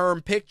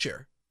long-term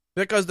picture?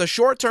 Because the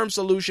short-term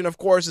solution, of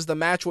course, is the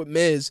match with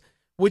Miz,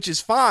 which is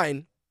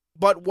fine,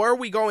 but where are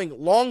we going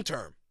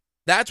long-term?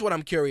 That's what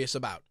I'm curious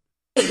about.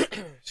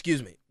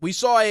 Excuse me. We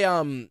saw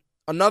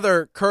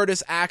another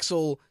Curtis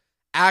Axel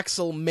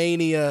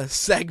Mania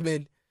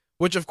segment,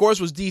 which of course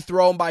was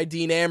dethroned by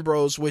Dean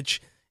Ambrose,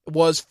 which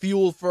was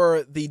fuel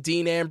for the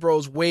Dean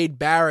Ambrose Wade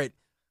Barrett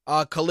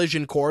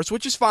collision course,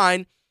 which is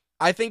fine.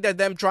 I think that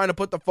them trying to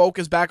put the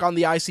focus back on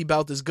the IC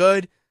belt is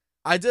good.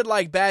 I did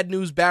like Bad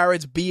News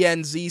Barrett's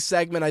BNZ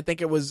segment. I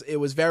think it was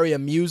very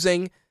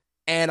amusing,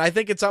 and I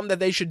think it's something that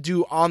they should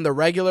do on the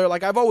regular.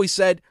 Like I've always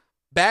said,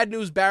 Bad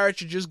News Barrett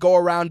should just go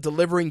around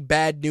delivering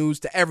bad news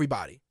to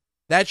everybody.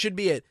 That should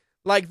be it.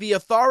 Like, the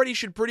Authority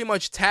should pretty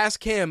much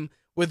task him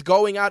with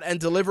going out and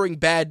delivering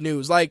bad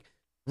news. Like,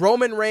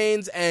 Roman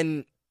Reigns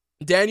and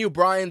Daniel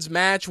Bryan's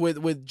match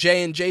with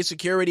J&J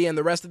Security and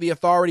the rest of the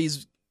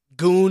Authority's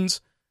goons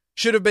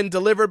should have been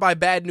delivered by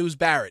Bad News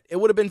Barrett. It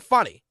would have been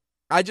funny.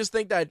 I just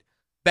think that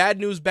Bad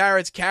News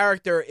Barrett's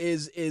character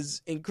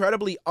is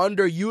incredibly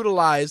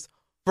underutilized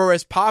for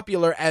as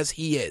popular as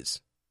he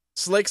is.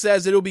 Slick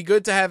says it'll be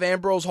good to have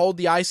Ambrose hold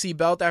the IC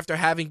belt after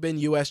having been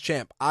U.S.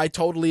 champ. I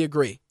totally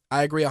agree.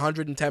 I agree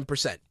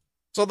 110%.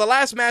 So the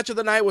last match of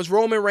the night was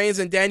Roman Reigns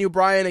and Daniel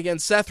Bryan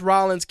against Seth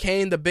Rollins,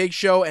 Kane, The Big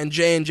Show, and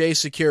J&J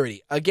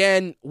Security.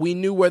 Again, we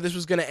knew where this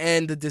was going to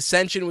end. The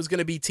dissension was going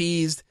to be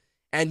teased.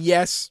 And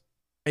yes,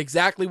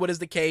 exactly what is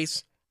the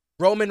case.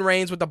 Roman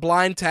Reigns with the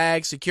blind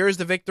tag secures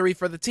the victory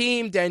for the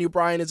team. Daniel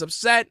Bryan is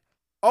upset.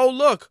 Oh,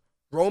 look,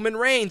 Roman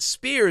Reigns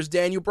spears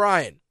Daniel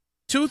Bryan.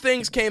 Two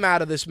things came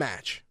out of this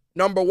match.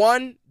 Number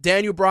one,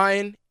 Daniel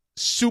Bryan,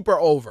 super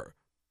over.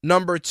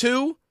 Number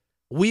two,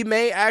 we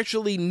may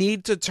actually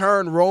need to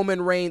turn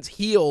Roman Reigns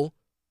heel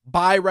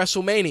by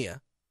WrestleMania.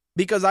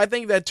 Because I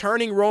think that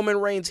turning Roman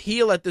Reigns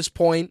heel at this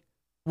point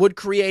would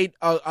create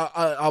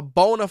a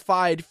bona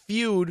fide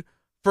feud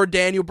for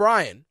Daniel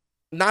Bryan.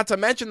 Not to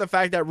mention the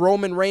fact that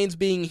Roman Reigns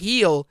being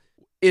heel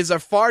is a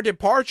far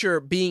departure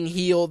being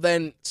heel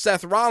than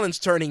Seth Rollins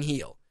turning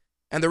heel.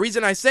 And the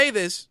reason I say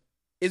this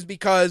is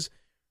because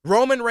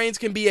Roman Reigns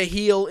can be a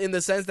heel in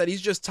the sense that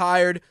he's just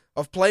tired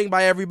of playing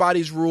by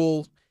everybody's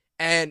rules.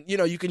 And,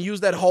 you can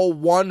use that whole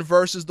one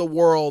versus the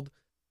world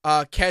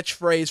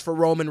catchphrase for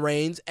Roman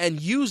Reigns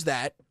and use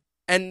that.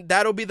 And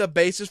that'll be the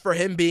basis for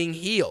him being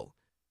heel.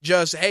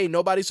 Just, hey,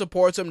 nobody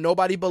supports him.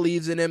 Nobody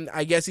believes in him.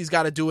 I guess he's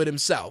got to do it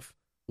himself.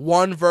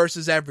 One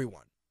versus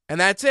everyone.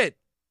 And that's it.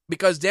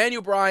 Because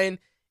Daniel Bryan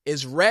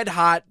is red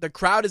hot. The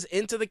crowd is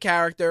into the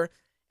character.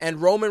 And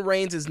Roman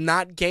Reigns is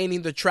not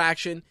gaining the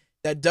traction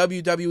that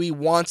WWE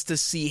wants to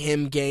see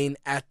him gain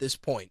at this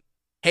point.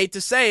 Hate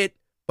to say it,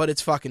 but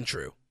it's fucking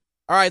true.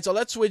 All right, so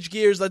let's switch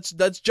gears.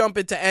 Let's jump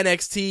into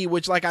NXT,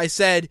 which, like I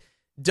said,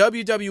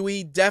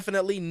 WWE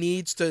definitely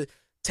needs to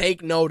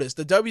take notice.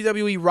 The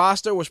WWE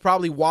roster was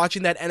probably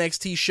watching that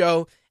NXT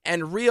show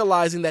and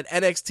realizing that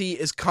NXT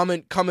is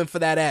coming for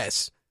that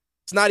ass.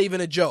 It's not even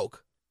a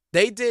joke.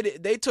 They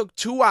took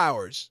 2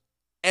 hours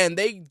and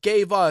they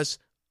gave us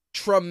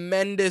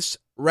tremendous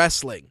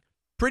wrestling.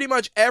 Pretty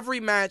much every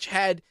match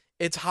had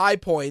its high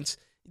points.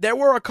 There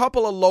were a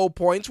couple of low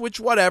points, which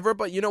whatever,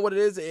 but you know what it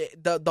is?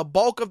 The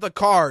bulk of the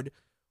card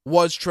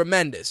was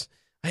tremendous.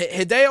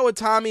 Hideo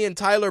Itami and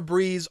Tyler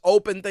Breeze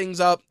opened things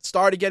up,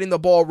 started getting the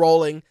ball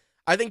rolling.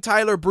 I think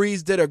Tyler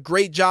Breeze did a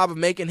great job of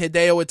making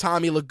Hideo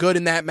Itami look good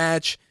in that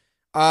match.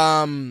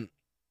 The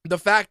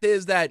fact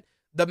is that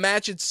the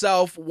match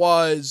itself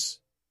was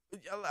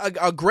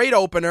a great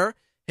opener.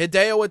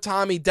 Hideo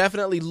Itami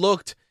definitely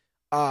looked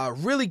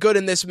really good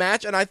in this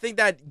match, and I think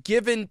that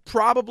given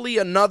probably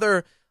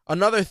another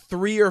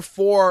 3 or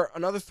 4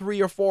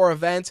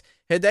 events,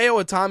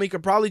 Hideo Itami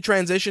could probably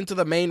transition to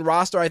the main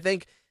roster. I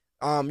think,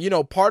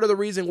 part of the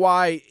reason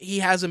why he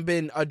hasn't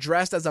been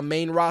addressed as a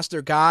main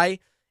roster guy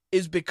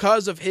is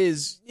because of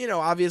his,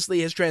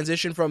 obviously his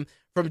transition from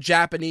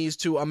Japanese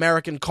to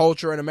American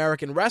culture and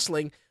American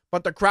wrestling.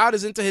 But the crowd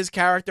is into his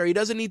character. He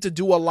doesn't need to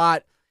do a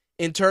lot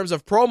in terms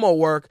of promo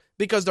work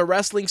because the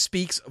wrestling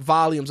speaks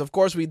volumes. Of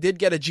course, we did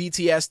get a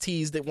GTS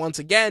tease that once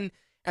again,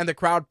 and the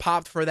crowd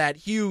popped for that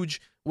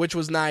huge, which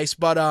was nice.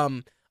 But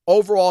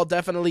overall,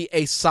 definitely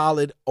a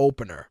solid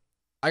opener.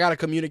 I got to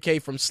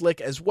communicate from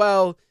Slick as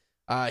well.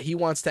 He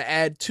wants to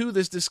add to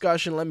this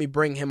discussion. Let me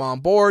bring him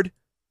on board.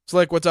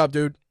 Slick, what's up,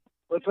 dude?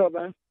 What's up,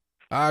 man?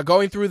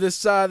 Going through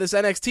this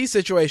NXT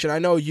situation, I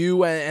know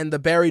you and the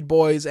Buried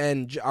Boys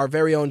and our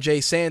very own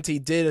Jay Santee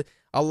did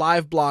a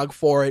live blog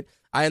for it.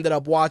 I ended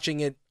up watching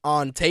it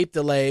on tape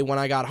delay when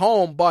I got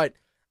home, but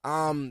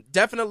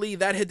definitely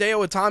that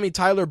Hideo Itami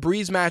Tyler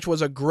Breeze match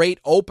was a great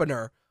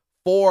opener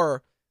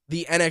for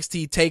the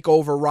NXT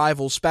TakeOver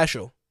Rival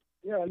special.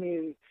 Yeah, I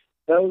mean,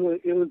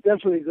 it was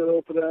definitely a good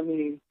opener. I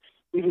mean,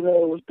 even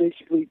though it was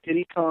basically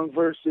Diddy Kong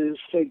versus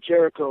Fake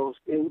Jericho,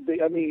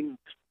 I mean,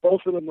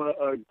 both of them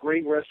are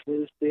great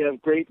wrestlers. They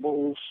have great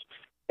moves,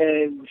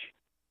 and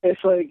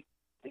it's like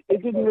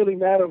it didn't really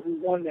matter who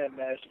won that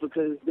match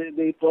because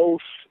they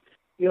both,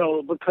 you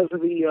know, because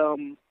of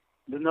the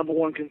number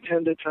one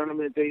contender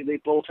tournament, they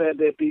both had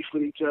their beef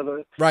with each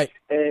other. Right.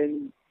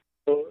 And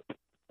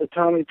the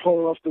Tommy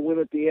pulling off the win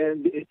at the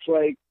end, it's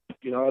like,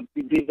 you know, I'd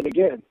be beating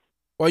again.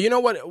 Well, you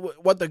know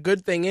what the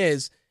good thing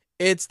is?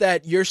 It's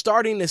that you're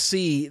starting to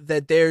see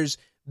that there's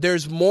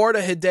more to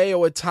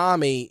Hideo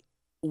Itami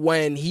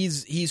when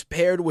he's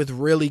paired with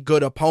really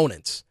good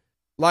opponents.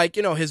 Like,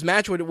 you know, his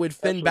match with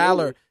Finn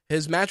Balor,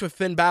 his match with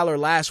Finn Balor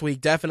last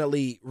week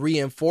definitely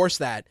reinforced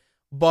that.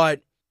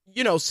 But,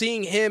 you know,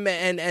 seeing him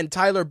and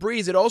Tyler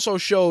Breeze, it also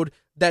showed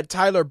that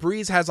Tyler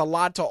Breeze has a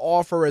lot to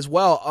offer as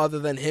well, other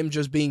than him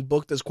just being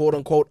booked as quote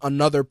unquote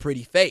another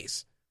pretty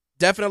face.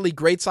 Definitely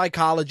great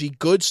psychology,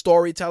 good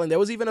storytelling. There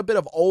was even a bit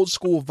of old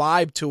school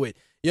vibe to it.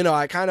 You know,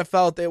 I kind of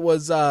felt it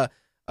was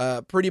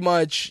pretty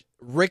much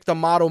Rick the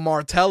Model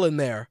Martel in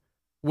there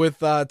with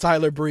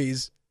Tyler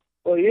Breeze.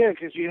 Well, yeah,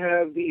 because you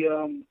have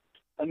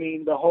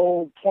the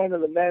whole point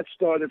of the match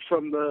started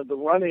from the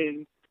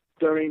run-in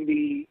during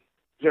the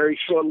very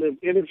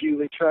short-lived interview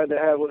they tried to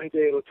have with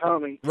Hideo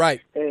Itami. Right.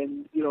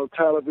 And, you know,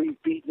 Tyler Breeze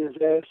beating his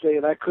ass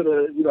saying, I could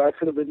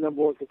have been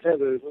number one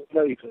contender.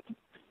 No, you couldn't.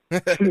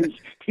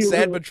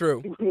 Sad but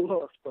true. You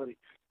lost, buddy.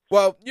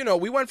 Well, you know,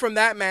 we went from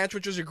that match,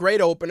 which was a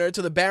great opener,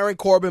 to the Baron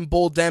Corbin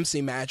Bull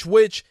Dempsey match,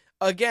 which,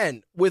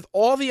 again, with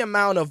all the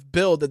amount of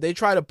build that they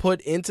try to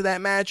put into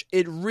that match,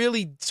 it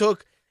really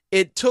took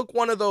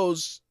one of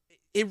those.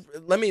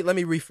 Let me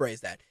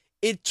rephrase that.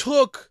 It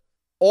took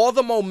all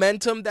the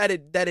momentum that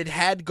it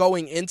had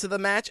going into the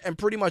match and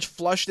pretty much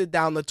flushed it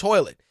down the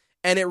toilet,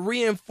 and it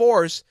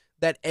reinforced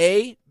that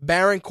A,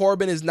 Baron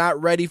Corbin is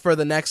not ready for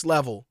the next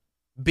level.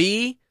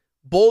 B,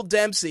 Bull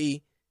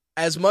Dempsey,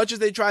 as much as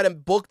they try to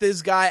book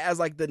this guy as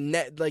like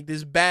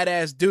this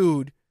badass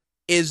dude,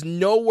 is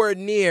nowhere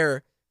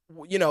near,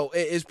 you know,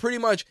 is pretty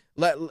much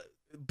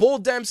Bull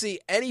Dempsey,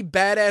 any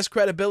badass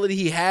credibility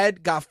he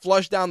had got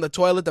flushed down the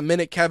toilet the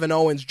minute Kevin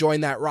Owens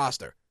joined that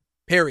roster.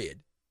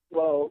 Period.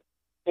 Well,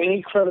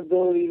 any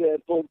credibility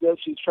that Bull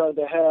Dempsey tried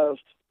to have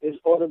is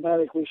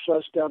automatically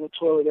flushed down the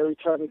toilet every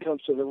time he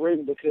comes to the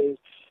ring, because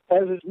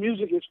as his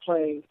music is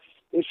playing,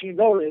 if you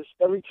notice,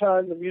 every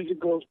time the music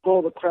goes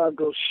bull, the crowd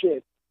goes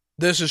shit.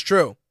 This is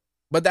true.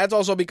 But that's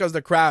also because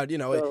the crowd, you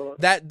know,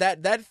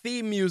 that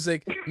theme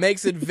music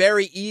makes it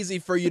very easy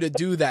for you to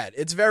do that.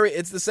 It's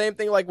the same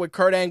thing like with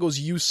Kurt Angle's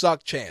 "You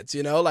Suck" chants,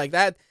 you know, like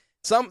that.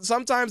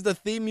 Sometimes the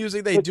theme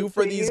music they do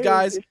for these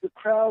guys. If the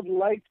crowd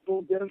liked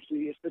Bull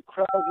Dempsey, if the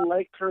crowd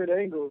liked Kurt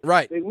Angle,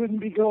 right, they wouldn't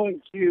be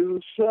going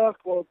 "You suck"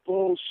 or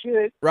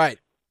 "bullshit." Right.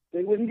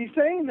 They wouldn't be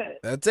saying that.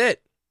 That's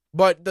it.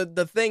 But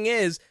the thing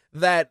is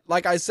that,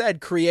 like I said,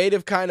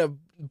 creative kind of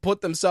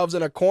put themselves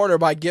in a corner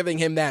by giving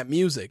him that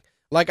music.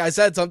 Like I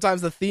said,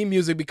 sometimes the theme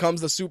music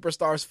becomes the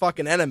superstar's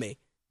fucking enemy.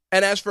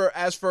 And as for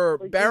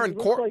like, Baron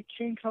Corbin, like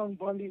King Kong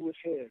Bundy with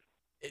hair.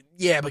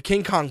 Yeah, but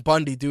King Kong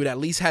Bundy, dude, at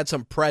least had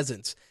some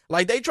presence.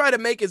 Like, they try to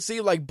make it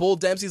seem like Bull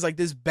Dempsey's like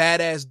this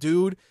badass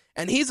dude,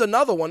 and he's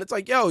another one. It's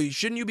like, yo,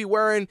 shouldn't you be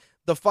wearing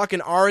the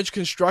fucking orange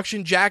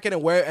construction jacket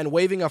and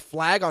waving a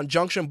flag on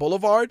Junction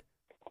Boulevard?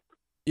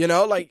 You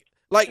know, like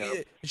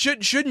yeah.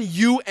 Shouldn't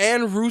you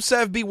and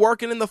Rusev be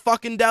working in the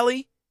fucking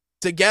deli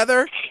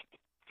together?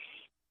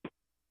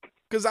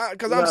 Because I'm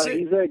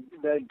he's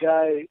that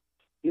guy.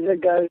 He's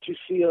that guy that you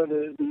see on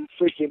the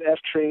freaking F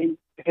train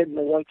hitting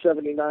the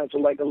 179 to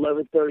like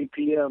 11:30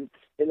 p.m.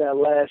 in that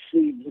last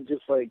seat. You're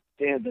just like,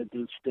 damn, that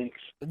dude stinks.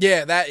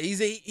 Yeah, that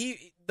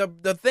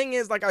the thing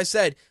is, like I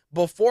said,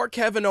 before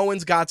Kevin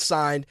Owens got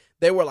signed,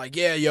 they were like,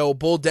 yeah, yo,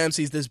 Bull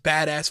Dempsey's this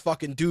badass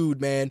fucking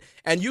dude, man.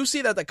 And you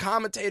see that the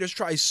commentators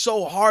try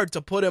so hard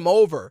to put him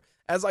over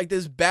as like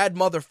this bad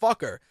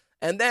motherfucker.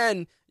 And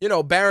then, you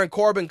know, Baron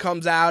Corbin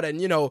comes out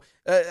and, you know,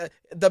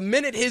 the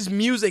minute his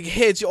music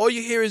hits, all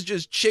you hear is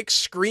just chicks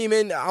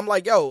screaming. I'm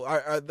like, yo,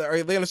 are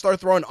they going to start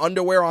throwing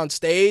underwear on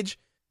stage?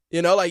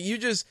 You know, like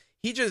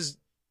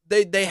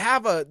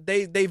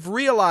they've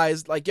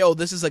realized like, yo,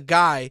 this is a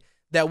guy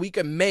that we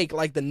can make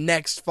like the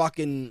next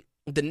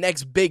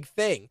big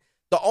thing.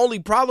 The only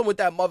problem with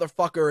that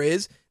motherfucker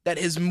is that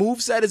his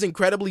moveset is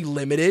incredibly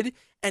limited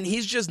and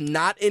he's just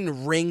not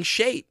in ring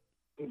shape.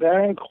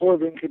 Baron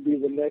Corbin could be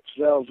the next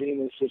Val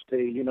Venis if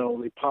they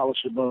polish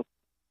him up.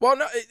 Well,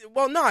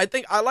 no, I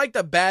think I like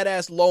the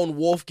badass lone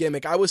wolf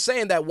gimmick. I was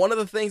saying that one of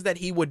the things that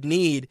he would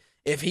need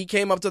if he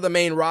came up to the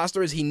main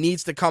roster is he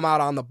needs to come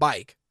out on the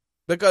bike.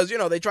 Because, you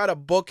know, they try to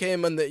book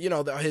him and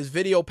his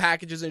video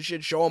packages and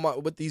shit, show him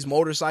up with these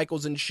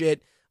motorcycles and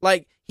shit.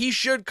 Like, he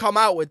should come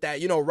out with that,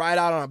 you know, ride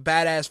out on a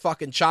badass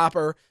fucking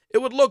chopper.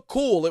 It would look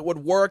cool. It would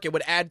work. It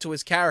would add to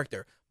his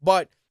character.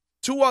 But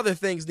two other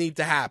things need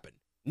to happen.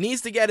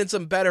 Needs to get in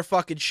some better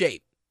fucking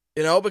shape.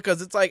 You know,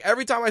 because it's like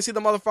every time I see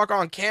the motherfucker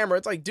on camera,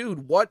 it's like,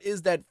 dude, what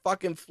is that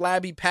fucking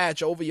flabby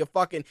patch over your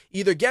fucking,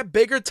 either get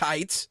bigger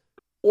tights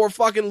or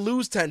fucking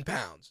lose 10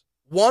 pounds.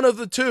 One of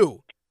the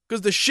two.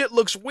 Because the shit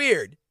looks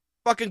weird.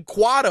 Fucking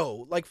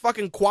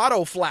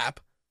Quado flap.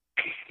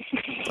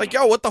 It's like,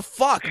 yo, what the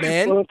fuck,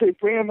 man? Well, if they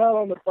bring him out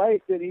on the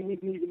bike, then he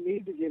wouldn't even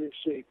need to get in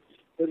shape.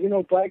 Because, you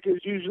know, bikers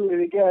usually,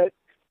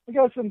 they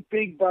got some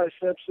big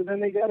biceps, and then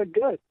they got a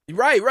gut.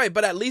 Right.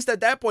 But at least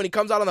at that point, he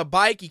comes out on the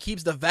bike, he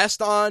keeps the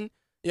vest on.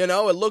 You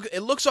know,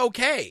 it looks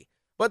okay.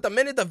 But the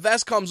minute the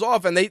vest comes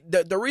off, and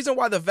the reason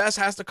why the vest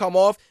has to come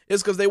off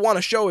is because they want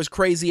to show his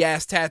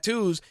crazy-ass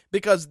tattoos,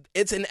 because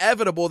it's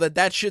inevitable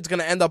that shit's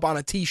going to end up on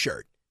a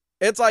T-shirt.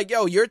 It's like,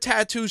 yo, your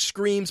tattoo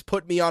screams,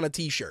 put me on a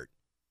T-shirt.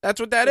 That's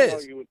what that is.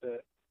 Argue with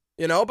that.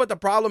 You know, but the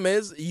problem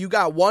is you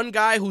got one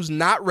guy who's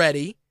not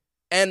ready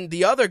and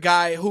the other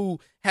guy who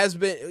has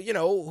been, you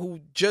know, who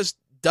just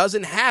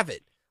doesn't have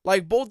it.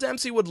 Like Bull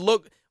Dempsey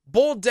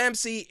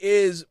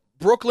is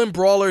Brooklyn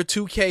Brawler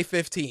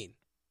 2K15.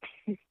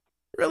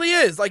 Really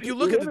is. Like you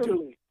look at the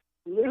dude.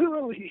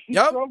 Literally. He's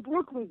Yep. from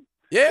Brooklyn.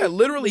 Yeah,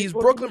 literally he's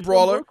Brooklyn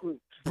Brawler. Brooklyn.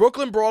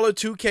 Brooklyn Brawler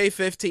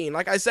 2K15.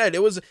 Like I said,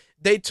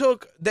 they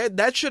took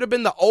that should have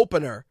been the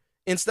opener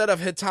instead of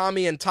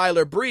Hitami and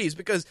Tyler Breeze,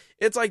 because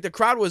it's like the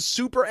crowd was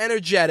super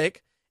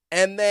energetic,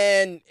 and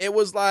then it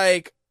was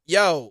like,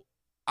 yo,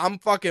 I'm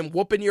fucking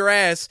whooping your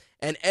ass,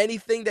 and any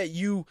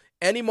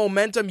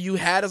momentum you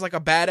had as like a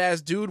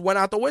badass dude went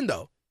out the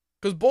window.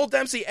 Because Bull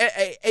Dempsey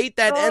ate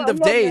that end of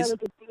days. I'm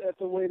not mad at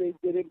the way they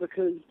did it,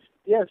 because,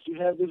 yes,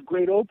 you have this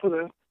great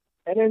opener,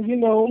 and then, you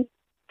know,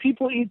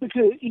 people eat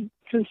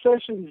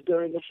concessions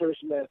during the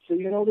first match, so,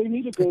 you know, they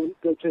need to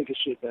go take a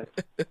shit back.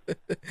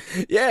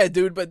 Yeah,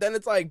 dude, but then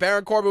it's like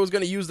Baron Corbin was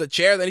going to use the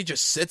chair, then he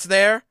just sits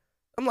there.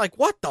 I'm like,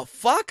 what the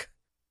fuck?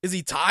 Is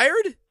he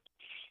tired?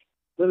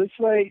 But it's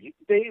like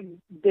the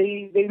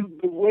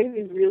way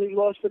they really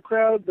lost the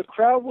crowd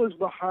was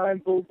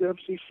behind Bull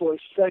Dempsey for a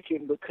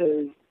second,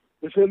 because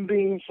with him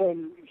being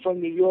from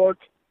New York,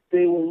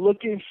 they were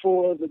looking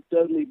for the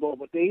Dudley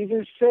moment. They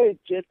even said,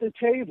 get the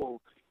table.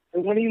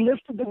 And when he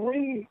lifted the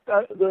ring,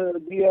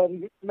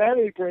 the mat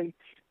apron,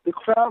 the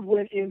crowd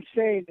went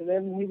insane. And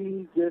then when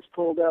he just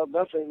pulled out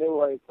nothing, they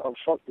were like, oh,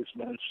 fuck this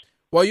match.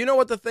 Well, you know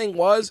what the thing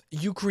was?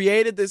 You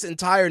created this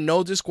entire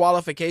no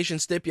disqualification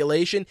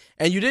stipulation,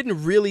 and you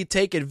didn't really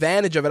take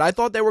advantage of it. I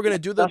thought they were going to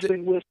do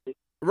Nothing with it.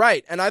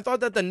 Right, and I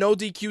thought that the no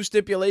DQ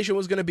stipulation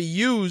was going to be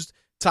used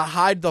to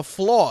hide the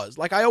flaws.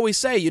 Like I always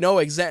say,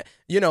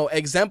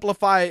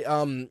 exemplify,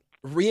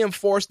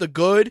 reinforce the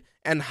good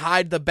and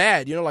hide the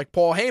bad, like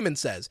Paul Heyman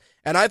says.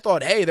 And I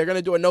thought, hey, they're going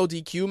to do a no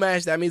DQ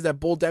match. That means that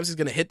Bull Dempsey's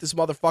going to hit this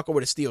motherfucker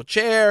with a steel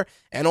chair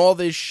and all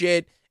this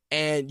shit,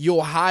 and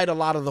you'll hide a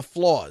lot of the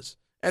flaws.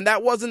 And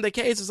that wasn't the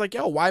case. It's like,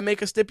 yo, why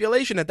make a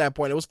stipulation at that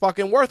point? It was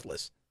fucking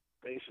worthless.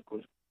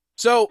 Basically.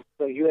 So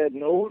you had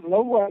no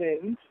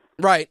run-ins.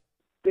 Right.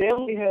 They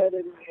only had,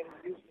 and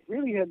you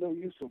really had no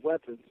use of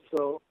weapons.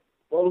 So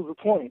what was the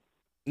point?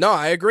 No,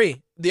 I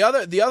agree. The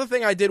other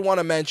thing I did want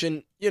to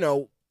mention,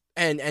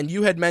 and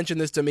you had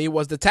mentioned this to me,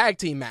 was the tag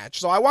team match.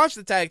 So I watched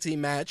the tag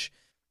team match,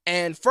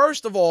 and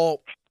first of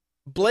all,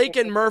 Blake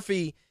and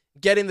Murphy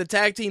getting the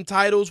tag team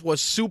titles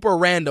was super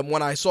random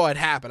when I saw it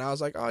happen. I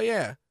was like, oh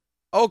yeah,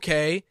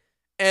 okay.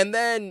 And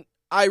then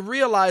I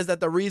realized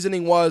that the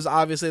reasoning was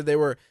obviously they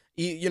were,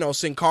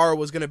 Sin Cara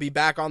was going to be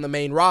back on the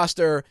main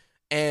roster,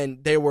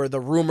 and there were the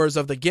rumors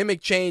of the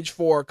gimmick change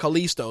for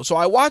Kalisto. So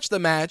I watched the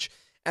match,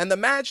 and the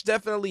match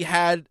definitely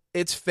had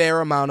its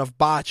fair amount of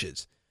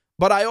botches.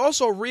 But I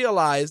also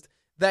realized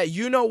that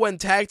when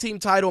tag team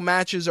title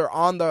matches are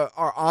on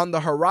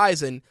the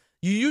horizon,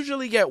 you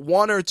usually get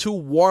one or two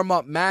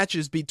warm-up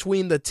matches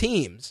between the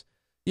teams.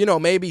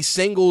 Maybe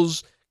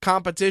singles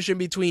competition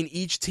between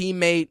each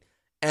teammate,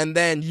 and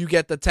then you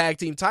get the tag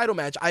team title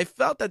match. I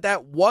felt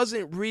that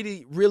wasn't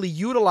really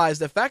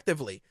utilized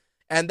effectively.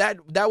 And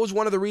that was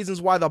one of the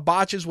reasons why the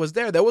botches was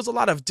there. There was a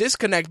lot of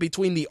disconnect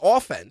between the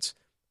offense,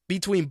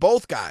 between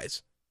both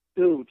guys.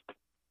 Dude,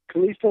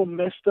 Kalisto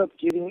messed up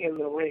getting in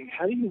the ring.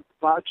 How do you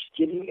botch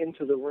getting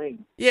into the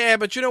ring? Yeah,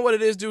 but you know what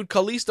it is, dude?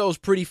 Kalisto's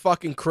pretty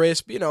fucking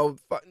crisp.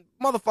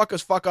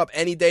 Motherfuckers fuck up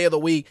any day of the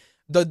week.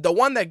 The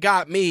one that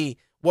got me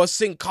was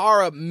Sin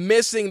Cara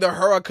missing the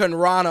Hurricane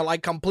Rana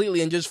like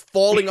completely and just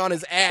falling on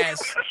his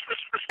ass.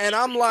 And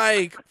I'm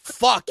like,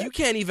 fuck, you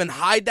can't even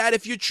hide that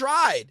if you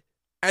tried.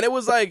 And it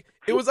was like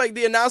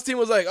the announce team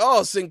was like,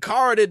 oh, Sin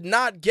Cara did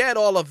not get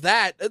all of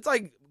that. It's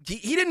like,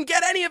 he didn't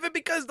get any of it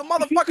because the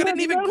motherfucker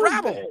didn't even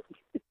grab him.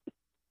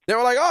 They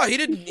were like, oh, he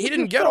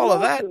didn't get all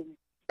of that.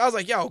 I was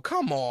like, yo,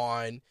 come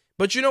on.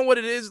 But you know what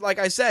it is? Like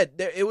I said,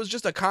 it was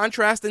just a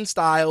contrast in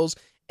styles.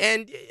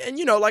 And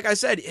like I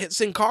said,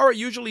 Sin Cara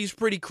usually is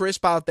pretty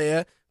crisp out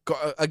there.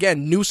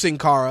 Again, new Sin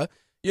Cara.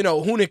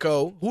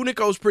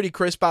 Hunico's pretty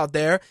crisp out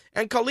there.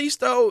 And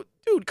Kalisto,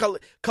 dude,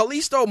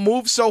 Kalisto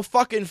moves so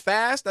fucking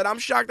fast that I'm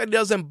shocked that he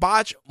doesn't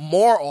botch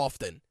more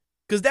often.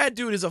 Because that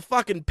dude is a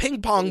fucking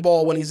ping pong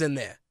ball when he's in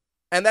there.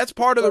 And that's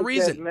part of the Like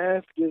reason. that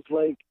mask is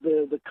like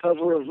the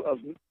cover of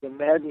the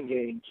Madden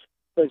games.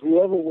 Like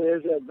whoever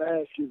wears that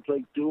mask is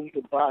like doomed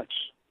to botch.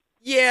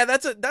 Yeah,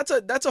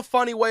 that's a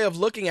funny way of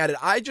looking at it.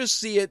 I just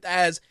see it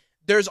as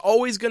there's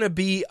always going to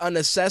be a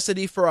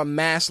necessity for a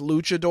mass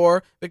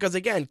luchador because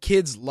again,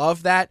 kids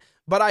love that.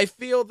 But I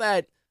feel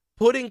that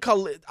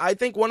I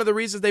think one of the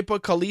reasons they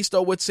put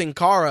Kalisto with Sin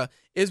Cara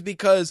is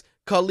because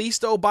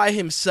Kalisto by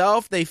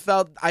himself,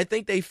 I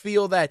think they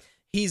feel that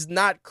he's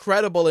not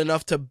credible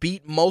enough to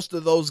beat most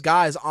of those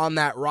guys on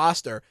that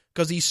roster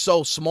because he's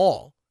so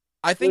small.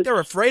 I think they're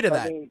afraid of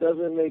that. I mean,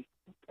 doesn't make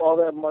all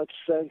that much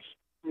sense,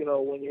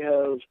 when you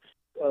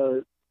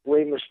have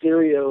Rey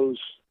Mysterio's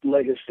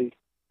legacy.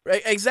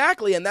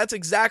 Exactly, and that's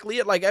exactly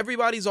it. Like,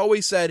 everybody's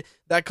always said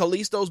that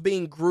Kalisto's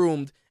being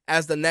groomed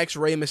as the next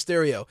Rey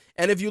Mysterio.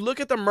 And if you look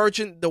at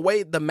the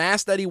way the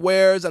mask that he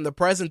wears and the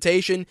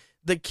presentation,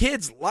 the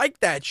kids like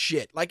that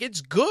shit. Like,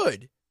 it's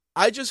good.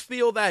 I just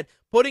feel that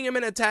putting him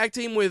in a tag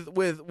team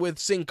with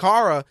Sin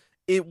Cara,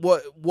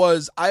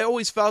 I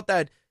always felt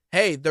that,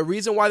 hey, the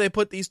reason why they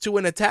put these two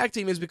in a tag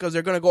team is because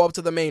they're going to go up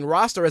to the main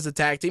roster as a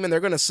tag team and they're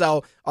going to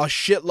sell a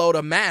shitload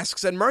of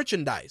masks and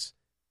merchandise.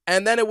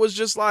 And then it was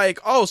just like,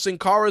 oh, Sin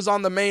Cara's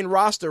on the main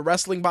roster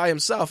wrestling by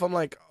himself. I'm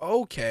like,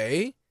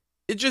 okay.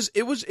 It just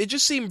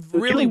seemed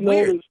really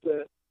weird.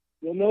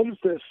 You'll notice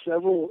that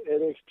several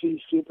NXT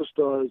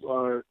superstars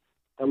are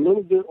a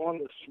little bit on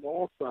the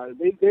small side.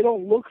 They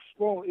don't look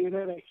small in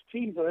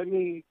NXT, but I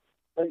mean,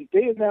 like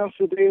they announced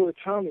Hideo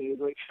Itami.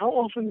 Like, how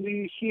often do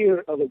you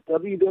hear of a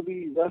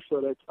WWE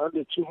wrestler that's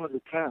under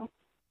 200 pounds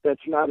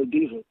that's not a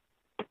diva?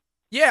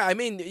 Yeah, I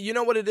mean, you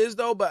know what it is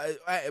though,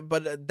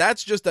 but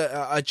that's just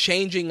a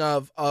changing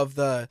of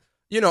the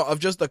of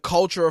just the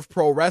culture of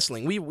pro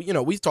wrestling.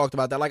 We've talked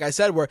about that. Like I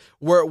said,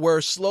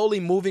 we're slowly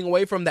moving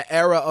away from the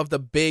era of the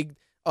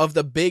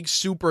big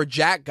super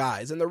jack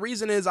guys, and the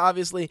reason is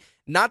obviously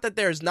not that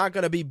there's not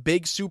going to be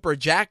big super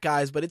jack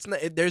guys, but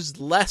there's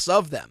less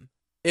of them.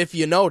 If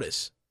you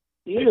notice.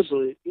 Yeah,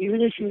 but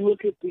even if you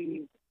look at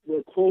the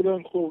quote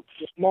unquote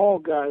small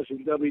guys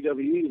in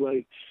WWE,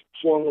 like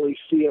formerly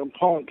CM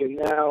Punk and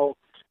now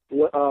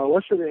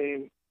what's her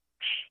name,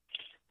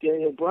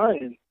 Daniel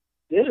Bryan,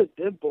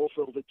 they're both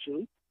over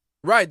 2.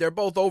 Right, they're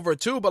both over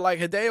 2, but like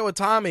Hideo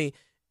Itami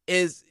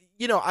is,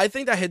 I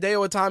think that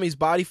Hideo Itami's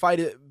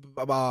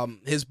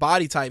his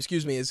body type,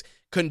 is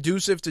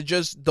conducive to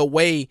just the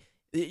way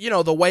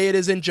it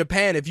is in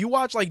Japan. If you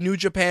watch like New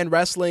Japan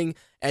Wrestling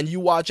and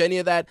you watch any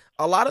of that,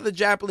 a lot of the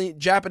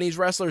Japanese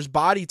wrestlers'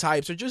 body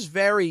types are just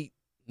very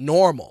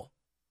normal.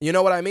 You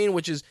know what I mean?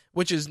 Which is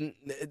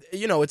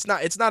it's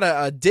not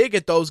a dig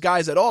at those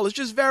guys at all. It's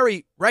just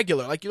very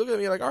regular. Like, you look at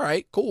me, you're like, all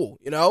right, cool,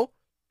 No,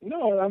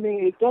 I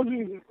mean, it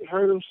doesn't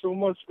hurt him so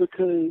much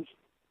because,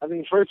 I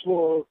mean, first of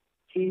all,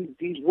 he's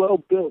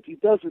well built. He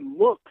doesn't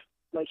look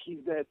like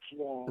he's that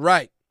small.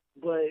 Right.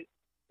 But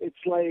it's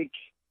like,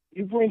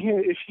 you bring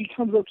him, if he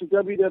comes up to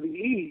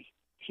WWE,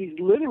 he's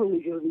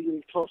literally going to be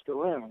getting tossed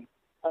around.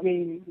 I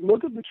mean,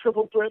 look at the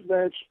triple threat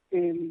match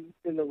in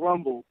the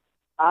Rumble.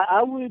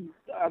 I even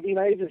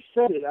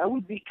said it, I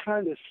would be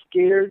kind of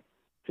scared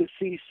to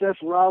see Seth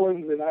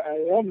Rollins, and I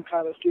am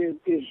kind of scared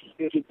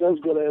if it does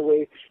go that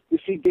way, to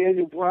see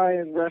Daniel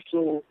Bryan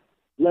wrestle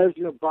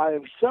Lesnar by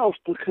himself,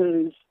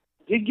 because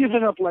you're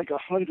giving up like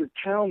 100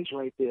 pounds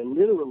right there,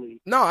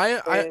 literally. No,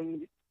 go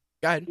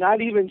ahead.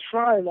 Not even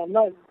trying. I'm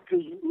not,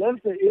 because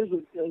Lesnar is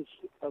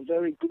a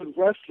very good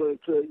wrestler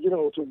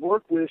to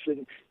work with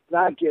and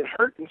not get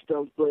hurt and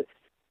stuff. But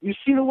you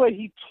see the way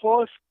he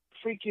tossed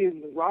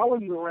freaking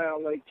Rollins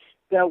around, like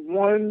the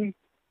one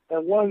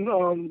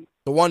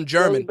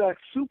German back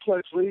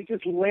suplex where he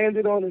just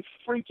landed on his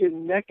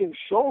freaking neck and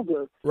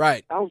shoulder.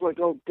 Right. I was like,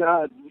 oh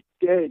God, he's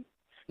dead.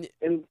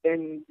 And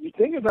you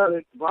think about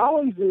it,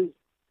 Bryan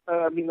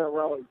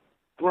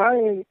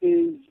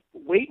is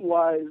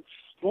weight-wise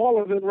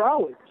smaller than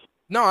Rollins.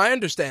 No, I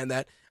understand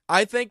that.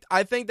 I think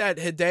that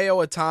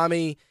Hideo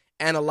Itami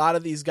and a lot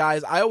of these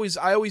guys, I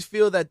always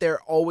feel that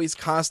they're always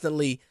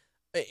constantly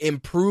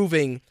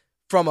improving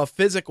from a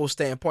physical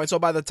standpoint. So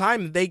by the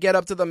time they get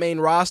up to the main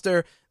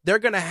roster, they're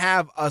going to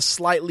have a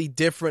slightly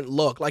different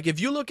look. Like, if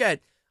you look at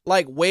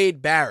like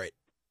Wade Barrett,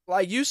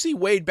 like you see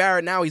Wade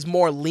Barrett now, he's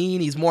more lean,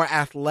 he's more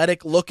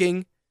athletic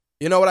looking.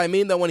 You know what I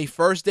mean? Than when he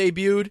first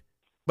debuted.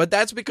 But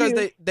that's because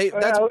I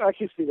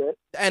can see that.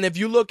 And if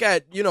you look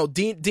at,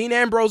 Dean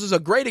Ambrose is a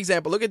great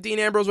example. Look at Dean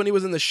Ambrose when he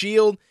was in the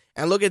Shield,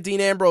 and look at Dean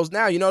Ambrose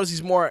now. You notice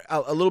he's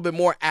a little bit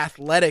more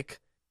athletic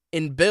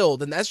in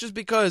build, and that's just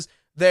because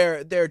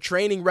their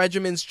training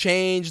regimens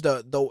change.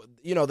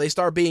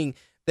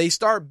 They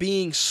start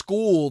being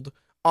schooled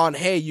on,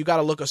 hey, you got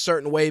to look a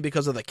certain way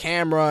because of the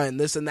camera and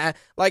this and that.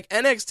 Like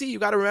NXT, you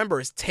got to remember,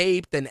 is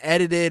taped and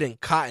edited and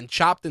cut and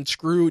chopped and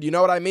screwed. You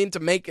know what I mean? To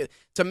make it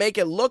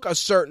look a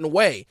certain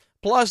way.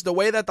 Plus, the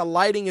way that the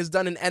lighting is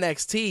done in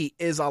NXT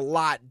is a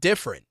lot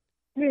different.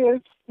 Yeah,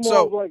 it's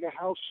more like a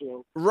house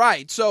show.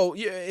 Right. So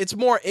it's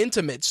more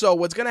intimate. So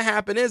what's going to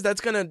happen is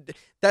that's going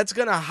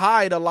to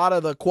hide a lot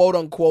of the quote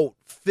unquote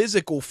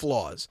physical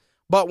flaws.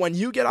 But when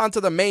you get onto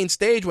the main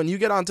stage, when you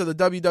get onto the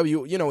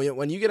WWE, you know,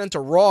 when you get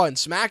into Raw and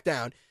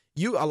SmackDown,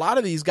 a lot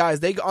of these guys,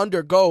 they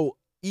undergo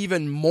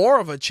even more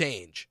of a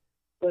change.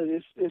 But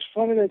it's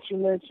funny that you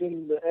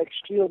mentioned the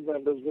ex-Shield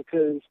members,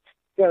 because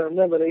you gotta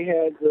remember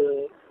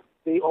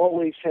they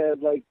always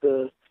had like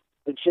the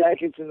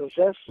jackets and the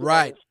vests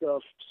right. and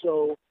stuff.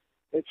 So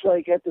it's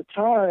like at the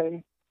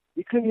time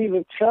you couldn't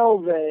even tell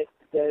that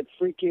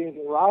freaking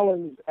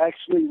Rollins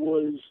actually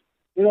was,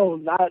 you know,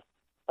 not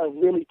a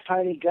really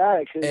tiny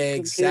guy. Cause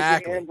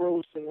exactly. Compared to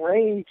Ambrose and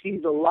Reigns,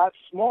 he's a lot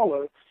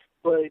smaller,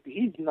 but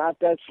he's not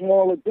that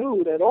small a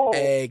dude at all.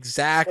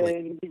 Exactly.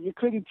 And you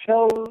couldn't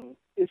tell.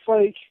 It's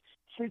like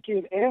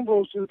freaking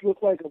Ambrose just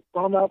looked like a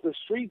bum out the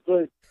street,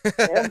 but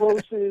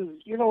Ambrose is,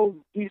 you know,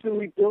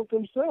 decently built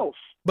himself.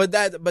 But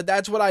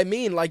that's what I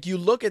mean. Like, you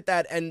look at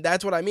that, and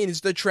that's what I mean.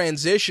 It's the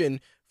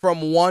transition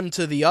from one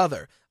to the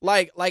other.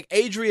 Like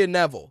Adrian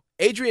Neville.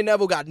 Adrian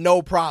Neville got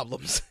no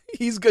problems.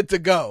 He's good to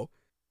go.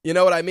 You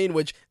know what I mean?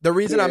 Which the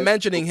reason I'm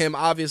mentioning him,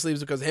 obviously,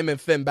 is because him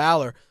and Finn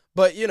Balor.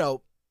 But, you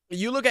know,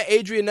 you look at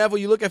Adrian Neville,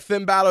 you look at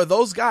Finn Balor,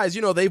 those guys,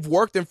 you know, they've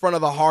worked in front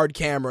of the hard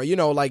camera, you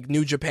know, like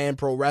New Japan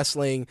Pro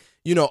Wrestling,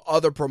 you know,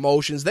 other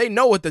promotions. They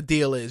know what the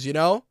deal is, you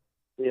know?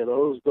 Yeah,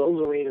 those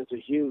arenas are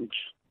huge.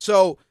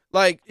 So,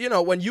 like, you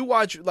know, when you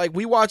watch, like,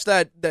 we watched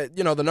that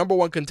you know, the number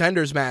one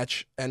contenders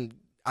match, and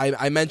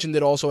I mentioned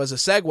it also as a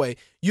segue.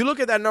 You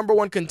look at that number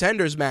one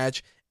contenders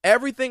match,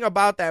 everything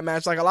about that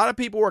match, like, a lot of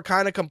people were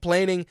kind of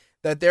complaining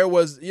that there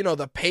was, you know,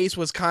 the pace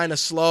was kind of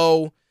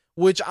slow,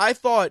 which I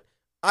thought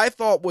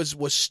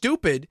was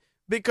stupid,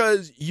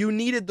 because you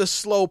needed the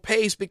slow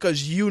pace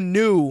because you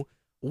knew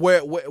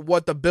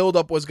what the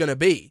buildup was going to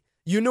be.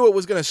 You knew it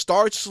was going to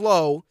start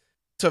slow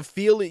to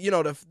feel, you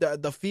know,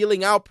 the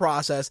feeling out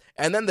process,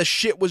 and then the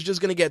shit was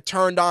just going to get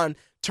turned on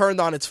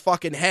its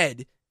fucking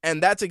head,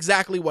 and that's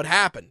exactly what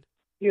happened.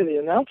 Yeah, the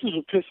announcers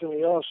were pissing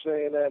me off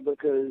saying that,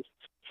 because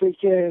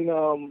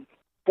freaking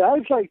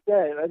guys like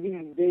that, I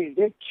mean,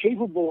 they're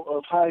capable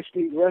of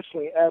high-speed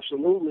wrestling,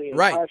 absolutely, and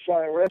right.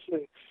 high-flying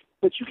wrestling,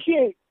 but you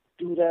can't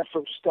do that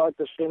from start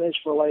to finish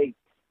for like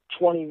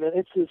 20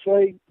 minutes. It's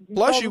like,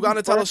 plus you got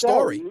to tell a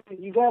story.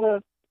 You got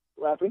to,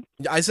 rapping.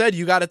 I said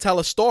you got to tell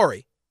a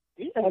story.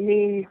 Yeah, I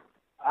mean,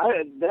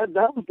 that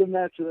was the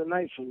match of the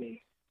night for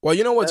me. Well,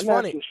 you know what's that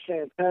funny? Match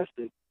was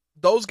fantastic.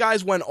 Those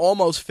guys went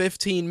almost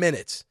 15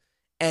 minutes,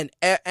 and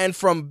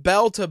from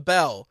bell to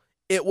bell,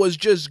 it was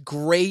just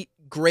great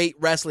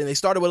wrestling. They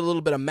started with a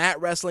little bit of mat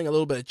wrestling, a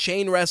little bit of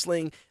chain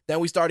wrestling. Then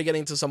we started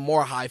getting into some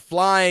more high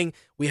flying.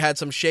 We had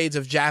some shades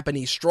of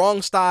Japanese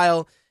strong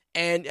style,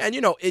 and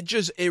you know, it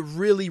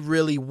really,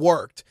 really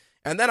worked.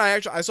 And then I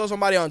saw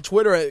somebody on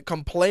Twitter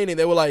complaining.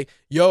 They were like,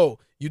 "Yo,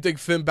 you think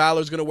Finn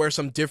Balor's gonna wear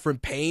some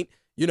different paint?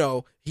 You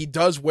know, he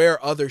does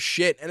wear other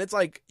shit." And it's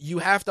like, you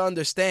have to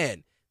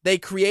understand, they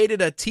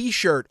created a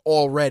t-shirt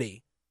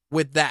already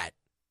with that.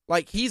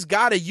 Like, he's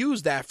got to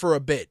use that for a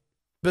bit.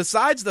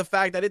 Besides the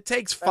fact that it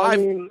takes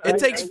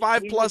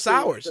 5+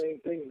 hours.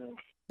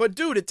 But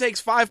dude, it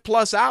takes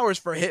 5+ hours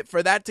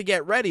for that to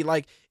get ready.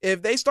 Like,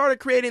 if they started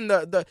creating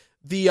the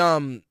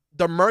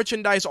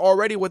merchandise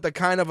already with the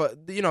kind of a,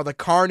 you know, the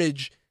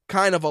Carnage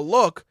kind of a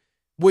look,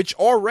 which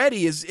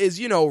already is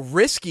you know,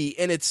 risky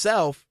in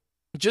itself,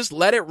 just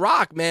let it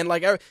rock, man.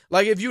 Like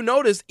if you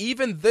notice,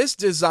 even this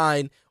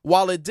design,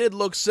 while it did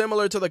look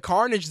similar to the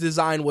Carnage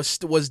design,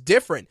 was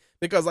different,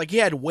 because like he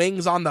had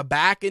wings on the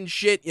back and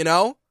shit, you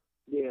know?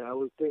 Yeah, I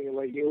was thinking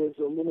like it was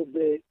a little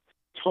bit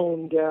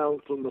toned down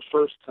from the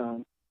first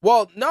time.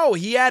 Well, no,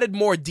 he added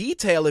more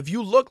detail. If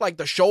you look, like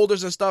the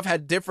shoulders and stuff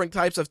had different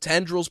types of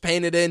tendrils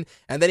painted in,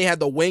 and then he had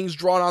the wings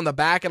drawn on the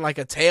back and like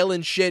a tail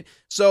and shit.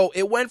 So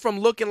it went from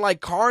looking like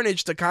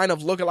Carnage to kind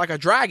of looking like a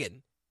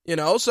dragon, you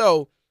know?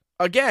 So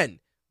again,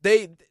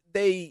 the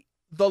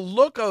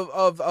look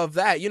of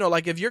that, you know,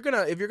 like if you're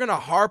gonna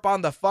harp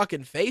on the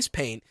fucking face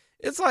paint,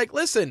 it's like,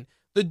 listen,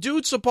 the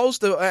dude's supposed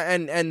to,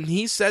 and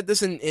he said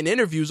this in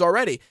interviews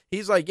already.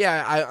 He's like,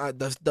 yeah,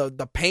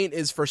 the paint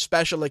is for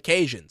special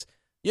occasions.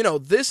 You know,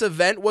 this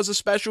event was a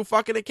special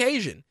fucking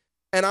occasion.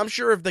 And I'm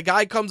sure if the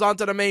guy comes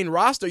onto the main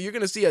roster, you're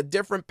going to see a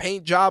different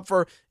paint job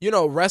for, you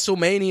know,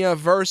 WrestleMania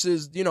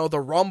versus, you know, the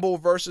Rumble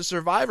versus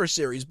Survivor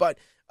Series. But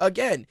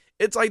again,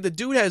 it's like the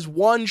dude has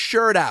one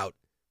shirt out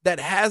that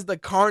has the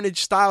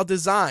Carnage style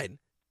design.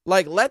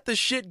 Like, let the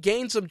shit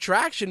gain some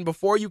traction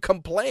before you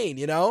complain,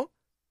 you know?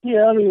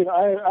 Yeah, I mean,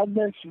 I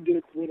mentioned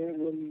it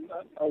when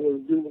I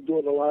was doing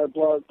the live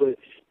blog, but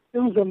it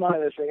was a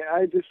minor thing.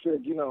 I just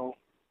said, you know.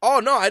 Oh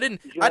no, I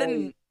didn't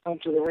come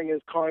to the ring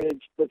as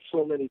Carnage, but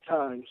so many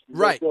times.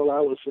 Right. That's all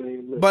I was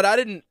saying. But I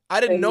didn't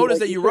notice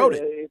that you wrote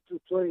it.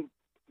 It's playing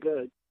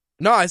good.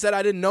 No, I said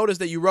I didn't notice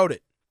that you wrote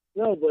it.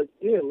 No, but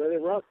yeah, let it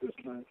rock this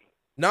time.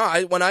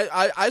 No, when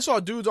I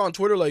saw dudes on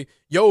Twitter like,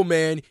 yo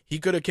man, he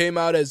could have came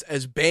out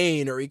as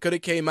Bane, or he could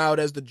have came out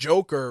as the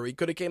Joker, or he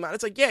could have came out.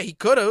 It's like, yeah, he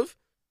could have.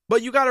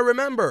 But you got to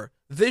remember,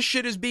 this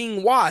shit is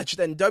being watched,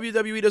 and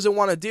WWE doesn't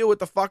want to deal with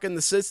the fucking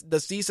the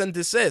cease and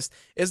desist.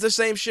 It's the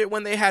same shit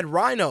when they had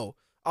Rhino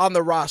on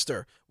the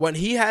roster. When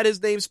he had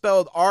his name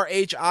spelled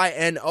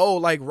Rhino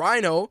like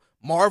Rhino,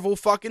 Marvel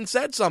fucking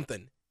said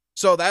something.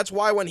 So that's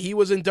why when he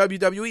was in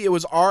WWE, it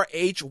was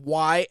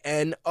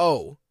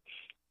Rhyno.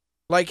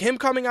 Like him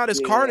coming out as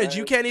Carnage,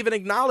 you can't even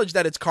acknowledge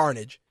that it's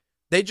Carnage.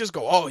 They just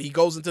go, oh, he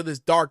goes into this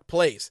dark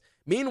place.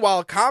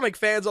 Meanwhile, comic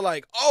fans are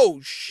like,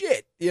 oh,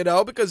 shit,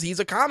 because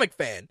he's a comic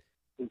fan.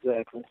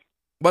 Exactly.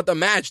 But the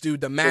match,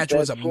 dude,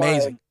 was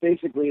amazing.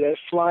 Basically, that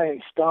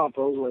flying stomp,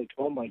 I was like,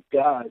 oh, my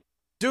God.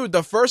 Dude,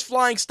 the first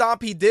flying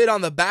stomp he did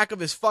on the back of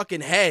his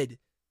fucking head,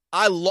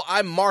 I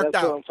marked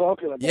That's out. What I'm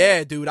talking about.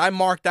 Yeah, dude, I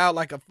marked out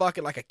like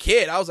a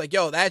kid. I was like,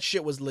 yo, that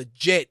shit was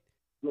legit.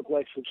 Looked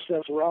like some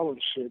Seth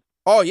Rollins shit.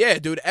 Oh, yeah,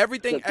 dude,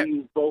 everything. Except he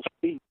used both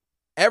feet.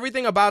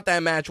 Everything about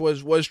that match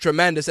was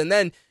tremendous. And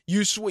then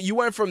you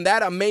went from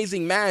that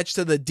amazing match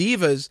to the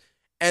Divas.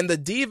 And the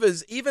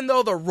Divas, even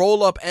though the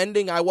roll-up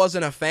ending I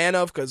wasn't a fan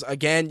of, because,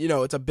 again,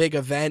 it's a big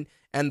event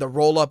and the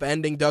roll-up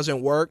ending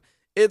doesn't work,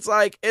 it's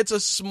like it's a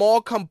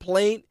small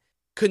complaint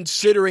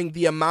considering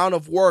the amount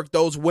of work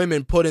those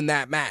women put in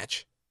that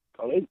match.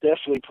 Oh, they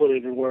definitely put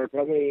it in work.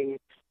 I mean,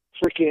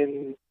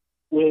 freaking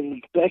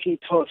when Becky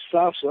taught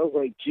Sasha, I was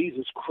like,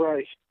 Jesus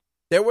Christ.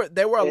 There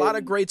were a lot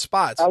of great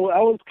spots. I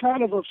was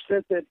kind of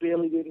upset that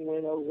Bayley didn't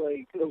win. I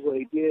was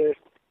like, yeah,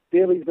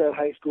 Bayley's that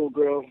high school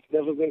girl,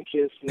 never been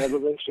kissed, never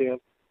been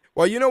champ.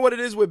 Well, you know what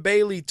it is with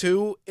Bayley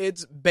too?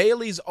 It's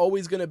Bayley's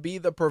always going to be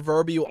the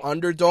proverbial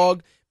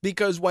underdog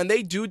because when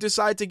they do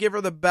decide to give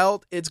her the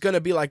belt, it's going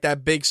to be like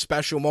that big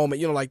special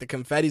moment. Like the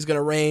confetti's going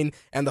to rain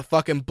and the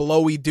fucking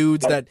blowy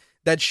dudes that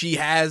she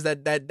has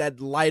that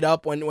light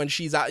up when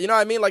she's out. You know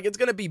what I mean? Like it's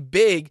going to be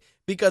big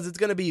because it's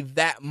going to be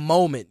that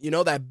moment,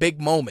 that big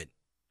moment.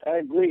 I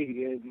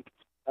agree, and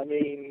I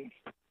mean,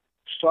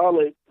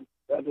 Charlotte.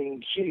 I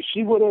mean,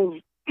 she would have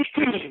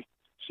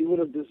she would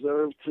have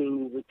deserved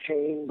to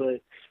retain,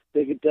 but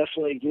they could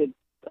definitely get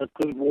a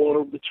good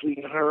war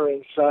between her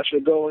and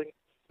Sasha going.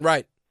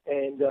 Right.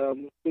 And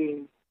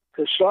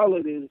because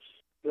Charlotte is,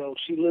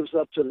 she lives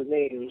up to the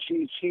name.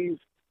 She's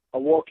a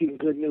walking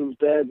good news,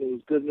 bad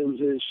news. Good news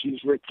is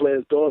she's Ric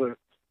Flair's daughter,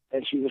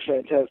 and she's a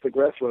fantastic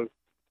wrestler.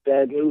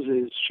 Bad news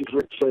is she's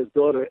Ric Flair's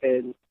daughter,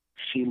 and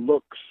she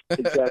looks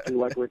exactly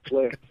like Ric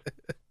Flair.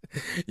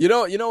 You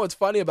know what's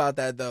funny about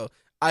that though?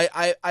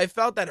 I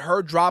felt that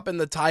her dropping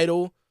the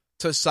title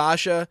to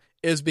Sasha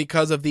is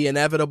because of the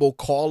inevitable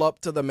call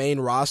up to the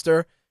main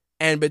roster.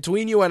 And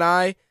between you and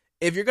I,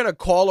 if you're gonna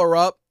call her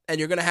up and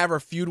you're gonna have her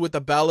feud with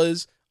the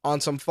Bellas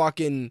on some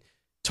fucking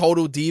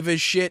Total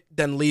Divas shit,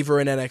 then leave her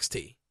in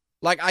NXT.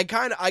 Like I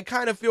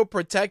kind of feel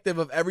protective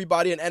of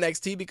everybody in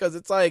NXT because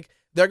it's like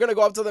they're gonna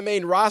go up to the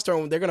main roster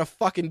and they're gonna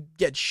fucking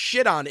get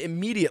shit on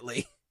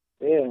immediately.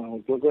 Yeah,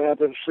 look what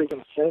happened in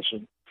freaking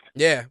Ascension.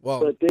 Yeah,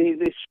 well, but they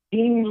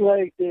seem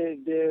like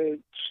they're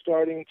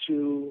starting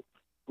to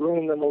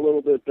groom them a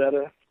little bit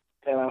better,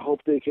 and I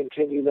hope they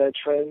continue that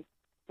trend.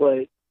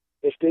 But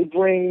if they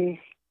bring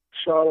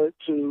Charlotte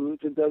to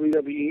the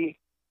WWE,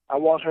 I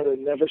want her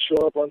to never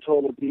show up on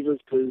Total Divas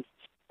because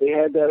they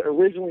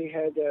originally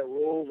had that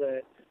rule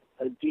that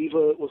a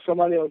diva was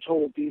somebody on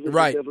Total Divas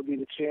right. would never be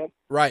the champ.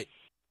 Right.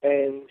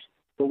 And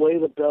the way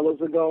the Bellas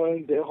are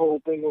going, their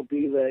whole thing will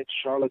be that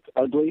Charlotte's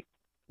ugly.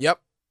 Yep.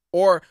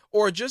 Or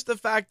just the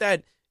fact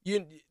that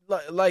you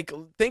like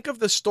think of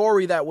the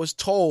story that was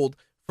told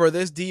for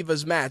this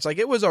Divas match. Like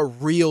it was a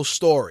real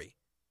story.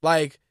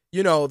 Like,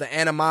 the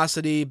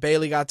animosity,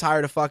 Bayley got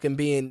tired of fucking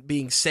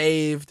being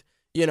saved.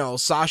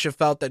 Sasha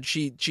felt that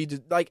she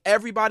did, like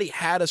everybody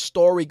had a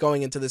story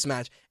going into this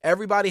match.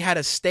 Everybody had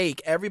a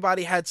stake.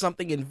 Everybody had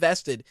something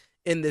invested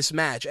in this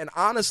match. And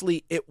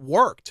honestly, it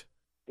worked.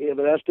 Yeah,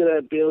 but after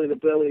that Bayley to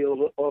belly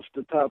off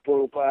the top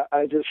rope,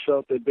 I just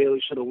felt that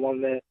Bayley should have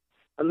won that.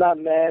 I'm not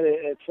mad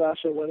at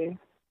Sasha winning.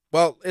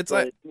 Well, it's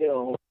but,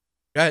 go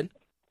ahead.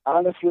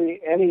 Honestly,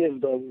 any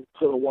of them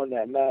could have won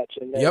that match,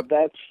 and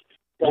that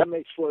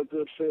makes for a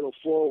good fatal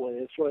four-way.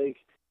 It's like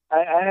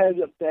I had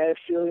a bad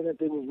feeling that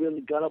they were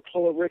really gonna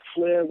pull a Ric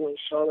Flair when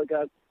Charlotte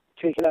got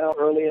taken out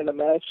early in the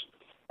match.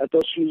 I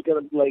thought she was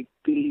gonna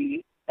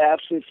be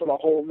absent for the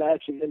whole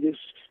match and then just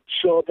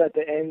show up at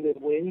the end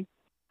and win.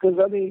 Because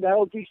I mean that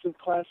would be some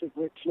classic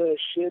Ric Flair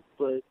shit,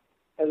 but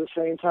at the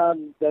same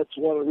time, that's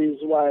one of the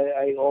reasons why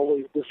I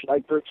always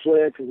disliked Ric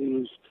Flair because he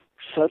was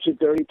such a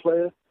dirty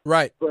player.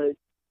 Right. But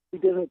he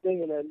did her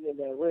thing in that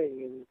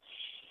ring, and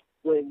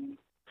when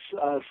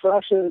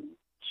Sasha,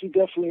 she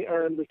definitely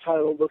earned the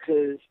title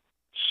because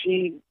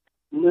she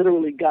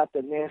literally got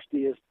the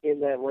nastiest in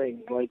that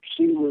ring. Like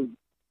she was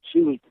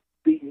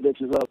beating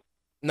bitches up.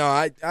 No,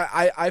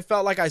 I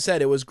felt like I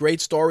said it was great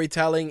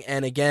storytelling,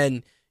 and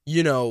again,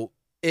 you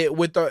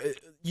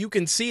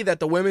can see that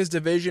the women's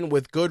division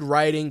with good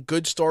writing,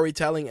 good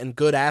storytelling, and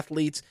good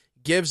athletes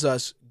gives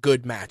us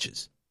good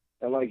matches.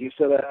 And like you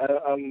said,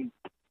 I'm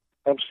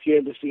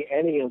scared to see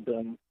any of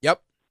them.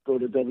 Yep. Go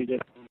to WWE.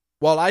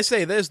 Well, I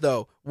say this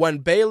though, when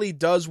Bayley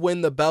does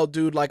win the belt,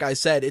 dude, like I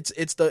said, it's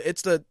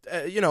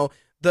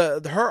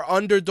her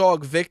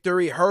underdog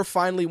victory, her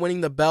finally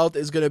winning the belt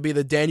is going to be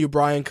the Daniel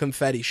Bryan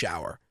confetti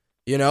shower.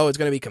 You know, it's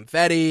going to be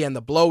confetti and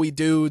the blowy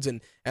dudes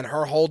and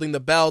her holding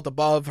the belt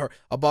above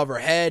her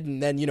head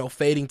and then, you know,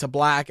 fading to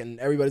black and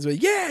everybody's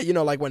like, yeah, you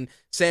know, like when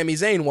Sami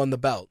Zayn won the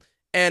belt.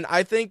 And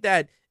I think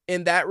that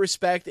in that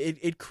respect,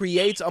 it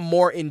creates a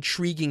more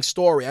intriguing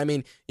story. I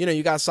mean, you know,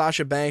 you got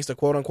Sasha Banks, the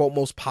quote unquote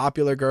most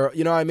popular girl,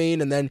 you know what I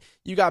mean? And then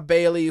you got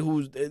Bayley,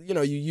 who's, you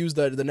know, you use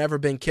the never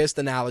been kissed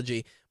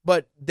analogy,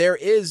 but there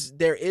is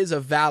a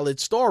valid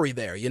story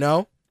there, you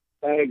know?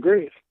 I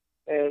agree.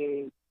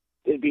 And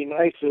it'd be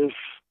nice if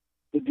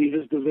the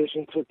Divas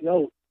division took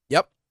note.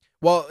 Yep.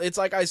 Well, it's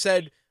like I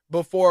said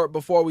before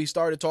we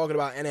started talking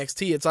about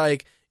NXT, it's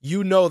like,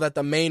 you know that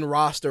the main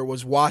roster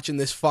was watching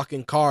this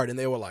fucking card and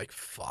they were like,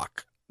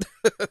 fuck.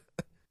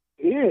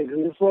 Yeah,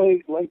 it's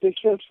like they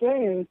kept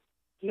saying,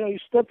 you know, you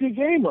step your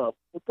game up.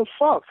 What the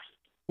fuck?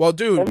 Well,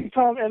 dude. Every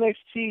time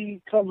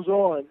NXT comes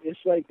on, it's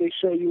like they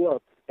show you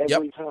up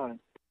every time.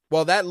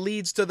 Well, that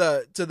leads to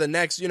the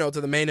next, you know, to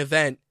the main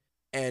event,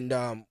 and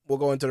we'll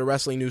go into the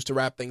wrestling news to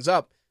wrap things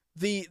up.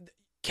 The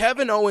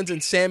Kevin Owens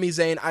and Sami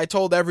Zayn, I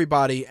told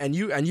everybody, and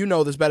you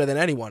know this better than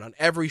anyone on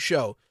every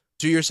show,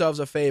 do yourselves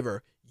a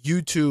favor,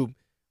 YouTube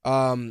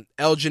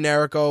El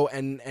Generico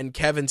and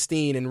Kevin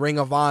Steen in Ring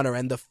of Honor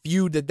and the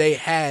feud that they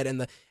had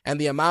and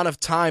the amount of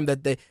time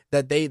that they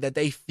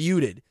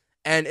feuded.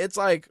 And it's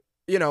like,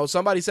 you know,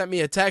 somebody sent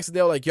me a text and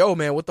they were like, yo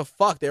man, what the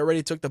fuck? They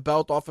already took the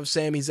belt off of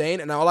Sami Zayn,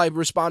 and all I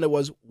responded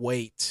was,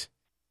 wait.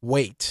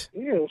 Yeah,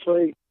 it's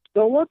like,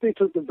 so what, they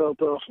took the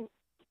belt off?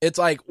 It's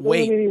like,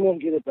 wait. He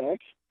won't get it back.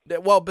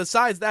 Well,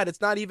 besides that,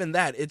 it's not even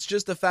that. It's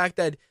just the fact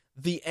that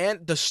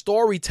the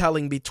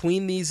storytelling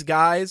between these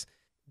guys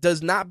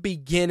does not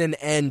begin and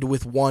end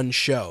with one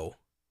show.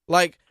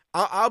 Like,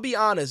 I'll be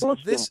honest,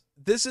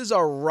 this is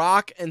a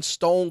Rock and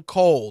Stone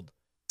Cold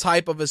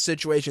type of a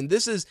situation.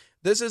 This is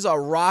a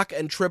Rock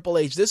and Triple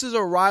H. This is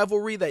a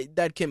rivalry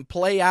that can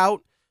play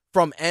out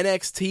from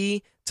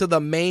NXT to the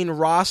main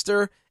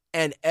roster,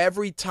 and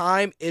every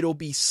time it'll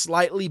be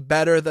slightly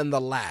better than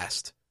the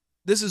last.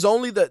 This is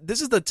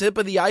the tip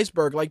of the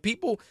iceberg. Like,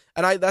 people,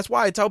 and that's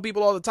why I tell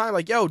people all the time,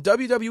 like, yo,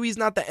 WWE's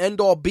not the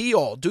end all be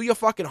all. Do your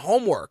fucking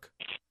homework.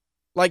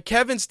 Like,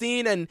 Kevin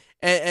Steen and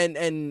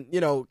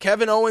you know,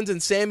 Kevin Owens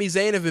and Sami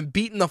Zayn have been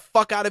beating the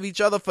fuck out of each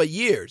other for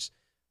years.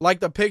 Like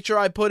the picture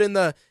I put in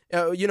the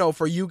you know,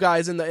 for you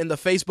guys in the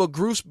Facebook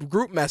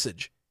group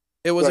message.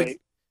 It was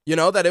right. You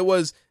know, that it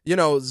was, you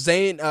know,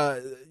 Zayn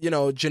you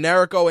know,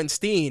 Generico and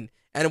Steen,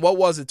 and what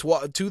was it,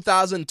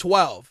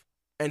 2012,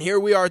 and here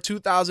we are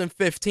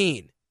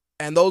 2015,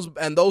 and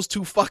those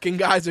two fucking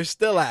guys are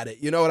still at it.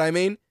 You know what I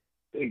mean?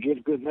 They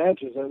give good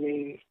matches. I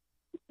mean,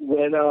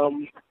 when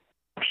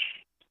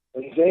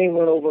Zayn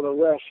went over the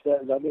ref,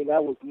 that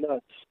was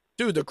nuts.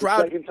 Dude, the crowd.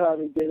 The second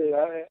time he did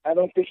it, I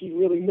don't think he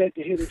really meant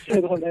to hit his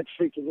head on that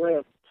freaking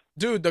ref.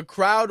 Dude, the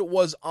crowd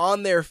was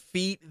on their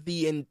feet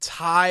the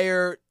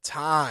entire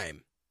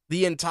time.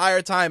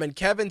 And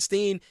Kevin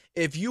Steen,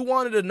 if you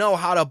wanted to know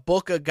how to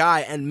book a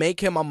guy and make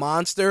him a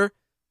monster,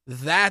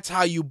 that's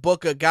how you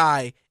book a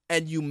guy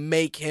and you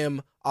make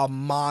him a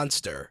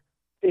monster.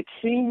 It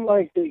seemed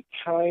like they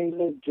kind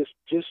of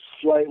just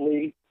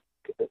slightly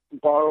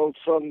borrowed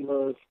from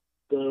the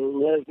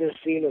Lesnar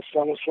Cena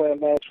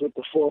SummerSlam match with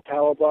the 4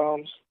 power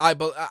bombs.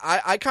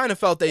 I kind of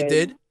felt they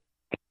did.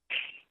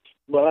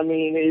 But I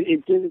mean,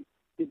 it did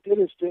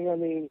its thing. I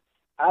mean,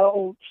 I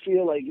don't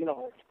feel like, you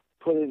know,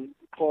 calling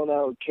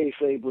out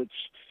kayfabe, which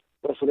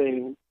that's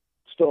what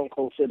Stone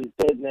Cold said is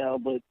dead now.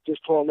 But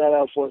just pulling that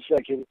out for a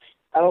second,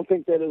 I don't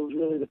think that it was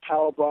really the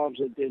power bombs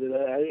that did it.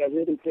 I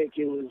really think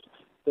it was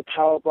the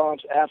power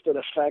bombs after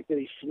the fact that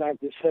he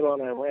smacked his head on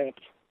that ramp.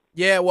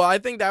 Yeah, well, I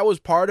think that was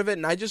part of it,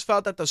 and I just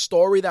felt that the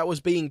story that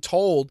was being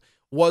told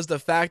was the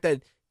fact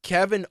that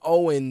Kevin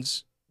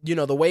Owens, you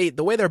know, the way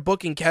they're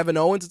booking Kevin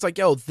Owens, it's like,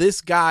 yo,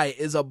 this guy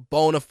is a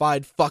bona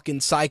fide fucking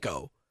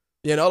psycho.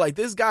 You know, like,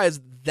 this guy is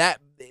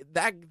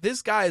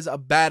this guy is a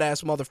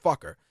badass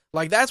motherfucker.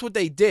 Like, that's what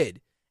they did,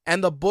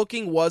 and the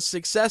booking was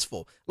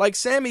successful. Like,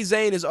 Sami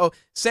Zayn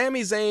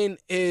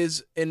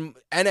is in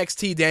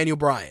NXT Daniel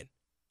Bryan.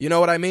 You know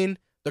what I mean?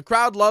 The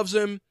crowd loves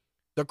him.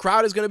 The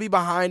crowd is going to be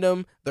behind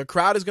him. The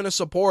crowd is going to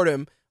support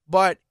him,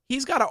 but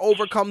he's got to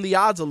overcome the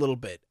odds a little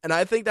bit. And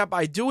I think that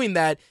by doing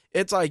that,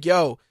 it's like,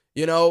 yo,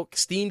 you know,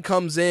 Steen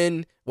comes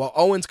in,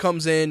 Owens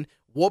comes in,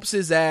 whoops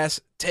his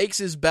ass, takes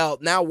his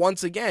belt. Now,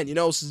 once again, you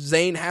know,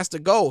 Zayn has to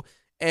go.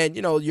 And,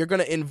 you know, you're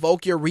going to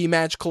invoke your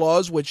rematch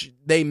clause, which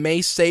they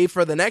may save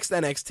for the next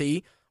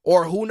NXT,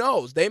 or who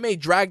knows? They may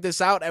drag this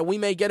out and we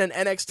may get an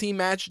NXT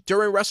match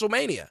during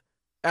WrestleMania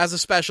as a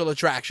special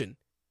attraction.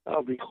 That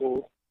would be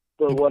cool.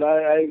 But what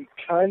I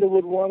kind of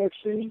would want to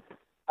see,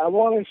 I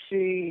would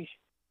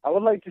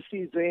like to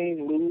see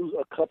Zayn lose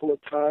a couple of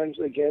times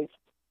against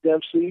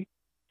Dempsey,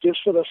 just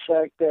for the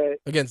fact that...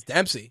 Against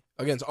Dempsey?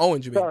 Against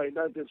Owens, you mean? Sorry,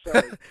 not Dempsey.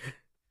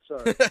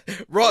 Sorry.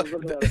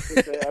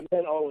 I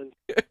meant Owens.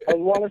 I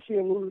want to see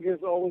him lose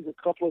against Owens a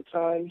couple of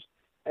times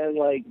and,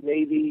 like,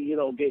 maybe, you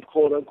know, get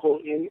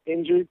quote-unquote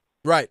injured.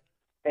 Right.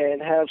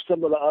 And have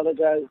some of the other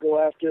guys go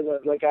after him.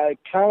 Like, I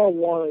kind of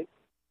want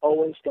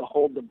Owens to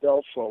hold the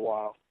belt for a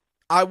while.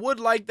 I would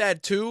like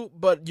that too,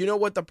 but you know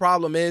what the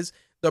problem is?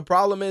 The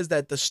problem is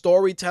that the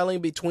storytelling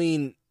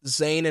between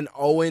Zayn and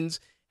Owens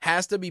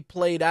has to be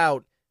played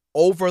out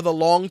over the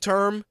long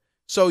term.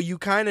 So you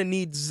kind of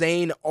need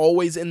Zayn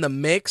always in the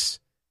mix.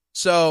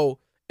 So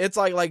it's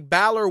like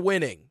Balor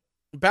winning.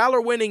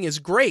 Balor winning is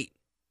great.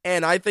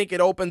 And I think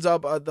it opens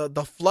up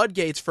the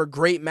floodgates for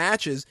great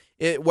matches,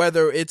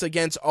 whether it's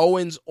against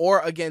Owens or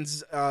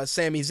against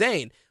Sami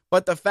Zayn.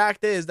 But the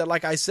fact is that,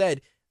 like I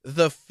said,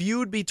 the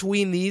feud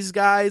between these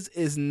guys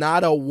is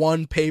not a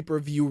one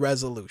pay-per-view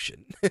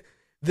resolution.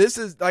 This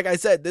is, like I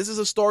said, this is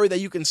a story that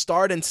you can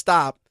start and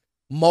stop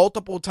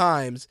multiple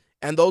times,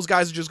 and those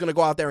guys are just going to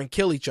go out there and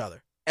kill each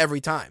other every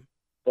time.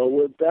 But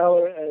with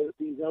Balor as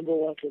the number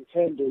one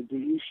contender, do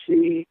you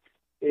see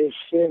if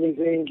Sami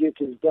Zayn gets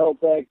his belt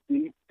back, do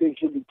you think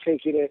he'll be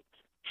taking it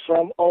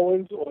from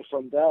Owens or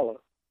from Balor?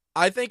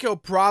 I think he'll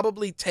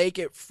probably take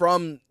it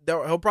from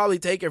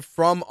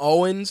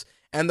Owens,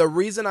 and the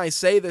reason I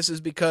say this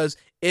is because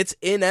it's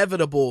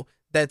inevitable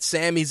that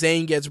Sami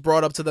Zayn gets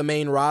brought up to the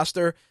main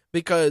roster,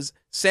 because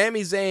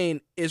Sami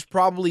Zayn is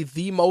probably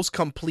the most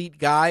complete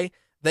guy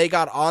they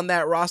got on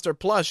that roster.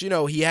 Plus,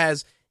 he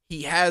has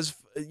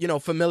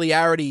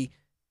familiarity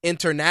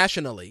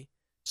internationally.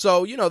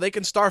 So, they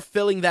can start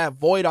filling that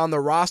void on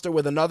the roster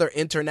with another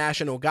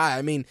international guy.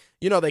 I mean,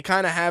 they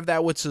kind of have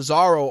that with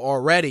Cesaro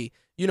already.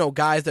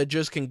 Guys that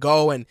just can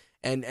go and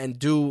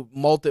do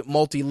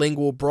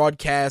multilingual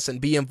broadcasts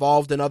and be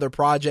involved in other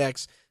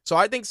projects. So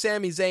I think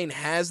Sami Zayn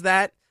has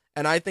that,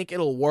 and I think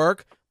it'll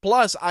work.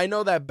 Plus, I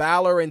know that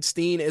Balor and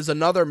Steen is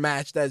another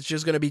match that's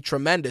just going to be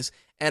tremendous.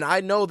 And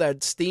I know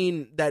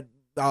that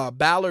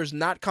Balor's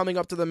not coming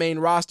up to the main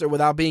roster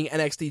without being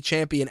NXT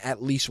champion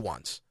at least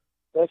once.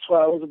 That's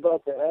why I was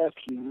about to ask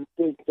you. You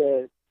think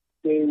that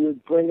they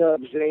would bring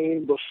up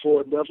Zayn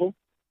before Neville?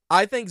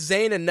 I think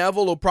Zayn and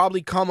Neville will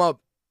probably come up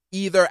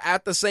either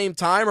at the same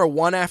time or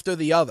one after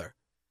the other.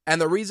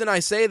 And the reason I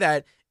say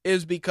that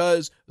is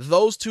because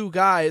those two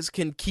guys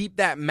can keep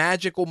that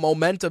magical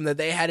momentum that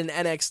they had in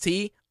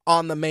NXT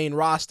on the main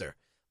roster.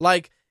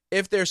 Like,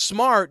 if they're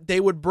smart, they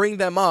would bring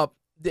them up.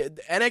 The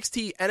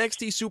NXT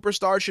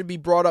superstars should be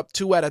brought up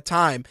two at a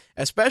time,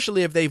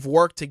 especially if they've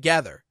worked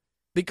together,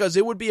 because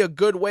it would be a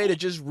good way to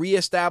just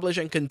reestablish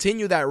and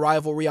continue that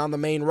rivalry on the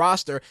main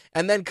roster,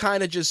 and then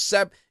kind of just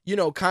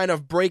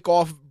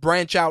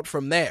branch out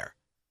from there.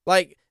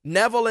 Like,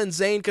 Neville and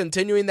Zayn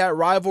continuing that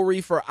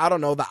rivalry for, I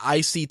don't know, the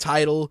IC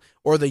title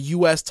or the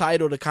US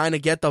title to kind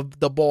of get the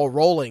ball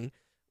rolling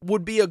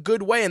would be a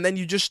good way, and then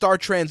you just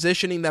start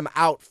transitioning them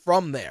out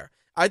from there.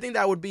 I think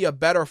that would be a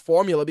better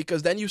formula,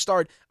 because then you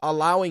start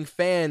allowing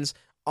fans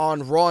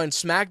on Raw and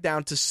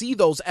SmackDown to see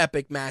those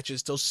epic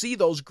matches, to see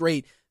those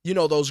great,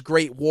 those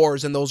great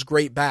wars and those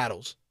great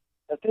battles.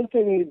 I think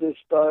they need to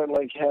start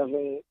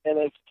having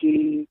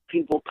NXT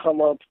people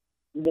come up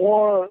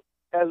more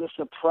as a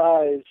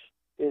surprise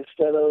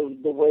instead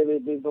of the way they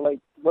did,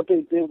 what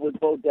they did with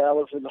Bo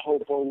Dallas and the whole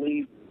Bo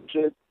Lee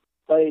shit.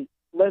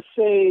 Let's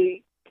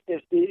say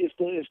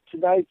if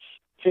tonight's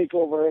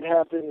takeover had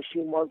happened a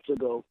few months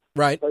ago,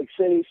 right?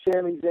 Say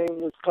Sami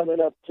Zayn was coming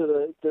up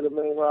to the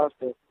main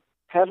roster,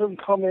 have him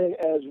come in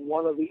as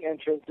one of the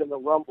entrants in the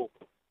Rumble.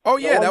 Oh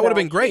yeah, that would have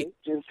been great.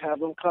 Just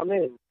have him come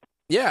in.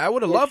 Yeah, I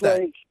would have loved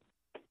that.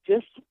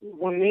 Just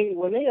when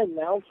they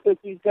announce that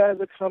these guys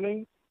are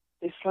coming,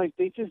 it's like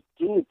they just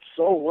do it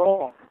so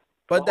wrong.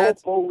 But the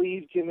whole Bo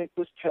Lee gimmick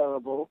was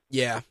terrible.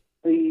 Yeah.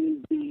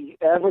 The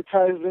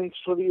advertisements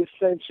for the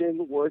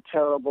Ascension were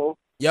terrible.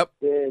 Yep.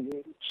 And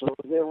so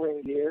their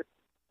ring gear.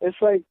 It's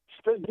like,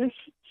 just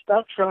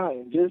stop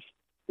trying. Just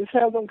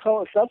have them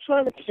come. Stop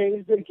trying to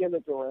change their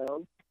gimmick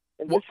around,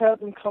 and just have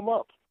them come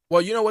up.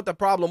 Well, you know what the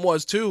problem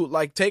was too?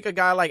 Take a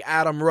guy like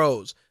Adam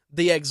Rose.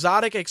 The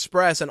Exotic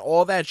Express and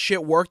all that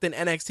shit worked in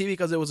NXT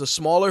because it was a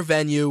smaller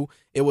venue.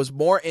 It was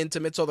more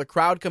intimate, so the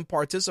crowd can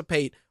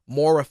participate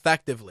more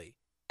effectively.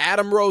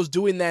 Adam Rose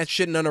doing that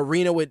shit in an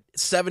arena with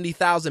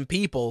 70,000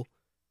 people,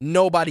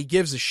 nobody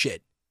gives a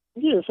shit.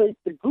 Yeah, it's like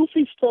the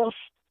goofy stuff.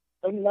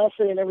 I'm not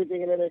saying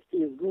everything in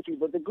NXT is goofy,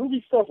 but the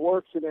goofy stuff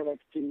works in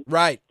NXT.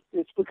 Right.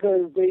 It's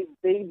because they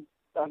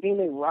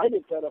write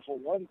it better for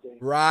one thing.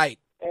 Right.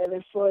 And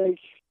it's like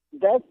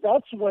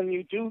that's when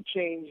you do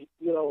change,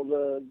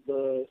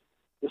 the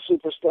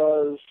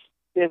superstars'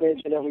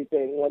 image and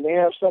everything. When they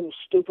have something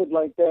stupid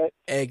like that,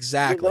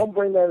 exactly. Don't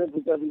bring that into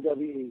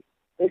WWE.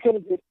 They could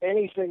have did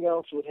anything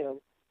else with him,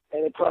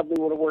 and it probably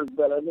would have worked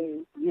better. I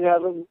mean, you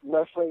have him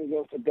wrestling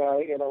against a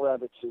guy in a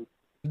rabbit suit.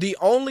 The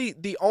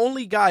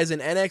only guys in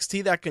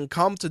NXT that can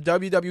come to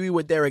WWE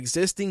with their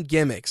existing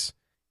gimmicks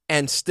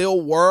and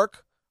still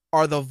work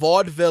are the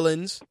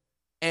Vaudevillains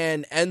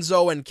and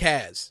Enzo and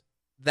Kaz.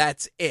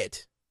 That's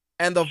it.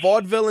 And the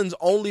Vaudevillains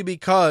only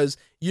because,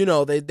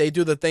 they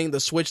do the thing, the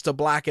switch to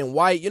black and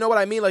white. You know what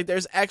I mean?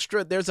 There's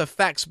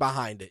effects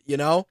behind it,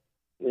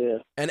 Yeah.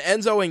 And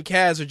Enzo and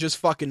Kaz are just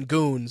fucking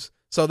goons,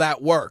 so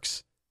that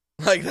works.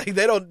 They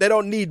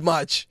don't need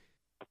much.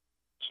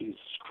 Jesus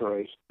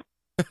Christ.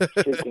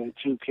 Freaking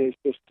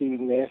 2K15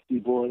 nasty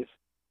boys.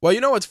 Well, you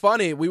know what's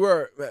funny?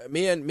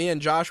 Me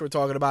and Josh were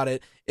talking about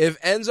it. If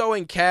Enzo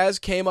and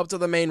Kaz came up to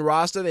the main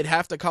roster, they'd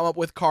have to come up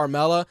with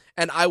Carmella,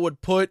 and I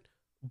would put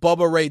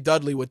Bubba Ray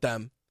Dudley with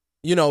them.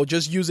 You know,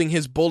 just using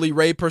his Bully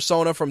Ray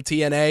persona from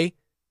TNA,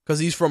 because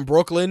he's from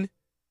Brooklyn.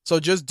 So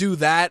just do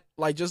that,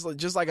 like just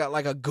like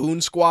a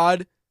goon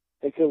squad.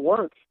 It could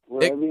work.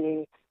 I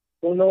mean,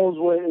 who knows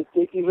if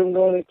they're even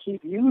going to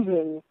keep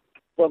using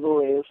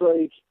Bubba Ray. It's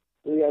like,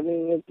 I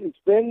mean, it's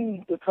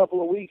been a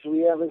couple of weeks.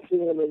 We haven't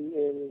seen him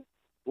in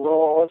Raw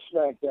or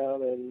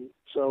SmackDown, and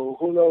so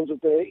who knows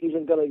if they're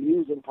even going to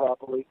use him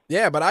properly.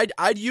 Yeah, but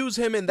I'd use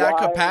him in that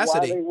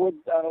capacity. Why they would,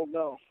 I don't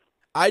know.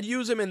 I'd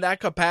use him in that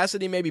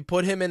capacity. Maybe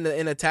put him in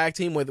a tag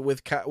team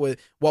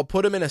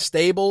put him in a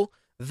stable.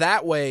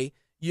 That way,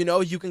 you know,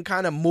 you can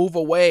kind of move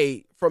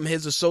away from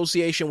his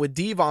association with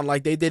Devon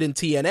like they did in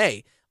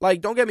TNA.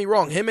 Like, don't get me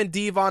wrong, him and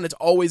Devon, it's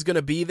always going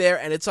to be there,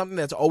 and it's something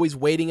that's always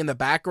waiting in the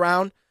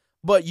background.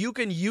 But you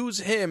can use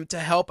him to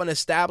help an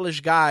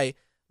established guy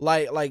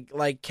like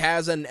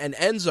Kaz and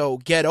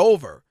Enzo get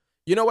over.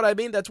 You know what I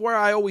mean? That's where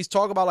I always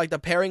talk about like the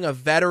pairing of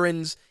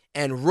veterans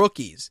and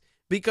rookies,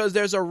 because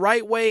there's a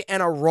right way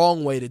and a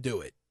wrong way to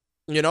do it.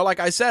 You know, like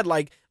I said,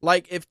 like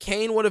if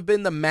Kane would have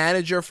been the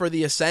manager for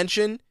the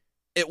Ascension,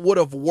 it would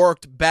have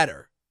worked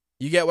better.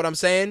 You get what I'm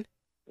saying?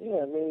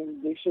 Yeah, I mean,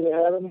 they should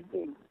have had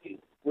him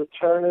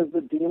return as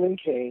the Demon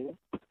Kane.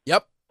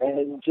 Yep.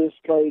 And just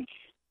like,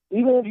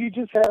 even if you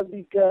just have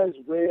these guys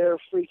wear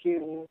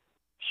freaking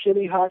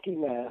shitty hockey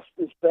masks,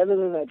 it's better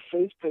than that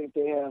face paint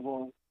they have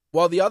on.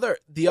 Well, the other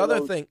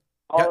thing,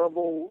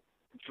 horrible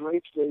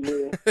drapes they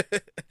wear.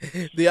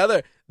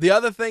 the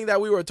other thing that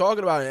we were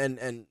talking about,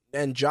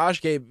 and Josh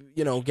gave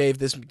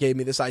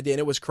me this idea, and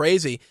it was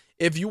crazy.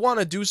 If you want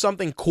to do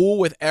something cool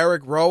with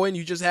Eric Rowan,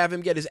 you just have him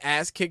get his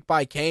ass kicked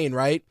by Kane,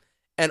 right?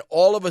 And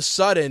all of a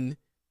sudden,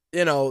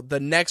 you know, the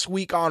next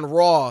week on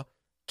Raw,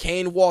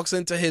 Kane walks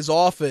into his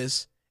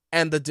office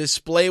and the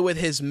display with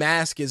his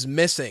mask is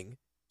missing.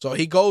 So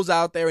he goes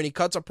out there and he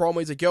cuts a promo.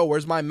 He's like, yo,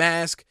 where's my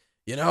mask?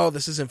 You know,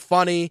 this isn't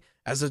funny.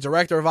 As the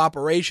director of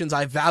operations,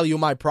 I value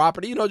my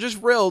property. You know,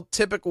 just real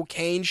typical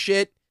Kane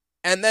shit.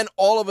 And then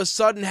all of a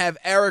sudden have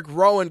Eric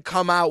Rowan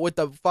come out with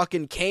the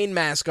fucking Kane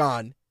mask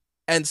on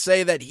and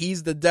say that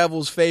he's the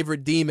devil's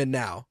favorite demon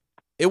now.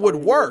 It would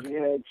work. He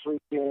had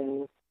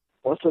freaking,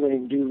 what's the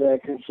name, do that,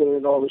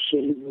 considering all the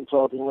shit he's been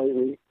talking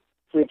lately.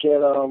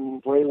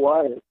 Freaking Bray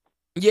Wyatt.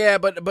 Yeah,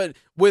 but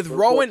with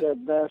Rowan, that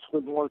mask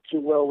wouldn't work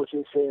too well with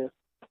his hair.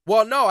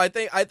 Well, no, I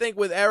think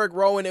with Eric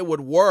Rowan it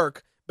would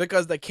work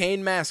because the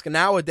Kane mask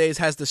nowadays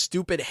has the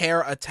stupid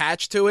hair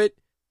attached to it.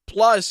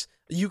 Plus,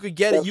 you could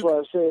get That's it. Why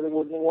I said it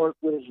wouldn't work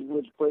with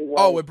Bray Wyatt.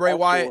 Oh, with Bray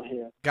Wyatt.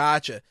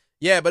 Gotcha.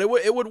 Yeah, but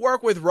it would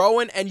work with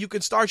Rowan, and you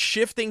could start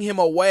shifting him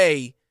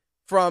away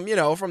from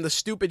the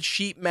stupid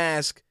sheep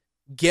mask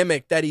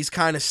gimmick that he's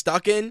kind of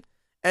stuck in,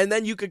 and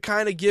then you could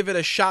kind of give it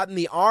a shot in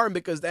the arm,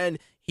 because then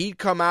he'd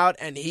come out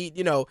and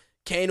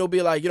Kane will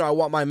be like, I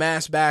want my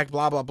mask back,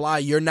 blah blah blah.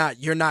 You're not,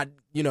 you're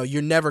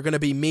never gonna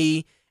be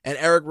me. And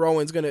Eric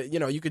Rowan's gonna,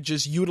 you could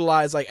just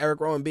utilize like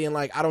Eric Rowan being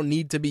like, I don't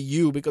need to be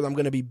you because I'm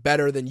gonna be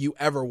better than you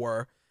ever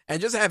were,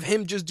 and just have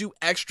him just do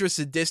extra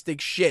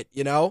sadistic shit.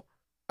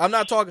 I'm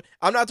not talking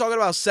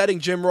about setting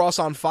Jim Ross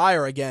on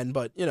fire again,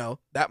 but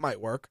that might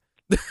work.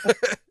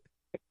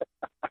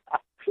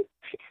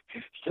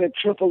 Set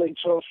Triple H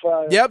on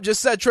fire. Yep, just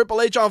set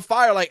Triple H on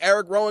fire. Like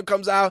Eric Rowan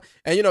comes out,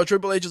 and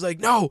Triple H is like,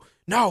 no,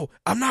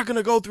 I'm not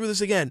gonna go through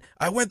this again.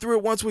 I went through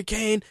it once with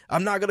Kane.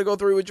 I'm not gonna go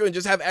through it with you. And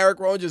just have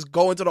Eric Rowan just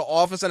go into the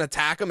office and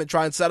attack him and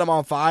try and set him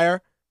on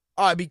fire.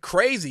 Oh, it'd be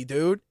crazy,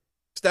 dude.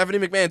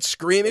 Stephanie McMahon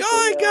screaming,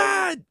 "Oh my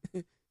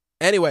god!"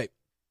 Anyway,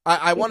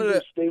 I wanted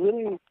to. They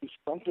really need to do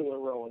something with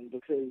Rowan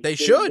because they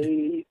should.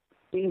 They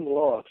seem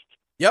lost.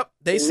 Yep,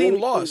 they seem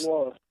really lost.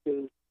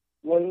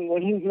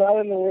 When he's not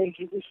in the ring,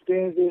 he just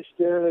stands there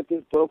staring at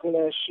this broken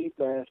ass sheep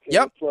mask. And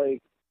Yep. It's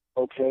like,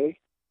 okay.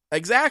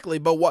 Exactly,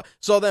 but what?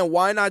 So then,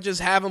 why not just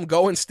have him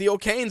go and steal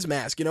Kane's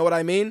mask? You know what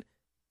I mean?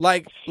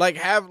 Like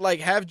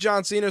have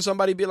John Cena or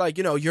somebody be like,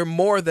 you're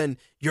more than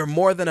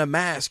a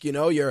mask.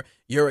 You're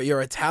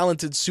a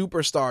talented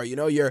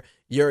superstar.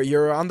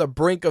 You're on the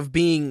brink of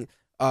being,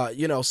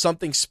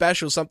 something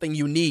special, something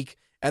unique.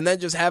 And then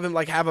just have him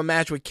have a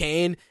match with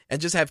Kane and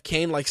just have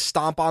Kane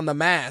stomp on the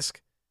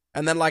mask.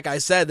 And then, like I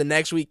said, the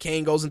next week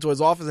Kane goes into his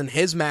office and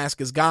his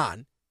mask is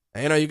gone.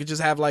 And, you could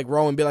just have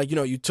Rowan be like,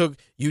 you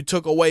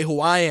took away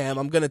who I am.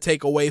 I'm going to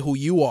take away who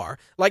you are.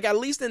 At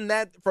least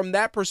from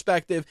that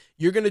perspective,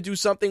 you're going to do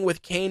something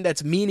with Kane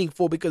that's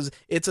meaningful because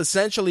it's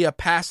essentially a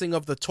passing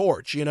of the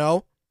torch,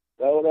 That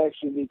would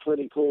actually be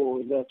pretty cool,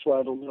 and that's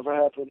why it'll never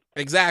happen.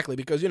 Exactly,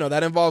 because,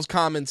 that involves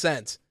common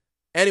sense.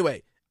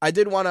 Anyway, I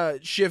did want to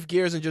shift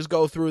gears and just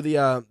go through the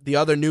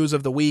other news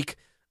of the week.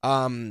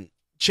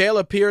 Chael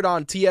appeared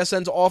on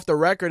TSN's Off the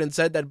Record and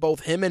said that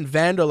both him and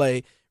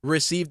Vanderlei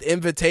received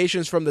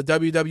invitations from the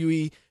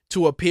WWE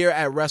to appear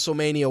at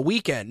WrestleMania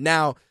weekend.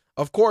 Now,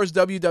 of course,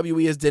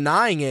 WWE is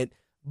denying it,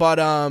 but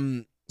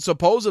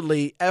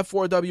supposedly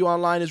F4W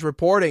Online is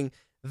reporting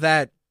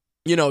that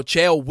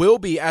Chael will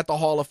be at the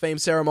Hall of Fame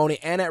ceremony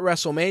and at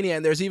WrestleMania,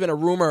 and there's even a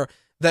rumor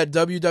that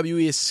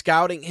WWE is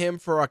scouting him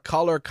for a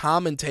color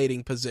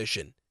commentating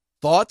position.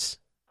 Thoughts?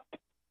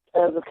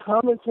 As a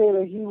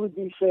commentator, he would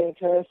be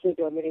fantastic.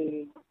 I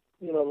mean,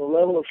 the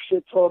level of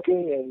shit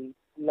talking, and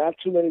not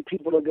too many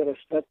people are going to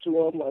step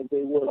to him like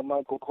they would a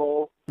Michael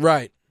Cole.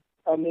 Right.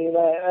 I mean,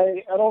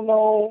 I don't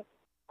know.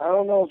 I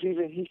don't know if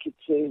even he could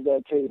save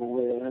that table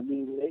there. I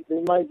mean,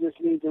 they might just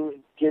need to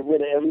get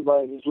rid of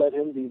everybody and just let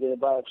him be there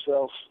by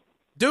himself.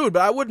 Dude,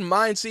 but I wouldn't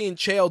mind seeing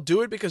Chael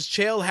do it because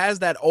Chael has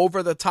that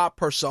over-the-top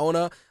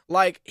persona.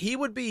 Like, he's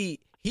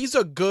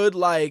a good,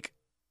 like,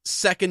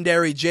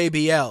 secondary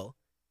JBL.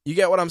 You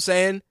get what I'm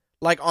saying?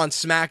 Like, on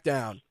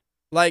SmackDown.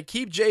 Like,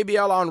 keep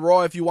JBL on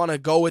Raw if you want to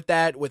go with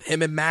that, with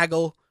him and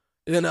Maggle,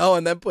 and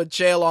then put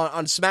Chael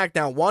on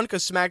SmackDown. One,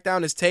 because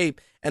SmackDown is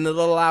tape, and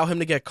it'll allow him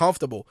to get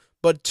comfortable.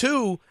 But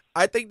two,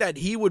 I think that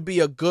he would be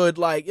a good,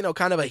 like,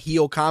 kind of a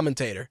heel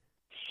commentator.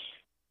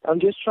 I'm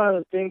just trying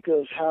to think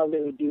of how they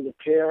would do the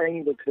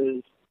pairing,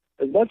 because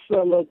as much as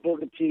I love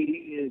Booker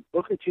T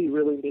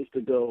really needs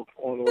to go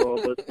on Raw,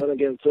 but then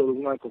again, so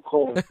does Michael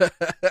Cole.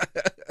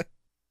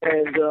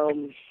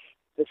 And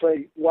it's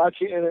like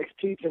watching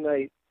NXT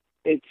tonight,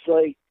 it's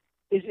like,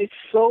 it's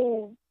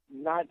so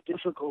not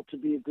difficult to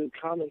be a good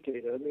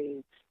commentator. I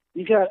mean,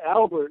 you got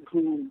Albert,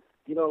 who,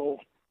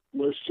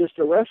 was just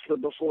a wrestler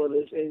before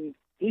this, and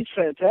he's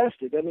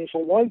fantastic. I mean,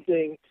 for one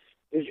thing,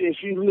 if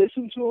you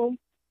listen to him,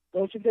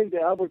 don't you think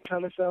that Albert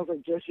kind of sounds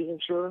like Jesse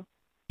Ventura?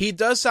 He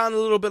does sound a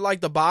little bit like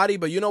the Body,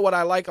 but you know what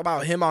I like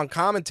about him on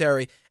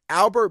commentary?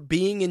 Albert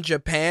being in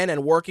Japan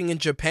and working in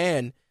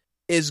Japan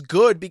is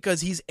good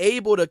because he's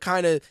able to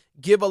kind of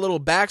give a little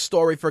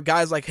backstory for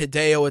guys like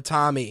Hideo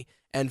Itami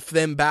and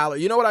Finn Balor.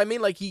 You know what I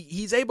mean? Like,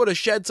 he's able to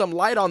shed some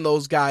light on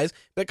those guys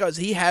because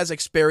he has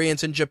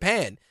experience in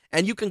Japan.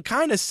 And you can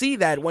kind of see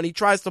that when he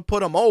tries to put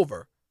them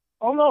over.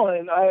 Oh, no,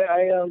 and I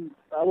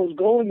was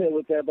going there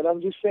with that, but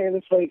I'm just saying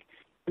it's like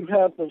you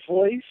have the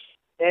voice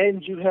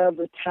and you have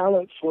the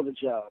talent for the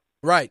job.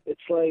 Right.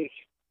 It's like,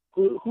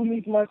 who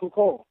needs Michael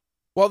Cole?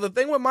 Well, the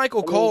thing with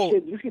Michael Cole...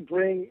 Shit, you could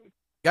bring...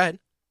 Go ahead.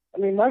 I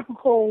mean, Michael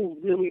Cole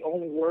really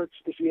only works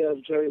if you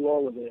have Jerry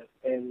Lawler there.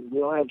 And we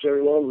don't have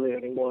Jerry Lawler there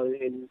anymore.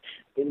 And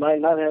we might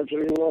not have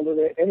Jerry Lawler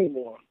there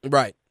anymore.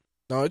 Right.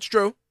 No, it's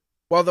true.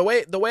 Well, the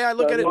way I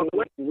look at it...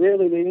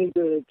 Really, they need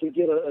to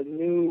get a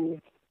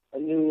new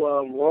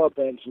Raw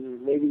bench,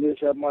 and maybe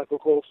just have Michael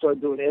Cole start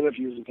doing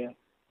interviews again.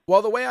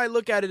 Well, the way I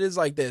look at it is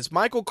like this.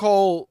 Michael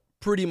Cole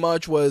pretty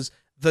much was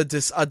a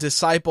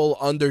disciple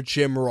under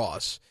Jim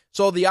Ross.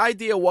 So the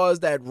idea was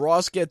that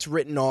Ross gets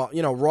written off,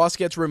 Ross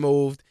gets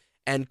removed,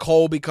 and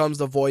Cole becomes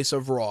the voice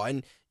of Raw.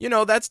 And,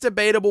 that's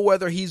debatable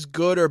whether he's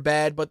good or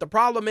bad, but the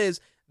problem is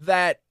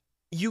that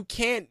you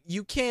can't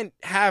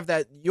have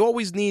that. You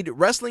always need,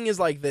 wrestling is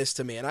like this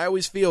to me, and I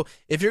always feel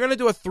if you're going to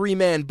do a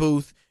 3-man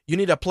booth, you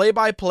need a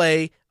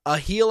play-by-play, a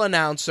heel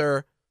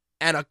announcer,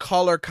 and a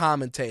color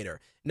commentator.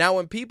 Now,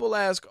 when people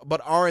ask, but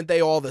aren't they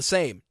all the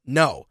same?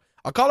 No.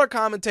 A color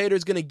commentator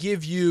is going to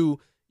give you,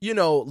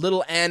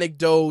 little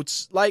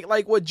anecdotes,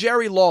 like what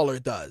Jerry Lawler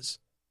does.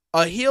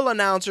 A heel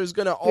announcer is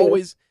going to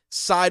always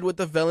side with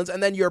the villains,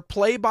 and then your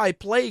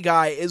play-by-play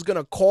guy is going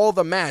to call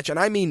the match, and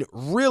I mean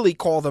really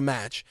call the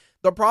match.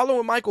 The problem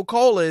with Michael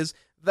Cole is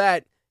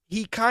that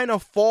he kind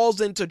of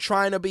falls into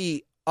trying to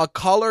be a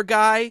color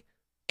guy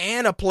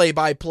and a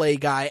play-by-play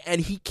guy,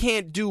 and he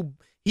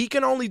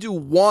can only do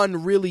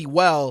one really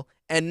well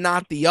and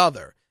not the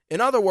other. In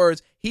other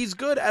words, he's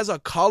good as a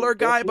color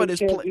guy, but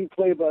his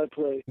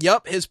play-by-play.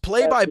 Yep, his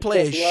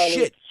play-by-play is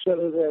shit.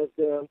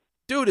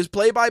 Dude, his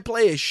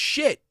play-by-play is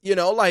shit.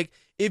 Like,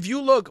 if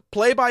you look,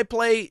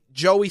 play-by-play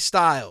Joey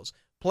Styles,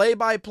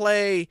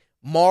 play-by-play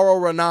Mauro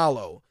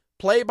Ranallo,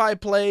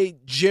 play-by-play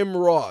Jim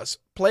Ross,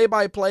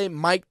 play-by-play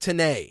Mike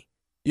Tenay.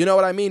 You know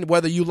what I mean?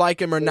 Whether you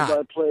like him or not.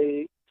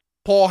 Play-by-play,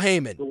 Paul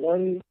Heyman. The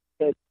one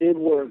that did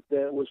work,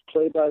 that was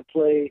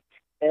play-by-play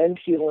and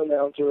heel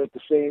announcer at the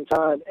same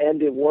time,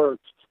 and it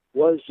worked,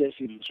 was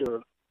Jesse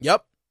Ventura.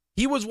 Yep.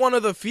 He was one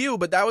of the few,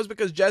 but that was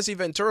because Jesse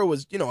Ventura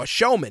was, a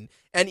showman.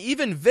 And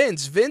even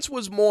Vince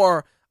was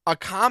more a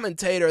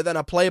commentator than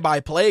a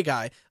play-by-play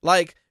guy.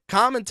 Like,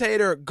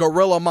 commentator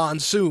Gorilla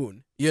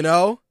Monsoon,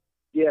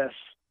 Yes.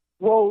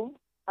 Well,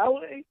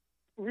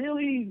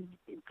 really,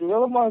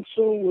 Gorilla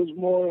Monsoon was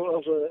more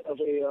of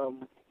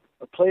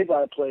a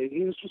play-by-play.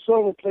 He was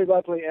sort of a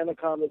play-by-play and a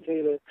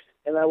commentator,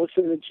 and I would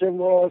say that Jim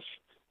Ross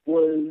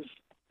was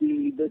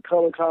the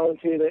color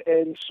commentator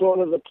and sort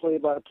of the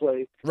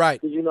play-by-play.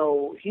 Right. Because,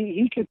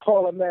 he could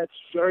call a match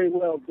very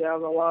well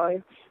down the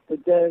line, but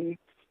then,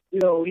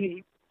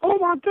 oh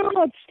my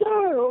God,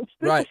 Styles,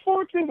 stick a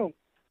fork in him.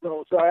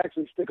 No, so I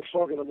actually stick a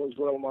fork in him was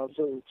Gorilla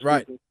Monsoon.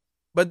 Right.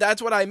 But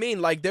that's what I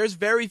mean. Like, there's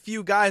very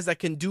few guys that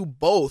can do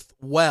both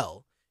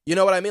well. You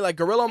know what I mean? Like,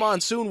 Gorilla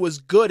Monsoon was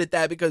good at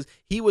that because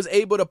he was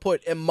able to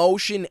put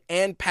emotion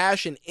and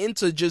passion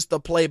into just the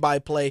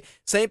play-by-play.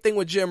 Same thing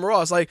with Jim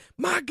Ross. Like,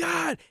 my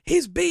God,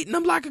 he's beating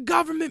him like a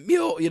government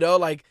mule.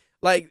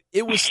 Like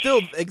it was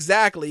still,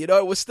 exactly,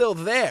 it was still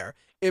there.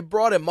 It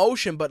brought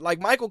emotion. But, like,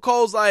 Michael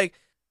Cole's like,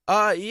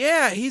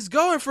 Yeah, he's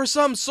going for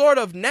some sort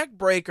of neck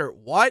breaker.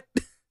 What?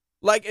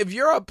 Like, if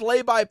you're a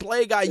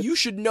play-by-play guy, you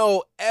should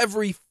know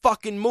every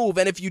fucking move.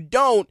 And if you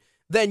don't,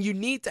 then you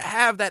need to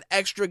have that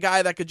extra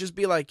guy that could just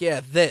be like,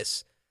 yeah,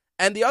 this.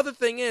 And the other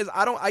thing is,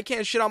 I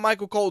can't shit on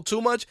Michael Cole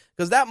too much,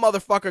 because that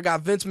motherfucker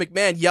got Vince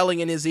McMahon yelling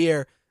in his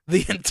ear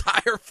the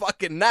entire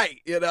fucking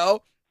night, you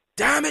know?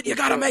 Damn it, you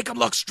gotta make him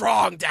look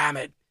strong, damn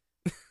it.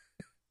 But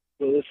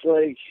it's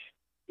like,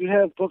 you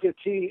have Booker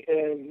T,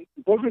 and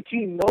Booker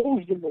T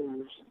knows the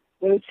moves,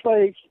 but it's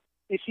like,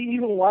 is he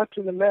even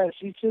watching the match?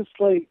 He's just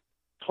like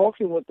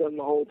talking with them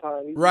the whole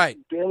time. He's right.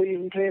 barely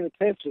even paying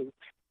attention.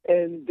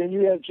 And then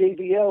you have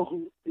JBL,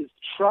 who is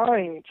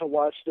trying to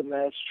watch the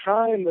match,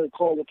 trying to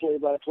call the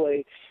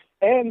play-by-play,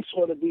 and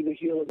sort of be the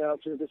heel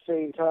announcer at the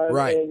same time.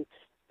 Right. And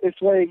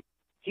it's like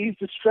he's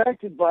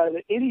distracted by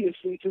the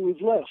idiocy to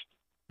his left.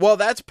 Well,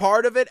 that's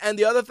part of it. And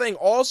the other thing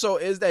also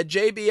is that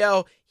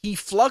JBL, he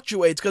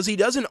fluctuates because he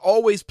doesn't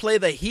always play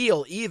the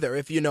heel either,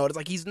 if you notice.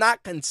 Like, he's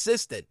not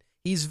consistent.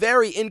 He's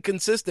very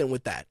inconsistent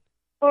with that.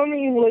 I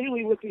mean,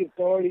 lately with the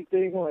Authority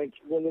thing, like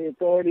when the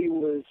Authority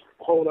was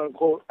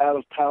quote-unquote out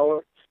of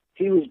power,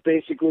 he was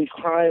basically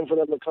crying for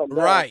them to come back.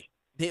 Right.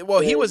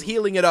 He was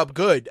healing it up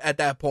good at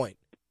that point.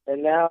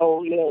 And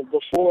now, you know,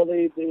 before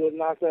they were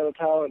knocked out of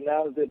power, and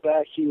now that they're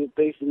back, he was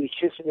basically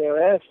kissing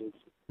their asses.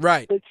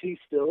 Right. Which he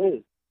still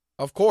is.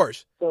 Of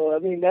course. So, I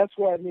mean, that's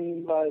what I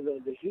mean by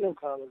the heel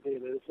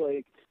commentator. It's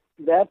like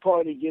that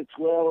party gets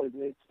well,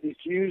 and it's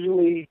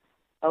usually,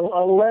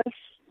 unless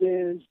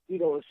there's, you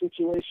know, a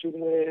situation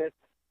where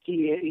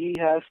he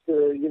has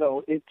to, you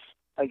know, it's,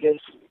 I guess,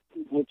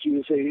 what you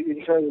would say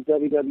in terms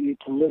of WWE,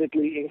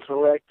 politically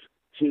incorrect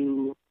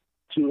to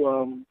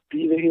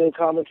be the heel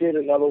commentator.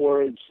 In other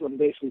words, I'm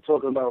basically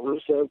talking about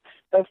Rusev.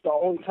 That's the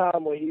only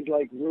time where he's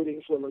like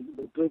rooting for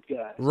the good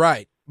guy.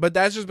 Right. But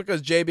that's just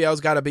because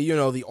JBL's got to be, you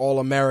know, the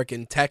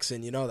all-American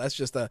Texan, you know, that's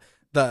just the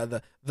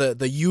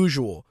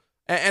usual.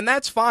 And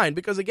that's fine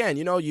because, again,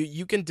 you know,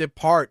 you can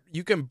depart,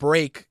 you can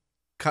break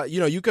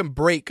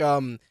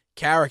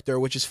character,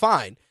 which is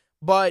fine.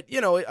 But,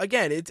 you know,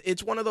 again,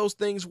 it's one of those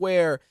things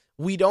where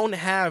we don't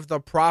have the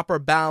proper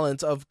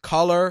balance of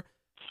color,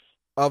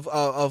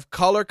 of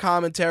color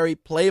commentary,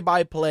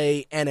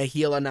 play-by-play, and a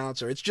heel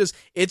announcer. It's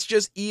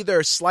just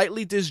either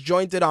slightly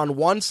disjointed on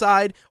one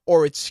side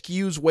or it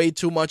skews way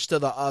too much to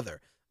the other.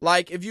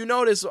 Like, if you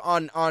notice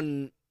on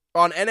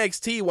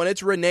NXT, when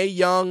it's Renee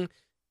Young,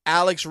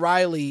 Alex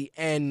Riley,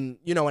 and,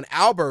 you know, and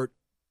Albert,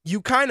 you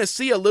kind of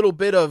see a little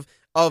bit of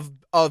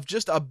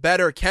just a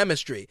better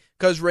chemistry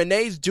because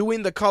Renee's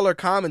doing the color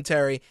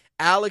commentary.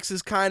 Alex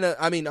is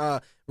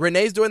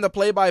Renee's doing the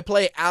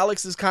play-by-play.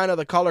 Alex is kind of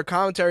the color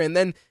commentary. And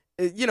then,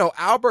 you know,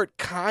 Albert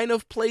kind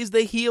of plays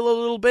the heel a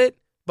little bit,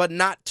 but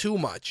not too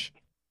much.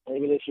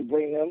 Maybe they should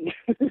bring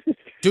them.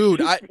 Dude,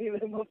 bring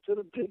them up to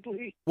the big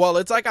league. Well,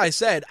 it's like I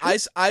said, I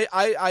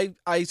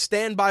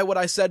stand by what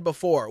I said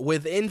before.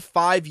 Within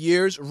 5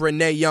 years,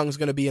 Renee Young's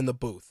going to be in the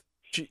booth.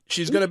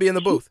 She's going to be in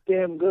the booth. She's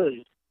damn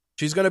good.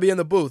 She's going to be in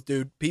the booth,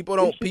 dude. People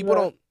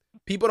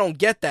don't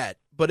get that,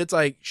 but it's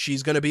like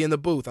she's going to be in the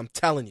booth. I'm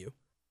telling you.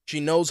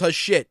 She knows her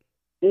shit.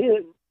 Yeah,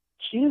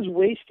 she is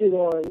wasted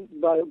on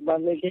by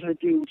making her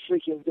do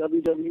freaking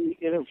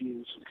WWE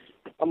interviews.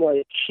 I'm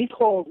like, she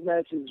calls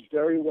matches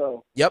very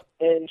well. Yep.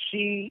 And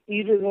she,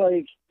 even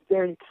like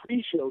during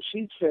pre-show,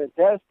 she's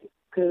fantastic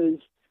because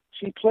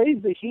she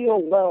plays the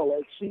heel well.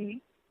 Like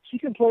she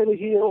can play the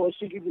heel or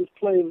she can just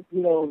play, you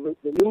know,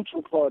 the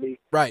neutral party.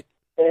 Right.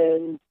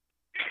 And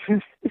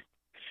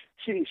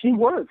she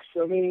works.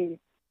 I mean,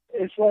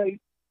 it's like,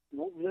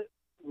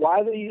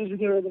 why they're using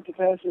her in the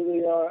capacity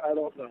they are, I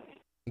don't know.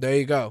 There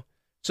you go.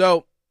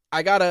 So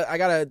I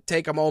gotta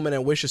take a moment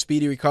and wish a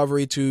speedy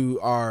recovery to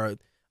our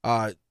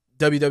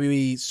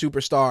WWE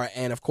superstar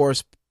and, of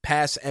course,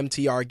 past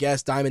MTR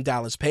guest Diamond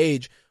Dallas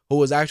Page, who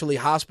was actually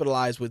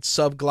hospitalized with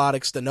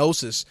subglottic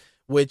stenosis,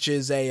 which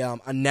is a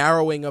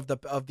narrowing of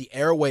the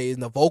airway in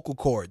the vocal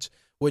cords,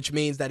 which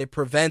means that it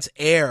prevents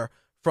air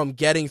from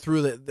getting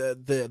through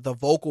the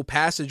vocal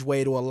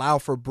passageway to allow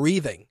for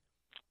breathing.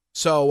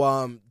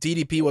 So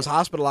DDP was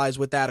hospitalized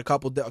with that a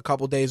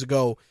couple days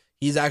ago.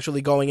 He's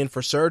actually going in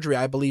for surgery,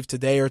 I believe,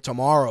 today or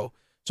tomorrow.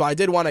 So I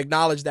did want to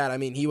acknowledge that. I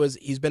mean,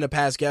 he's been a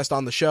past guest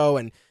on the show,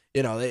 and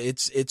you know,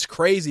 it's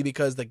crazy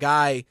because the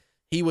guy,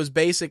 he was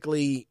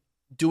basically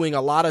doing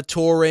a lot of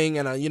touring,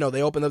 and you know,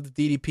 they opened up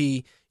the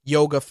DDP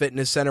Yoga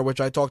Fitness Center,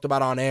 which I talked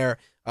about on air,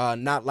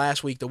 not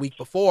last week, the week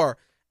before,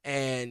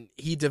 and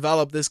he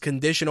developed this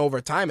condition over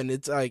time, and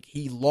it's like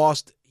he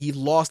lost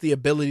the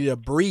ability to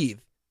breathe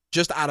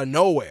just out of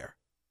nowhere.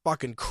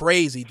 Fucking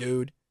crazy,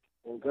 dude.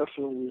 Well,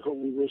 definitely,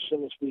 we wish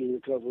him a speedy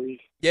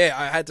recovery. Yeah,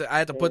 I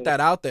had to put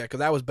that out there because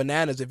that was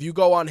bananas. If you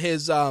go on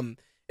his,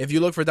 if you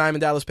look for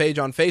Diamond Dallas Page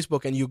on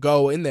Facebook and you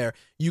go in there,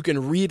 you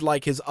can read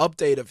like his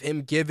update of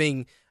him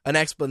giving an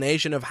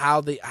explanation of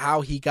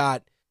how he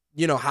got,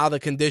 you know, how the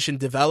condition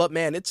developed.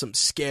 Man, it's some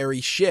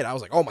scary shit. I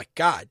was like, oh my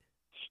God.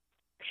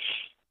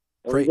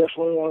 We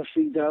definitely want to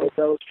see Diamond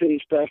Dallas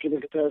Page back in the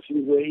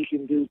capacity where he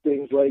can do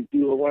things like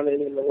do a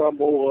run-in in the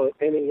Rumble or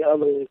any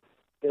other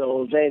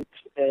event.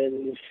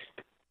 And,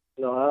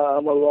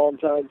 I'm a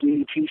longtime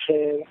DDP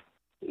fan.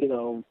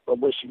 I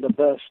wish him the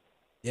best.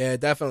 Yeah,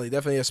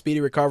 definitely a speedy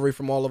recovery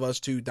from all of us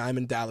to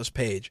Diamond Dallas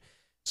Page.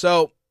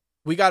 So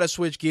we got to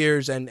switch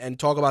gears and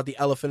talk about the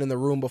elephant in the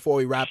room before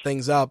we wrap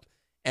things up.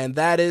 And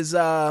that is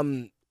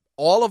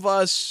all of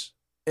us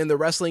in the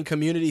wrestling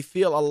community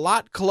feel a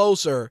lot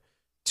closer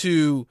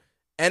to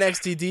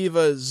NXT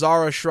diva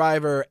Zara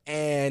Shriver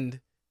and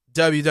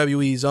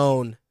WWE's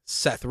own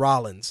Seth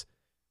Rollins.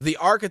 The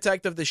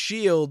architect of the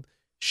Shield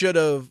should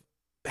have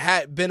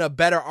been a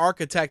better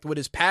architect with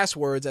his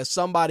passwords, as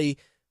somebody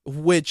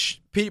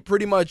which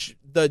pretty much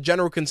the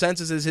general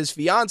consensus is his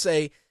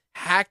fiance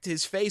hacked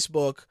his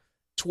Facebook,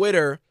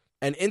 Twitter,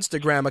 and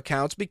Instagram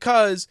accounts,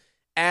 because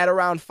at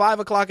around 5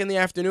 o'clock in the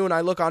afternoon,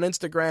 I look on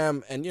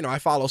Instagram and, I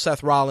follow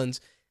Seth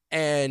Rollins,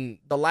 and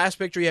the last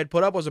picture he had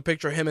put up was a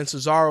picture of him and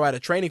Cesaro at a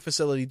training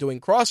facility doing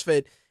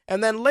CrossFit.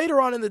 And then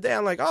later on in the day,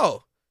 I'm like,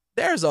 oh,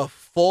 there's a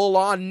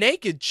full-on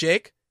naked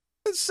chick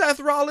on Seth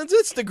Rollins'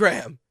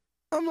 Instagram.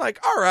 I'm like,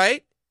 all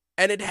right.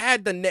 And it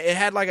had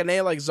like a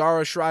name like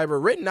Zara Shriver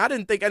written. I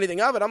didn't think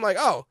anything of it. I'm like,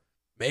 oh,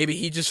 maybe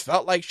he just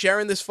felt like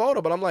sharing this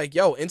photo. But I'm like,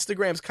 yo,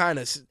 Instagram's kind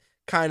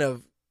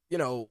of,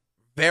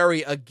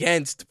 very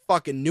against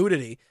fucking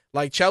nudity.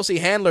 Like Chelsea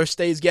Handler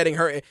stays getting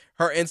her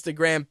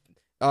Instagram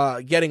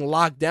getting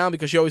locked down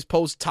because she always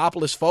posts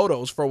topless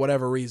photos for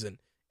whatever reason.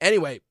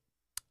 Anyway,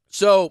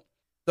 so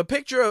the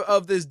picture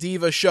of this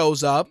diva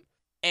shows up,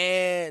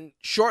 and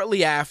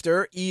shortly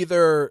after,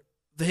 either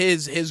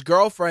his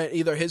girlfriend,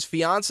 either his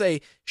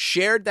fiance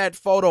shared that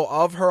photo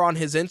of her on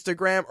his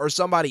Instagram, or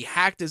somebody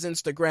hacked his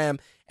Instagram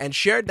and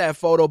shared that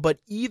photo. But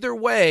either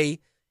way,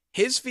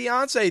 his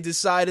fiance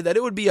decided that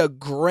it would be a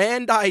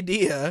grand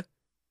idea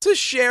to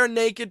share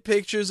naked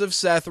pictures of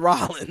Seth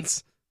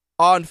Rollins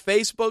on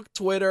Facebook,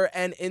 Twitter,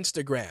 and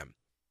Instagram.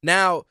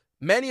 Now,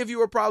 many of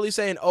you are probably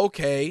saying,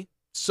 okay,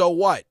 so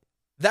what?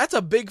 That's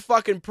a big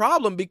fucking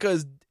problem,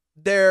 because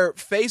their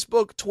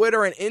Facebook,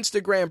 Twitter, and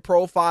Instagram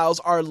profiles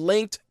are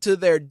linked to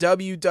their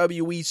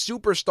WWE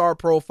superstar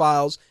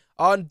profiles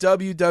on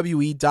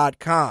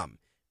WWE.com.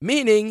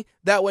 Meaning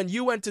that when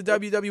you went to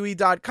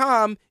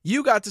WWE.com,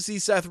 you got to see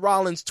Seth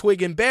Rollins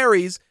twigging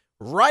berries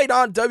right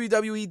on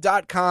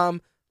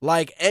WWE.com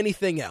like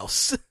anything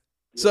else.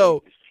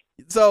 So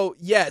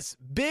yes,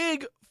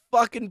 big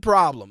fucking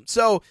problem.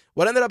 So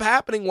what ended up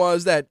happening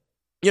was that,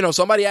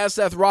 somebody asked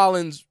Seth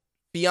Rollins'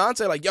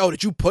 fiance, like, yo,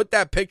 did you put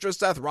that picture of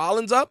Seth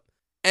Rollins up?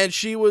 And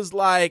she was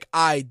like,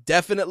 I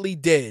definitely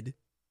did.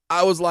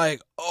 I was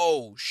like,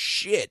 oh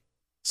shit.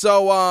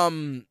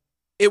 So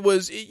it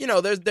was,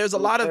 there's a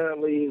lot of.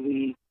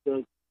 Apparently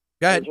Go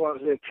ahead.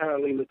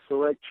 Apparently the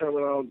correct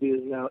terminology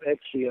is now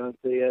ex-fiance,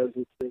 as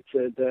it's been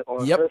said that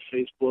on Yep. her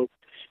Facebook,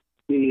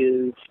 she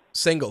is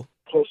Single.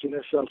 posting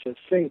herself as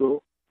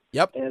single.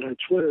 Yep. And her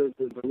Twitter is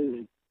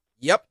deleted.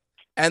 Yep.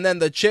 And then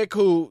the chick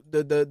who,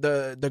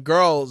 the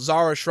girl,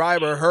 Zara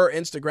Shriver, her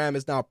Instagram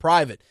is now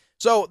private.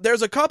 So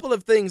there's a couple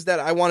of things that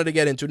I wanted to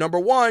get into. Number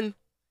one,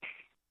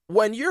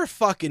 when you're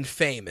fucking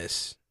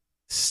famous,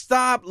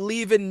 stop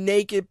leaving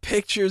naked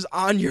pictures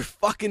on your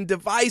fucking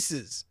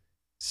devices.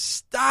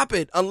 Stop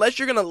it. Unless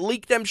you're going to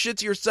leak them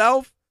shits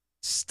yourself,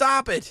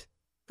 stop it.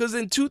 Because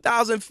in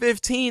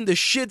 2015, the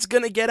shit's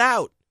going to get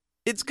out.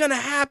 It's going to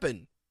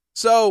happen.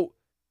 So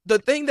the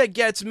thing that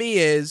gets me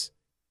is,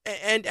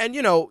 and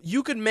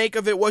you can make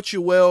of it what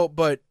you will,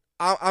 but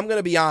I'm going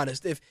to be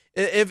honest.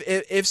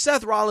 If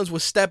Seth Rollins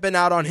was stepping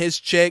out on his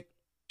chick,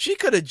 she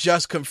could have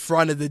just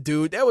confronted the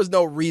dude. There was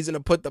no reason to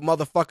put the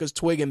motherfucker's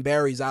twigging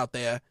berries out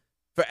there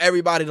for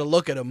everybody to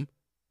look at him.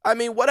 I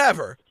mean,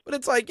 whatever. But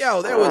it's like,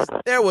 yo,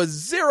 there was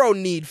zero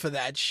need for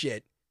that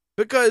shit.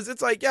 Because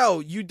it's like, yo,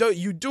 you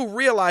do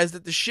realize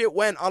that the shit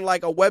went on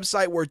like a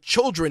website where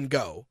children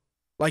go.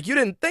 Like, you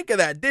didn't think of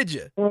that, did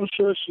you? I'm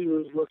sure she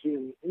was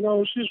looking.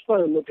 No, she's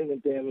probably looking to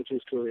damage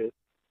his career.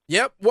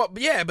 Yep. Well,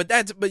 yeah,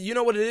 but you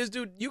know what it is,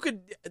 dude?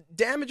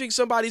 Damaging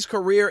somebody's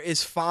career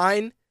is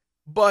fine,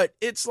 but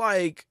it's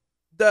like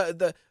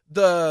the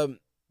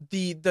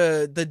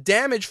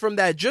damage from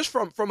that, just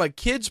from a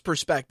kid's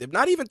perspective,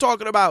 not even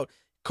talking about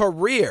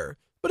career,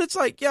 but it's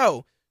like,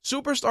 yo,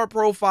 superstar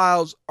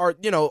profiles are,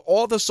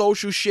 all the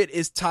social shit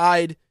is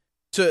tied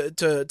to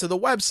the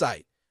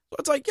website. So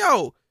it's like,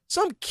 yo,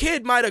 some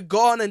kid might have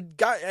gone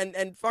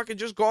and fucking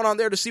just gone on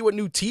there to see what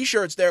new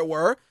t-shirts there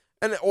were.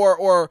 And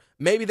or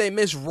maybe they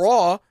missed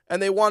Raw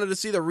and they wanted to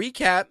see the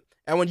recap.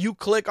 And when you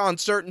click on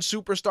certain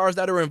superstars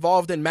that are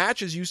involved in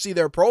matches, you see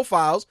their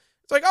profiles.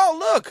 It's like, oh,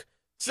 look,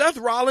 Seth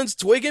Rollins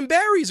twigging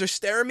berries or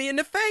staring me in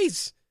the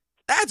face.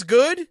 That's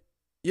good.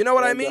 You know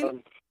what I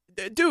mean?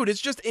 Dude,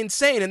 it's just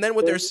insane. And then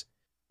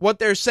what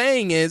they're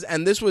saying is,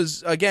 and this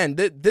was, again,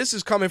 this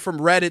is coming from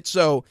Reddit,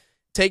 so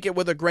take it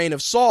with a grain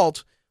of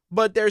salt,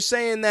 but they're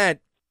saying that,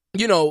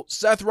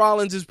 Seth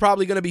Rollins is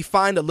probably going to be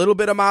fined a little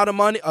bit of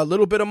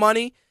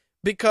money,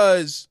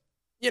 because,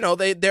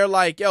 they're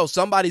like, yo,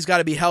 somebody's got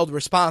to be held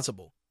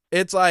responsible.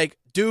 It's like,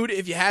 dude,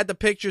 if you had the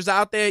pictures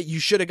out there, you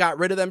should have got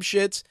rid of them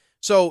shits.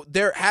 So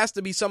there has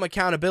to be some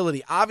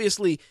accountability.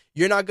 Obviously,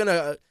 you're not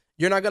gonna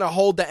you're not going to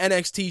hold the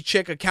NXT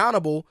chick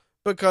accountable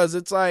because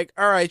it's like,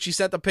 all right, she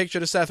sent the picture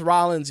to Seth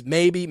Rollins.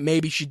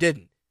 Maybe she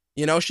didn't.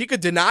 You know, she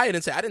could deny it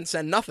and say, I didn't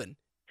send nothing.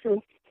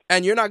 True.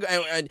 And you're not,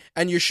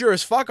 and you're sure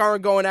as fuck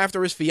aren't going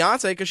after his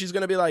fiance because she's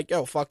going to be like,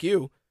 yo, fuck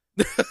you.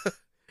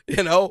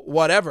 You know,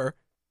 whatever.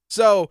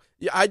 So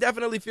yeah, I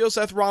definitely feel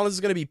Seth Rollins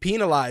is going to be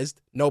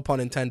penalized. No pun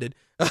intended.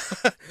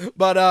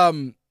 But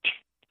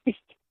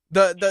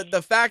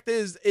the fact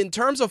is, in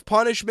terms of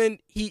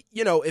punishment, he,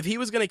 you know, if he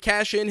was going to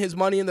cash in his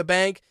Money in the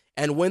Bank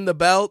and win the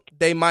belt,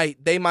 they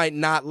might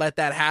not let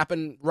that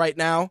happen right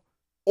now,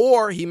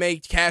 or he may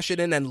cash it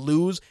in and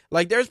lose.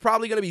 Like, there's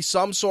probably going to be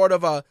some sort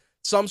of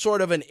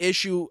an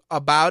issue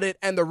about it,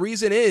 and the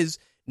reason is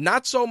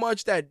not so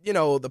much that, you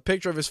know, the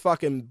picture of his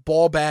fucking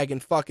ball bag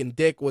and fucking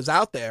dick was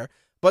out there,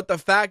 but the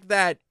fact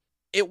that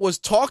it was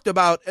talked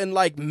about in,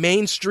 like,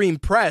 mainstream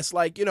press.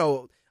 Like, you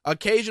know,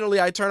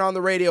 occasionally I turn on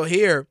the radio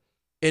here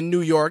in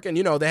New York and,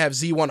 you know, they have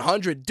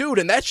Z100. Dude,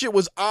 and that shit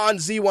was on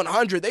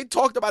Z100. They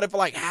talked about it for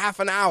like half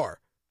an hour.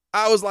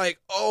 I was like,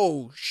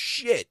 oh,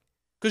 shit.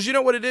 Because you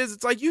know what it is?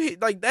 It's like,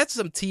 that's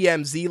some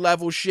TMZ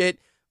level shit.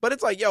 But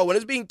it's like, yo, when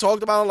it's being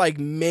talked about in, like,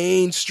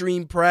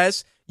 mainstream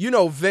press, you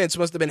know Vince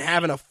must have been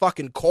having a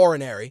fucking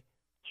coronary.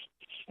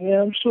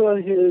 Yeah, I'm sure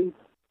his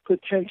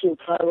potential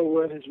title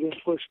run has been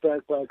pushed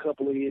back by a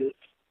couple of years.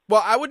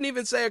 Well, I wouldn't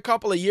even say a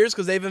couple of years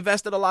because they've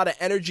invested a lot of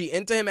energy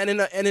into him.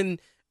 And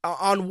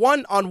on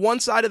one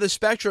side of the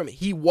spectrum,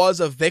 he was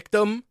a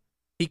victim.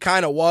 He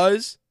kind of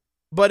was.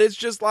 But it's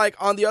just like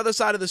on the other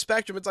side of the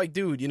spectrum, it's like,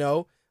 dude, you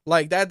know,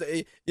 like that,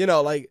 you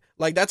know, like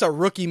that's a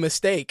rookie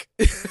mistake.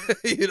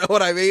 You know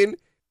what I mean?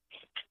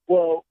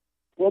 Well,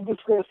 we'll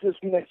discuss this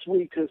next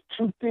week because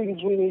two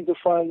things we need to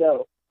find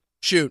out.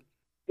 Shoot.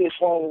 If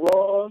on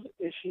Raw,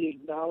 if he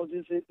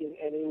acknowledges it in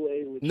any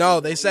way. No,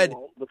 they said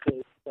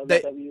because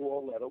WWE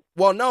won't let him.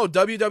 Well, no,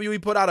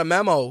 WWE put out a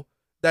memo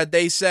that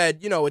they said,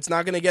 you know, it's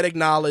not going to get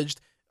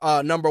acknowledged.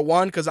 Number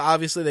one, because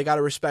obviously they got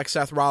to respect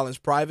Seth Rollins'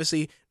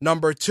 privacy.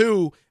 Number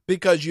two,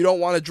 because you don't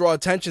want to draw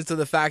attention to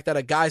the fact that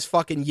a guy's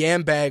fucking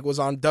yam bag was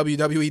on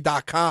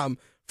WWE.com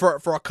for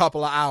a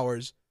couple of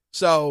hours.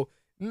 So,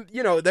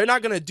 you know, they're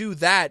not going to do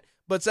that.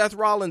 But Seth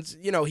Rollins,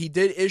 you know, he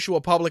did issue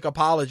a public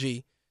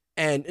apology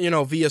and, you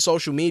know, via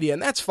social media,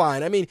 and that's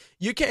fine. I mean,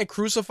 you can't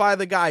crucify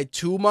the guy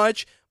too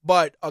much,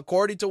 but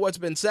according to what's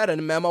been said, a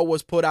memo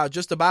was put out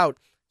just about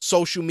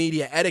social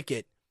media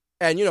etiquette.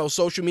 And, you know,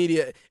 social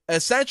media,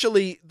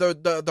 essentially,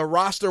 the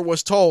roster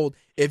was told,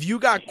 if you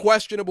got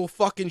questionable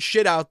fucking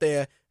shit out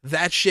there,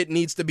 that shit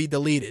needs to be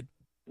deleted.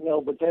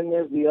 No, but then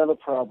there's the other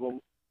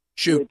problem.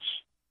 Shoot. Which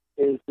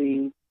is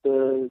the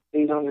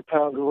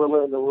 800-pound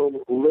gorilla in the room,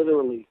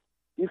 literally.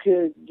 You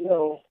could, you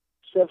know,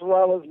 Seth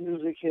Rollins'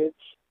 music hits.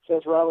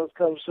 Seth Rollins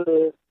comes to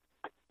the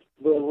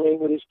ring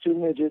with his two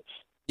midgets.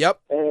 Yep.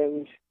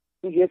 And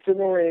he gets in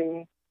the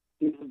ring.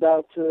 He's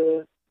about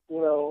to,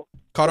 you know,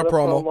 cut a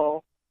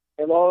promo.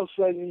 And all of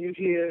a sudden you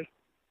hear,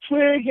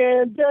 Twig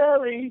and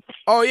Barry.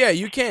 Oh, yeah,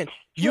 you can't.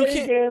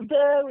 Twig and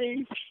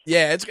Barry.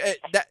 Yeah, it's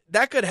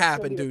that could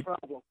happen, dude.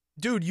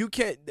 Dude, you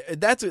can't.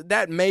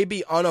 That may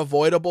be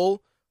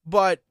unavoidable,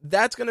 but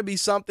that's going to be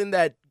something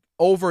that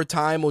over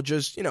time will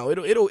just, you know,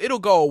 it'll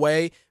go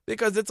away,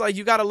 because it's like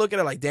you got to look at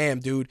it like, damn,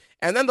 dude.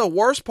 And then the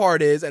worst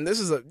part is, and this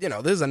is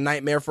a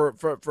nightmare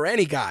for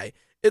any guy.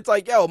 It's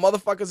like, yo,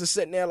 motherfuckers are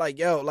sitting there like,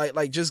 yo,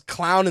 like just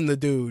clowning the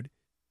dude.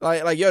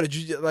 Like, yo, did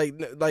you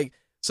like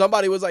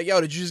somebody was like,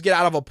 yo, did you just get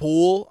out of a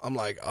pool? I'm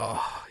like,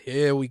 oh,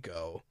 here we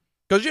go.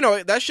 Because, you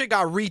know, that shit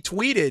got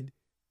retweeted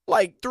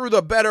like through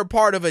the better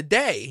part of a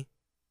day.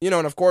 You know,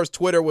 and of course,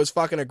 Twitter was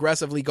fucking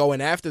aggressively going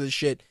after the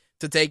shit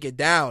to take it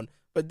down.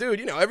 But, dude,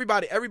 you know,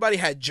 everybody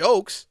had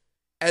jokes,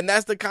 and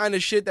that's the kind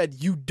of shit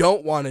that you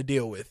don't want to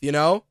deal with, you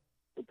know?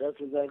 But that's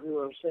exactly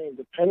what I'm saying.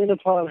 Depending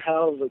upon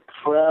how the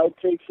crowd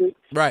takes it,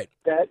 right,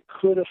 that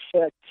could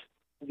affect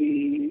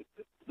the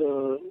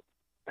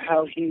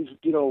how he's,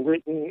 you know,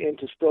 written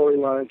into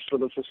storylines for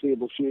the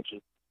foreseeable future.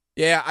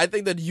 Yeah, I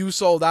think that you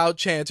sold out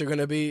chants are going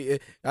to be,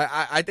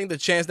 I think the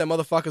chants that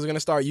motherfuckers are going to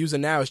start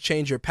using now is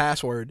change your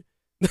password.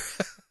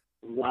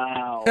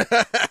 Wow.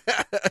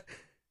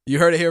 You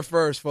heard it here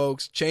first,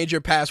 folks. Change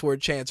your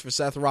password chants for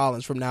Seth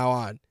Rollins from now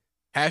on.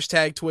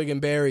 Hashtag Twig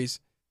and Berries.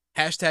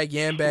 Hashtag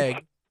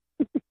Yambag.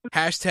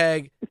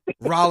 Hashtag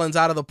Rollins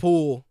out of the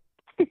pool.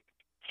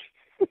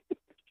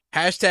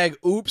 Hashtag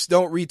oops,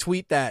 don't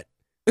retweet that.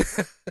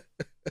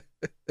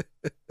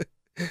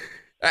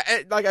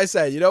 Like I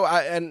said, you know,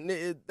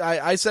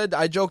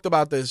 I joked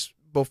about this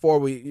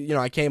before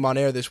I came on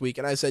air this week,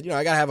 and I said, you know,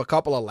 I gotta have a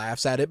couple of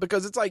laughs at it,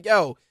 because it's like,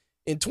 yo,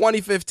 in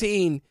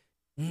 2015,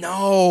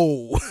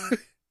 no.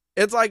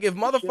 It's like if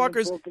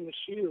motherfuckers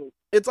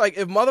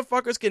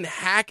can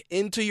hack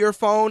into your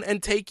phone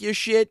and take your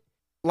shit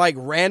like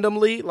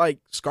randomly, like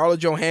Scarlett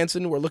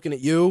Johansson, we're looking at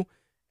you,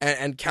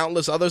 and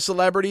countless other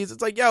celebrities.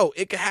 It's like, yo,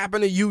 it could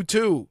happen to you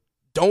too.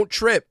 Don't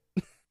trip.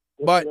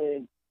 But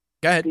go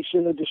ahead. He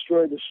shouldn't have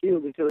destroyed the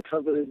shield. He could have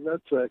covered his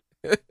nutsack.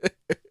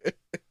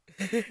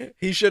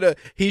 He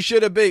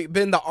should have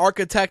been the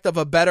architect of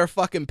a better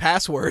fucking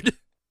password.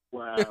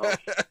 Wow.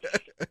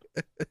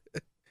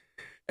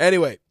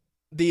 Anyway,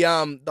 the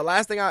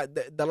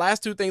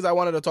last two things I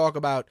wanted to talk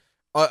about,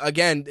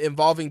 again,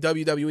 involving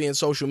WWE and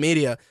social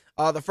media.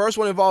 The first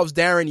one involves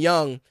Darren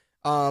Young,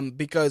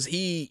 because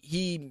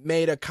he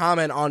made a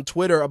comment on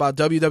Twitter about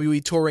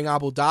WWE touring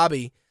Abu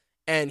Dhabi,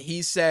 and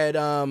he said,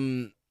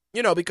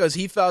 because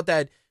he felt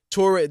that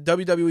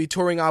WWE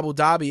touring Abu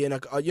Dhabi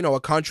in a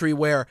country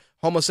where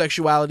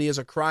homosexuality is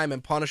a crime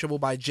and punishable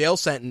by jail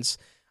sentence.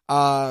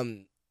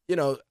 I'm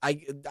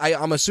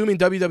assuming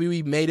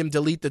WWE made him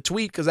delete the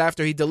tweet, because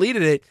after he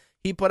deleted it,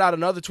 he put out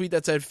another tweet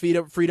that said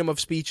freedom of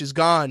speech is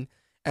gone.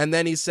 And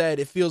then he said,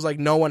 it feels like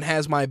no one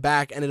has my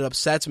back and it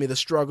upsets me. The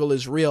struggle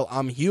is real.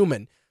 I'm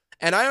human.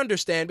 And I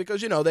understand,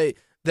 because,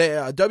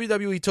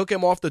 WWE took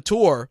him off the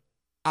tour,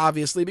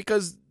 obviously,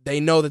 because they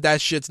know that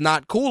shit's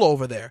not cool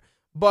over there.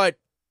 But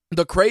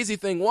the crazy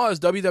thing was,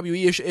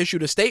 WWE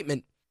issued a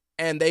statement,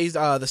 and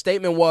the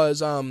statement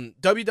was,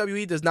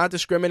 WWE does not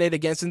discriminate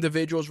against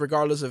individuals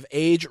regardless of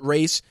age,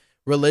 race,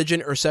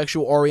 religion, or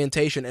sexual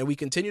orientation, and we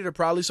continue to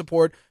proudly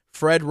support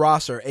Fred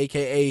Rosser,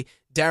 a.k.a.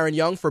 Darren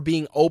Young, for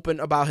being open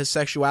about his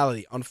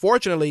sexuality.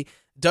 Unfortunately,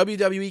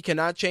 WWE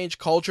cannot change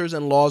cultures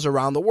and laws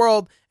around the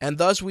world, and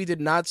thus we did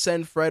not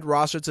send Fred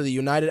Rosser to the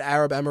United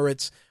Arab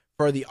Emirates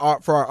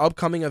for our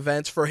upcoming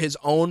events for his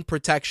own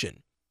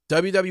protection.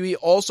 WWE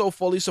also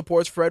fully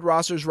supports Fred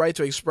Rosser's right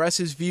to express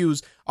his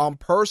views on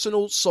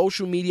personal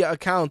social media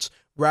accounts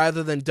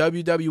rather than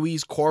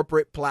WWE's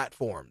corporate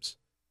platforms.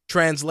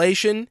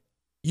 Translation: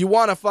 you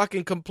want to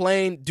fucking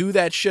complain, do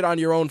that shit on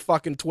your own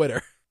fucking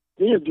Twitter.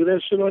 Yeah, do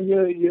that shit on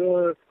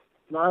your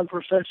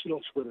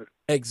non-professional Twitter.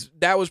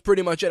 That was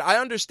pretty much it. I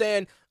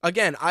understand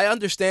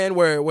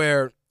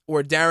where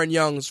Darren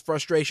Young's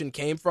frustration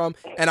came from,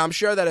 and I'm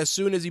sure that as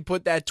soon as he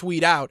put that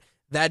tweet out,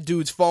 that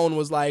dude's phone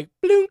was like,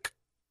 blink,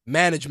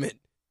 management,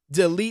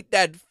 delete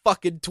that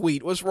fucking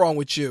tweet. What's wrong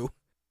with you?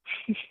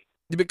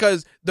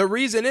 Because the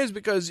reason is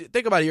because,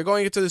 think about it, you're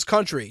going into this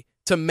country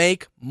to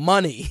make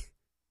money.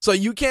 So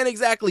you can't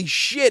exactly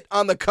shit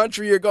on the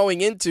country you're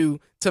going into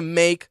to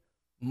make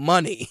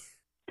money.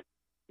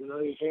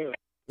 You can't.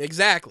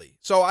 Exactly.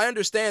 So I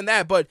understand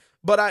that, but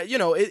I,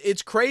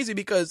 it's crazy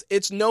because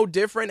it's no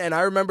different. And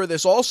I remember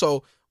this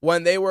also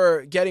when they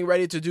were getting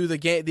ready to do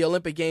the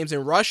Olympic Games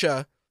in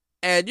Russia,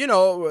 and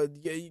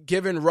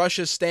given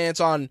Russia's stance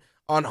on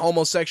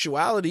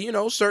homosexuality,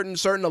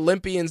 certain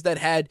Olympians that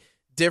had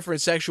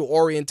different sexual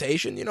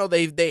orientation,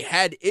 they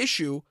had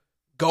issue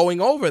going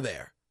over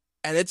there,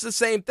 and it's the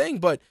same thing.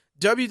 But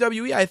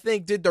WWE, I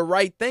think, did the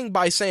right thing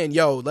by saying,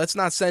 yo, let's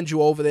not send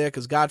you over there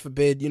because God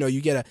forbid,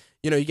 you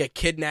get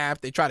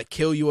kidnapped, they try to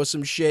kill you or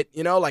some shit,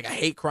 like a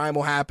hate crime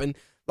will happen.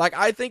 Like,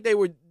 I think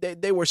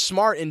they were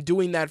smart in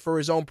doing that for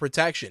his own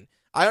protection.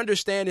 I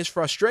understand his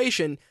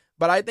frustration,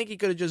 but I think he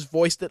could have just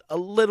voiced it a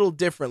little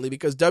differently,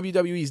 because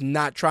WWE is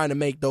not trying to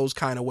make those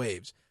kind of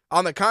waves.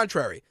 On the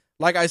contrary,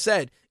 like I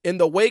said, in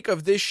the wake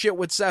of this shit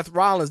with Seth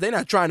Rollins, they're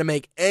not trying to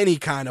make any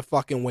kind of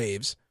fucking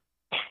waves.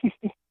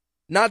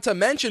 Not to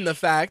mention the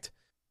fact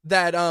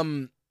that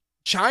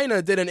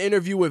China did an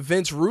interview with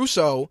Vince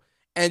Russo,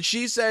 and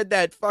she said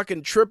that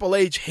fucking Triple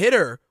H hit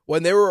her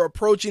when they were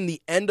approaching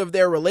the end of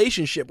their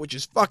relationship, which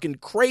is fucking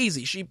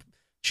crazy.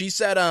 She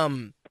said,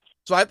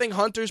 so I think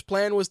Hunter's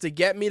plan was to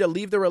get me to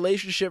leave the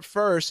relationship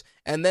first,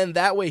 and then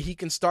that way he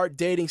can start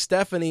dating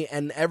Stephanie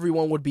and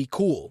everyone would be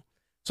cool.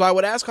 So I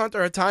would ask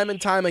Hunter time and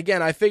time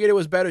again. I figured it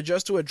was better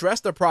just to address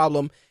the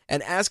problem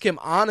and ask him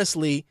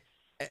honestly,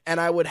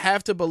 and I would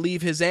have to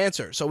believe his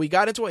answer. So we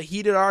got into a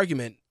heated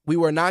argument. We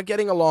were not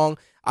getting along.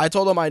 I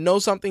told him I know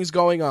something's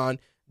going on.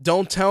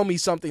 Don't tell me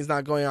something's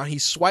not going on. He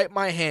swiped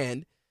my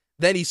hand.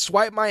 Then he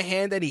swiped my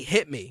hand and he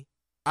hit me.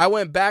 I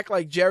went back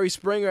like Jerry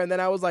Springer, and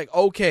then I was like,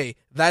 okay,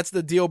 that's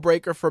the deal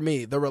breaker for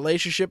me. The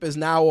relationship is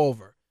now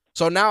over.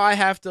 So now I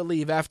have to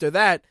leave. After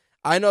that,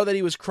 I know that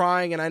he was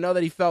crying, and I know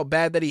that he felt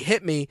bad that he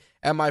hit me,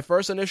 and my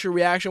first initial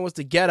reaction was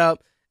to get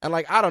up, and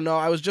I don't know,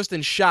 I was just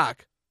in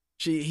shock.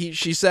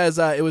 She says,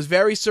 it was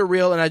very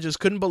surreal, and I just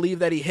couldn't believe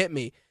that he hit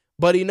me.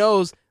 But he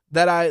knows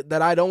that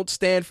I don't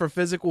stand for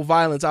physical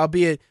violence,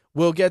 albeit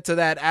we'll get to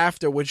that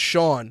after with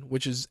Sean,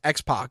 which is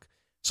X-Pac.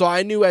 So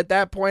I knew at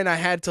that point I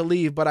had to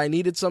leave, but I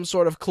needed some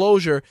sort of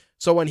closure.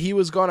 So when he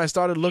was gone, I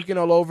started looking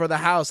all over the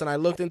house, and I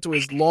looked into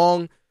his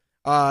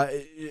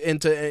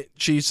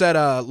she said,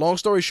 long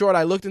story short,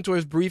 I looked into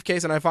his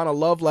briefcase and I found a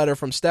love letter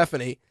from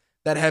Stephanie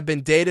that had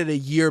been dated a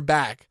year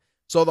back.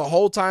 So the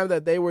whole time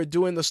that they were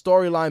doing the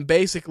storyline,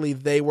 basically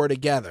they were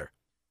together.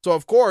 So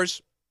of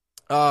course,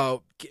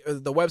 the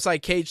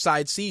website Cage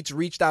Side Seats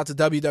reached out to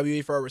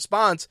WWE for a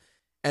response,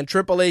 and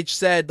Triple H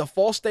said the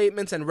false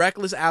statements and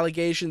reckless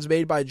allegations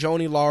made by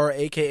Joanie Laurer,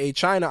 aka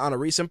Chyna, on a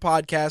recent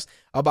podcast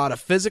about a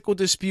physical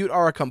dispute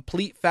are a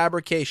complete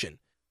fabrication.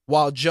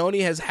 While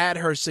Joanie has had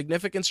her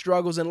significant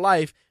struggles in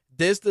life,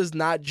 this does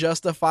not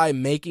justify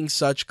making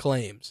such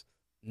claims.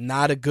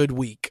 Not a good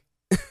week.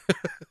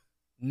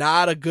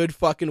 Not a good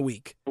fucking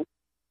week.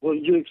 Well,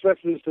 you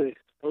expect me to say,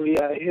 oh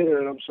yeah, I hit her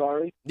and I'm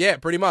sorry? Yeah,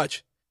 pretty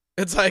much.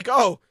 It's like,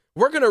 oh,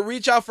 we're going to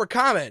reach out for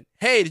comment.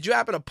 Hey, did you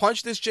happen to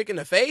punch this chick in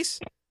the face?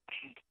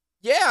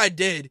 Yeah, I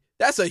did.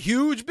 That's a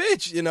huge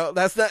bitch. You know,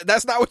 that's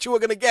not what you were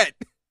gonna get.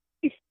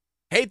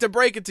 Hate to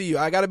break it to you.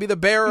 I got to be the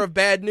bearer of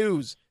bad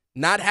news.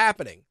 Not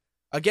happening.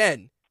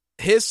 Again,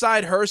 his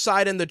side, her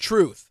side, and the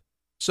truth.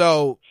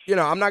 So, you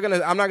know, I'm not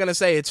gonna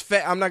say it's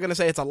I'm not gonna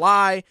say it's a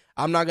lie.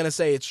 I'm not gonna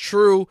say it's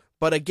true.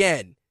 But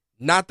again,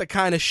 not the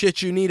kind of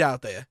shit you need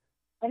out there.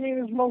 I mean,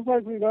 it's most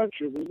likely not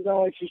true. It's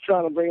not like she's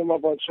trying to bring him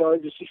up on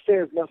charges. She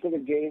says nothing to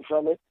gain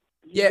from it.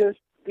 She's just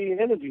being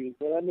interviewed.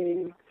 But I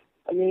mean,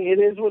 it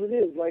is what it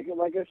is. Like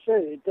I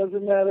said, it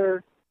doesn't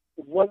matter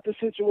what the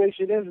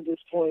situation is at this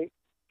point.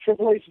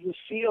 Triple H is the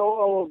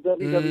COO of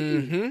WWE.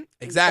 Mm-hmm.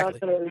 Exactly.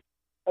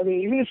 I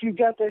mean, even if you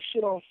got that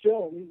shit on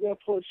film, you got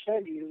to pull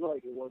Shaggy. He's like,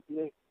 it wasn't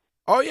me.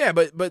 Oh yeah,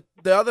 but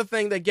the other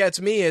thing that gets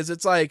me is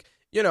it's like,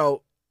 you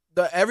know,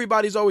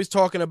 everybody's always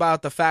talking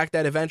about the fact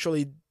that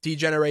eventually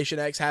D-Generation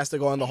X has to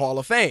go in the Hall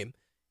of Fame,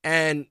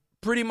 and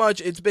pretty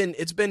much it's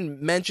been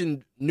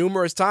mentioned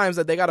numerous times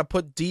that they got to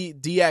put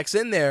DX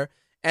in there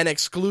and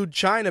exclude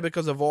China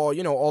because of all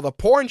the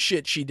porn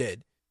shit she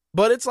did.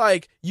 But it's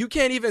like, you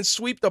can't even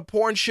sweep the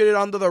porn shit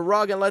under the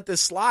rug and let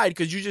this slide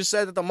because you just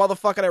said that the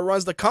motherfucker that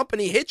runs the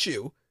company hit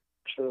you.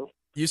 True.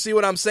 You see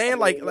what I'm saying?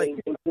 We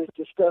just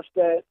discussed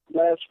that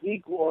last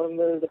week on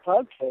the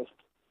podcast.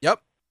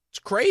 Yep. It's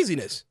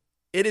craziness.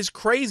 It is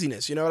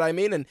craziness. You know what I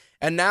mean?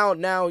 And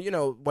now, you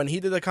know, when he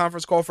did the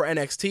conference call for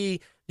NXT,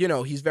 you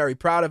know, he's very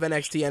proud of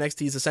NXT.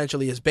 NXT is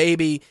essentially his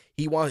baby.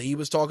 He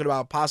was talking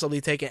about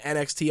possibly taking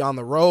NXT on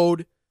the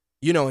road,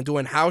 you know, and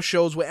doing house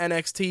shows with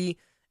NXT.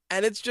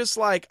 And it's just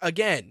like,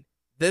 again,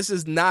 this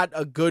is not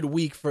a good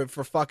week for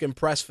fucking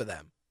press for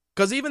them.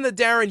 Because even the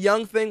Darren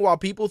Young thing, while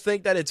people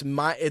think that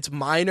it's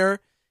minor,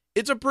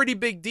 it's a pretty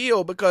big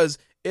deal because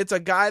it's a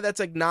guy that's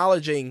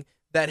acknowledging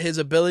that his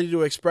ability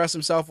to express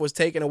himself was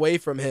taken away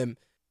from him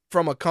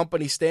from a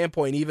company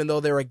standpoint, even though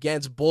they're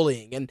against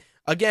bullying. And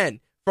again,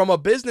 from a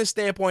business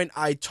standpoint,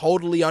 I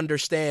totally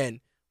understand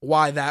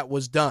why that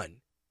was done.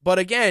 But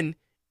again,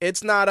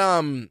 it's not,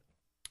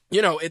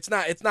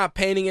 it's not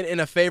painting it in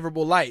a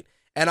favorable light.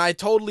 And I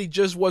totally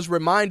just was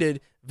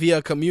reminded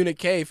via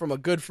communique from a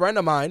good friend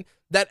of mine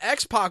that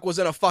X-Pac was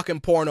in a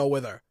fucking porno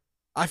with her.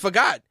 I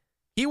forgot.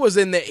 He was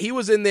in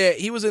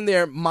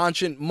there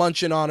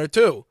munching on her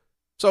too.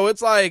 So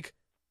it's like,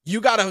 you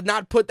gotta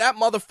not put that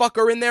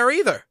motherfucker in there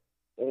either.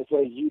 And it's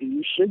like,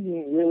 you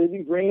shouldn't really be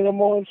bringing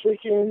him on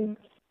freaking,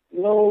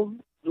 you know,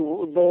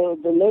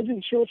 the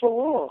legend show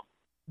for Raw.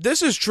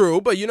 This is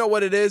true, but you know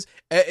what it is?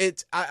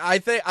 I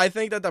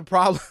think that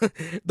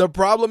the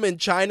problem in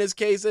China's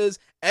case is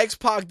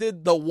X-Pac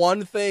did the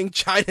one thing,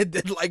 China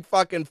did like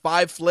fucking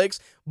 5 flicks,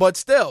 but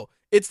still,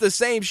 it's the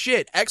same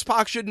shit.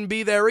 X-Pac shouldn't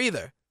be there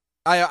either.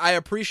 I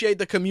appreciate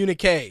the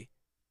communique.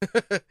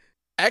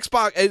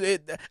 X-Pac,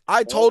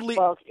 totally...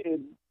 X-Pac,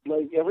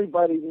 like,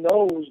 everybody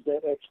knows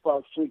that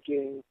X-Pac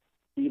freaking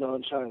beat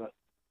on China.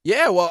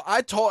 Yeah, well,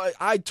 I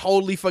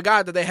totally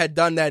forgot that they had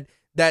done that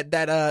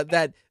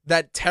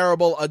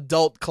terrible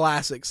adult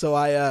classic. So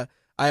I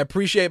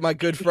appreciate my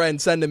good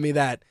friend sending me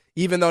that,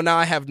 even though now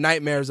I have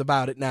nightmares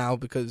about it now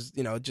because,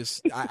 you know,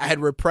 just I had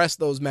repressed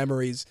those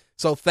memories.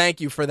 So thank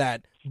you for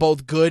that,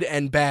 both good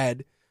and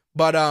bad.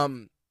 But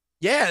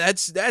yeah,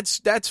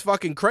 that's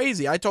fucking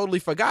crazy. I totally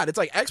forgot. It's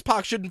like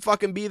X-Pac shouldn't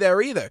fucking be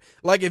there either.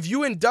 Like, if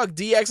you induct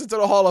DX into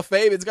the Hall of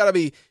Fame, it's got to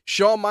be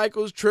Shawn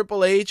Michaels,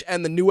 Triple H,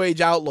 and the New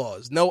Age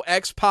Outlaws. No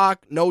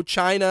X-Pac, no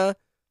China.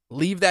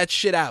 Leave that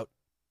shit out.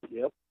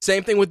 Yep.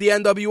 Same thing with the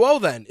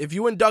NWO then. If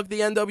you induct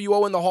the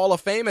NWO in the Hall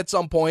of Fame at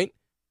some point,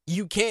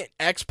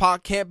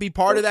 X-Pac can't be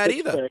part of that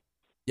either.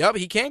 Yep,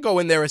 he can't go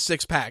in there a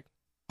 6-pack.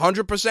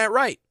 100%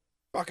 right.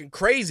 Fucking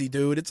crazy,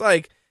 dude. It's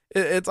like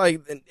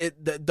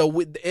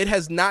it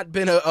has not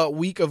been a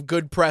week of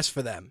good press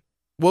for them.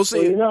 We'll see.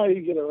 Well, you know how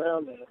you get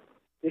around that.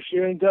 If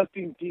you're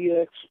inducting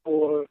DX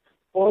or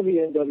the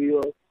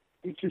NWO,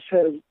 you just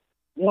have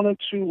 1 or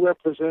 2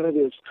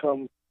 representatives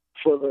come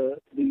for the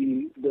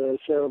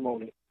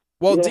ceremony.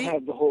 Well, you don't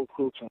have the whole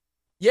crew come.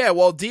 Yeah,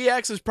 well,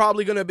 DX is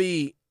probably going to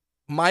be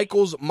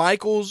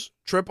Michaels,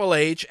 Triple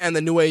H, and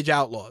the New Age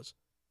Outlaws.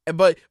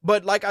 But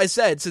like I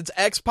said, since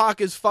X-Pac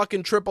is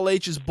fucking Triple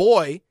H's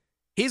boy,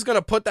 he's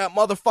gonna put that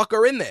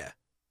motherfucker in there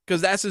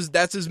because that's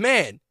his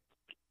man,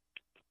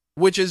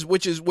 which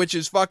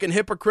is fucking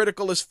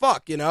hypocritical as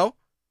fuck, you know.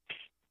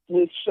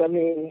 Which, I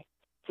mean,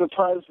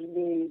 surprises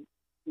me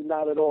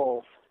not at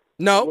all.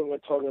 No, when we're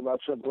talking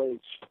about Triple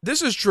H.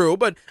 This is true,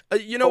 but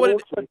you know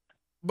what?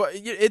 But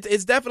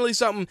it's definitely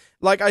something.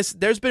 Like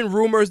there's been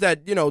rumors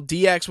that, you know,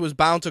 DX was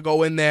bound to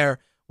go in there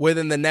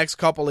within the next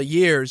couple of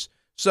years.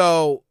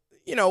 So,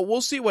 you know,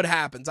 we'll see what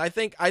happens. I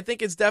think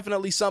it's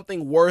definitely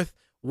something worth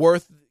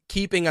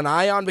keeping an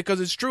eye on because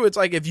it's true. It's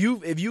like if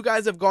you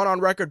guys have gone on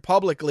record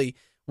publicly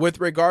with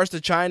regards to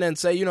China and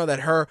say, you know, that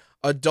her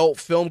adult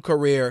film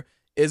career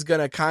is going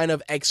to kind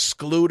of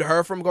exclude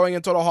her from going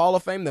into the Hall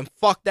of Fame, then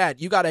fuck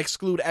that. You got to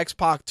exclude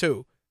X-Pac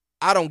too.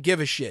 I don't give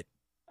a shit.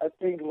 I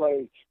think,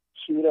 like,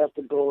 she would have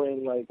to go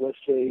in, like, let's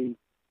say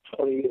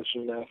 20 years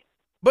from now.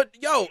 But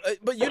you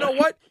know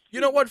what? You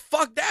know what?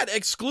 Fuck that.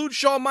 Exclude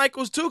Shawn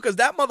Michaels too, because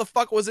that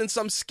motherfucker was in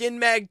some skin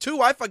mag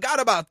too. I forgot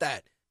about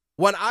that.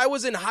 When I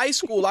was in high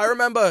school, I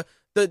remember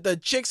the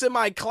chicks in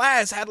my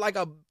class had like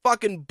a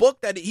fucking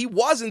book that he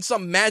was in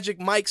some Magic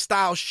Mike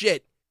style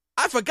shit.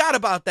 I forgot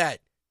about that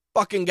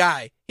fucking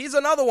guy. He's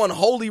another one,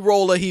 holy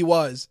roller he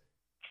was.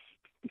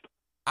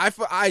 I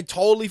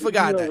totally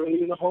forgot that.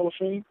 Really in the Hall of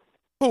Fame?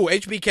 Who,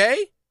 HBK?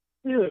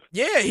 Yeah.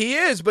 Yeah, he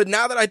is. But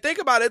now that I think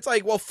about it, it's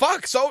like, well,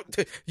 fuck. So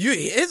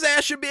his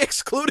ass should be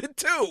excluded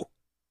too.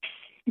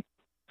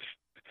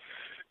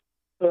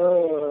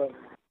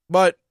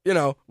 But you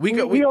know,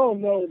 we all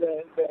know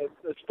that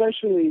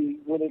especially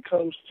when it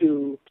comes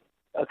to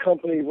a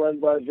company run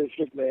by Vince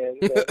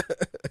McMahon,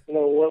 that, you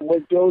know,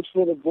 what goes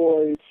for the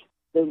boys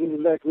doesn't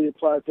exactly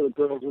apply to the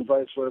girls and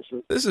vice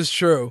versa. This is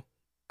true.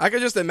 I could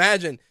just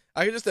imagine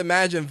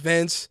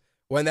Vince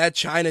when that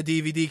China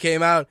DVD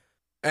came out.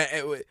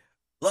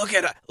 Look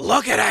at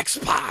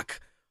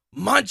X-Pac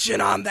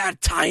munching on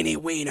that tiny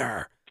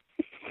wiener.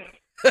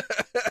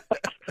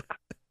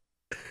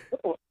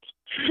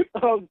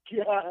 Oh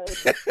God!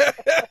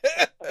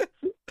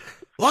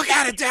 Look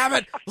at it, damn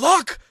it!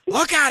 Look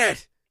at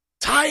it,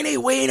 tiny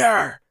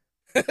wiener.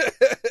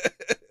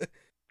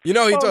 You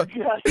know he told.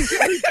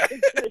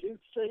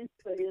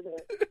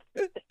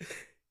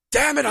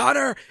 Damn it,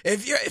 Hunter!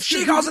 If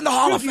she goes in the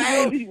Hall of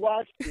Fame,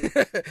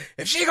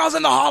 if she goes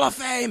in the Hall of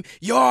Fame,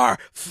 you're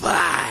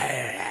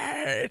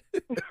fired.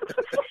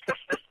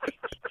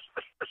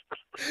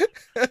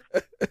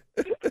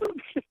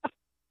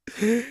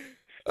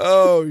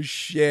 Oh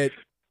shit!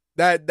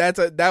 That's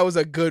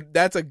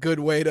a good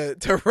way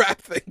to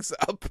wrap things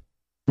up.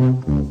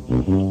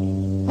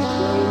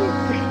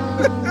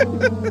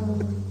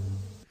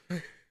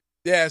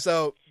 Yeah,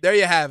 so there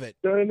you have it.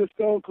 During the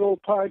Stone Cold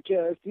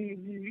podcast,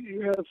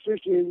 you have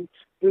freaking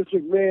Vince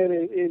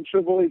McMahon and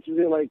Triple H, and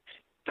they're like,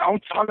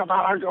 "Don't talk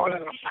about her going to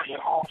the fucking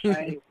Hall of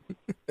Fame."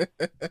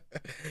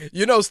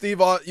 You know, Steve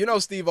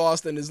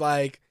Austin is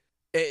like,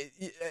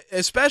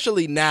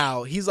 especially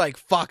now, he's like,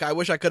 "Fuck, I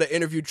wish I could have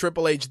interviewed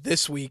Triple H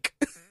this week."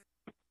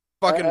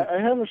 Fucking. I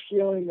have a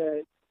feeling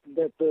that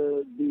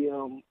the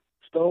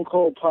Stone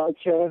Cold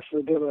podcast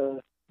are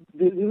gonna.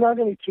 There's not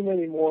going to be too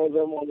many more of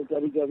them on the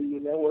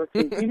WWE Network.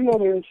 Even though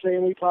they're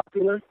insanely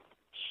popular,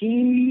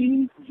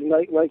 he,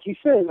 like he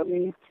said, I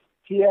mean,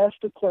 he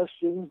asked the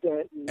questions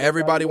that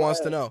everybody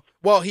wants to know.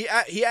 Well, he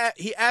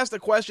asked the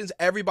questions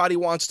everybody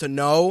wants to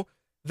know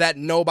that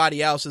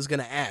nobody else is going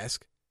to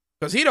ask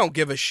because he don't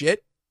give a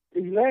shit.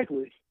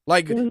 Exactly.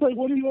 Like, it's like,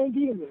 what are you going to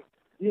do to me?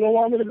 You don't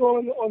want me to go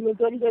on the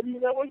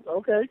WWE Network?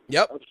 Okay.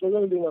 Yep. I'm still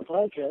going to do my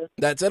podcast.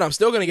 That's it. I'm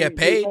still going to get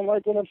paid. You don't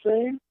like what I'm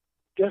saying?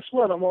 Guess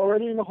what? I'm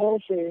already in the Hall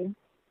of Fame.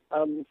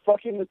 I'm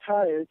fucking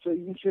retired, so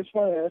you can kiss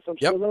my ass. I'm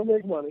still gonna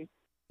make money.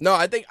 No,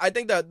 I think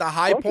that the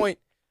high point.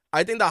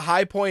 I think the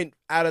high point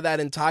out of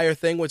that entire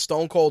thing with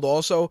Stone Cold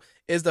also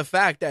is the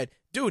fact that,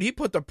 dude, he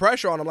put the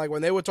pressure on him. Like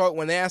when he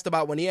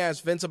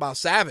asked Vince about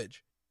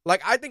Savage.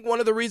 Like I think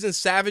one of the reasons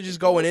Savage is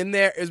going in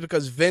there is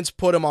because Vince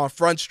put him on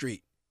Front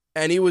Street,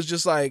 and he was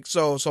just like,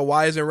 so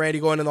why isn't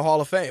Randy going in the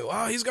Hall of Fame?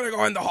 Well, he's gonna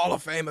go in the Hall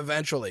of Fame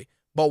eventually,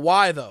 but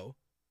why though?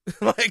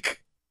 Like.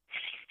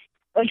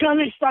 That's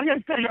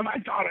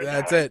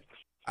it.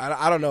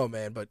 I don't know,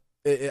 man, but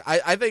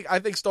I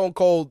think Stone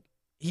Cold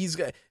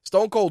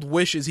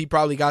wishes he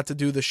probably got to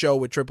do the show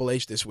with Triple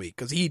H this week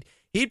because he'd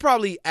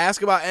probably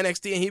ask about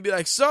NXT and he'd be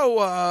like, so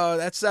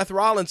that Seth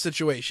Rollins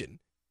situation,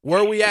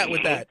 where are we at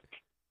with that?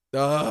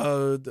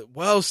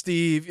 Well,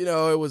 Steve, you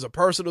know, it was a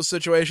personal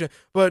situation,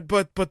 but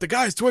the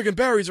guys Twig and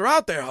Berries are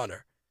out there,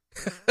 Hunter.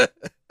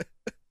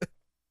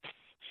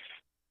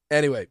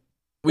 Anyway,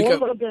 what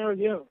about Darren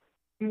Young?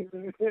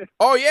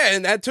 Oh yeah,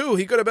 and that too.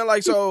 He could have been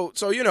like, so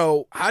you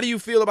know, how do you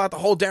feel about the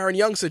whole Darren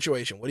Young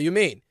situation? What do you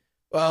mean?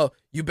 Well,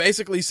 you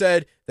basically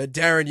said that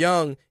Darren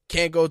Young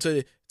can't go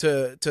to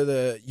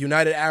the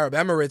United Arab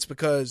Emirates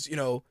because, you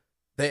know,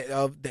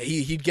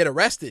 he'd get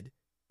arrested.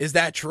 Is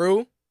that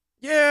true?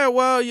 Yeah,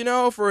 well, you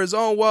know, for his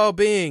own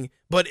well-being.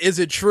 But is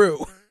it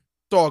true?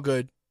 It's all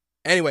good.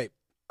 Anyway,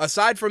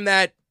 aside from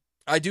that,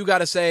 I do got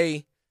to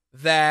say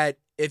that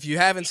if you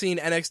haven't seen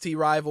NXT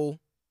Rival,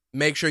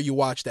 make sure you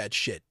watch that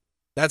shit.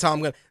 That's how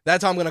I'm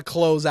gonna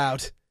close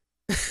out.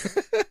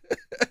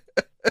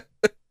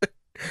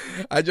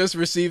 I just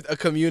received a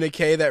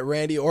communique that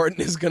Randy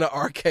Orton is gonna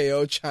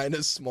RKO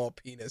China's small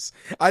penis.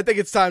 I think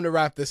it's time to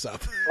wrap this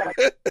up.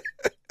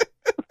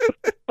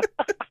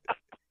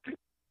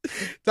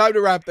 Time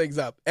to wrap things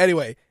up.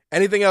 Anyway,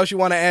 anything else you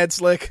want to add,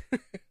 Slick?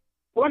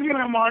 We're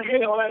gonna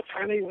RKO that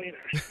tiny wiener.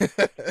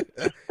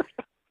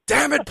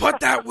 Damn it! Put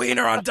that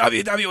wiener on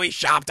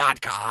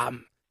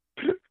WWEshop.com.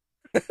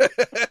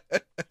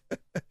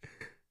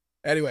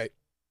 Anyway,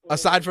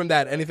 aside from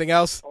that, anything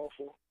else?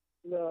 Awful.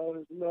 No,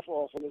 there's enough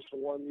awfulness for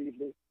one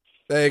evening.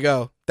 There you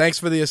go. Thanks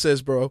for the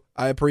assist, bro.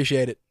 I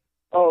appreciate it.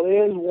 Oh,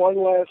 there's one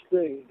last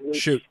thing.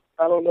 Shoot.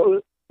 I don't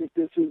know if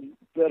this is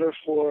better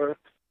for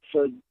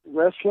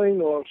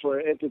wrestling or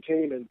for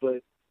entertainment,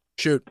 but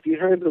shoot. You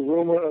heard the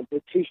rumor of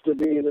Batista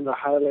being in the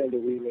Highlander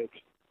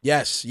remake?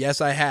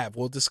 Yes, I have.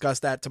 We'll discuss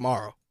that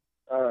tomorrow.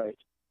 All right.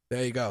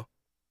 There you go.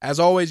 As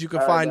always, you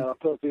can find... I'll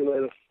talk to you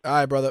later. All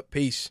right, brother.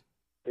 Peace.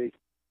 Peace.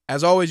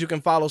 As always, you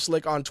can follow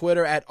Slick on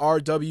Twitter at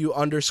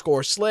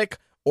RW_Slick,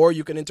 or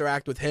you can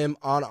interact with him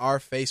on our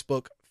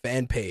Facebook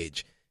fan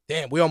page.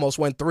 Damn, we almost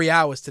went 3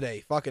 hours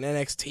today. Fucking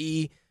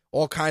NXT,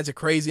 all kinds of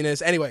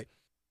craziness. Anyway,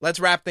 let's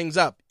wrap things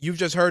up. You've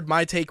just heard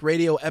My Take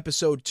Radio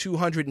episode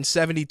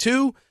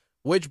 272,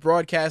 which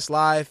broadcast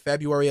live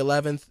February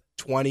 11th,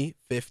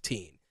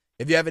 2015.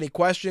 If you have any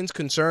questions,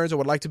 concerns, or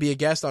would like to be a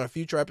guest on a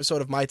future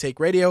episode of My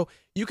Take Radio,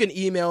 you can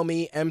email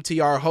me,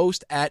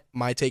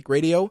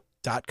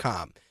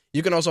 mtrhost@mytakeradio.com.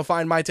 You can also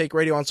find My Take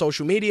Radio on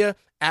social media,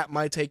 at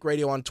My Take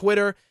Radio on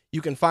Twitter.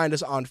 You can find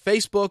us on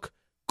Facebook,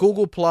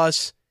 Google+,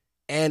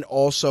 and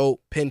also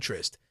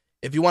Pinterest.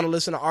 If you want to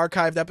listen to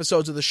archived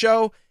episodes of the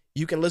show,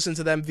 you can listen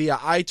to them via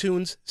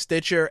iTunes,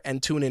 Stitcher,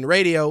 and TuneIn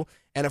Radio.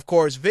 And of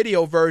course,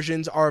 video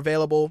versions are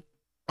available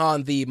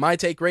on the My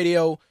Take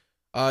Radio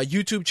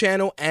YouTube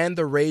channel and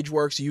the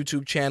Rageworks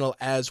YouTube channel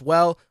as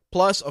well.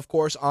 Plus, of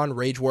course, on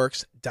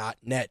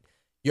Rageworks.net.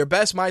 Your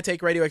best My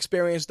Take Radio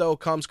experience, though,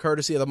 comes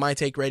courtesy of the My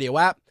Take Radio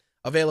app,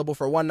 available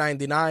for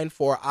 $1.99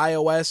 for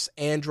iOS,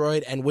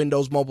 Android, and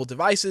Windows mobile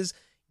devices,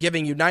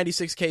 giving you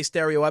 96K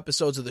stereo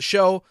episodes of the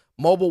show,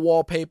 mobile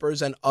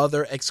wallpapers, and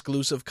other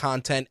exclusive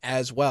content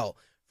as well.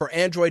 For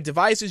Android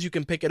devices, you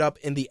can pick it up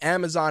in the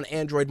Amazon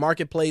Android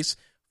Marketplace.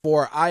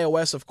 For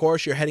iOS, of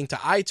course, you're heading to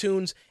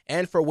iTunes,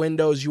 and for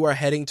Windows, you are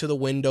heading to the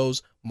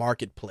Windows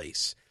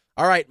Marketplace.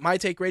 All right, My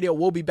Take Radio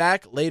will be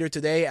back later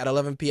today at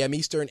 11 p.m.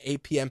 Eastern,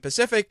 8 p.m.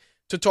 Pacific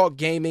to talk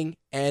gaming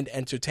and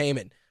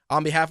entertainment.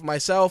 On behalf of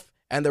myself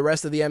and the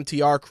rest of the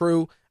MTR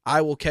crew,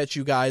 I will catch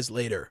you guys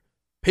later.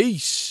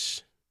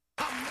 Peace.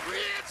 I'm rich,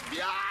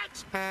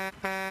 biatch.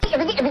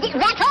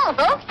 That's all,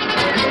 folks.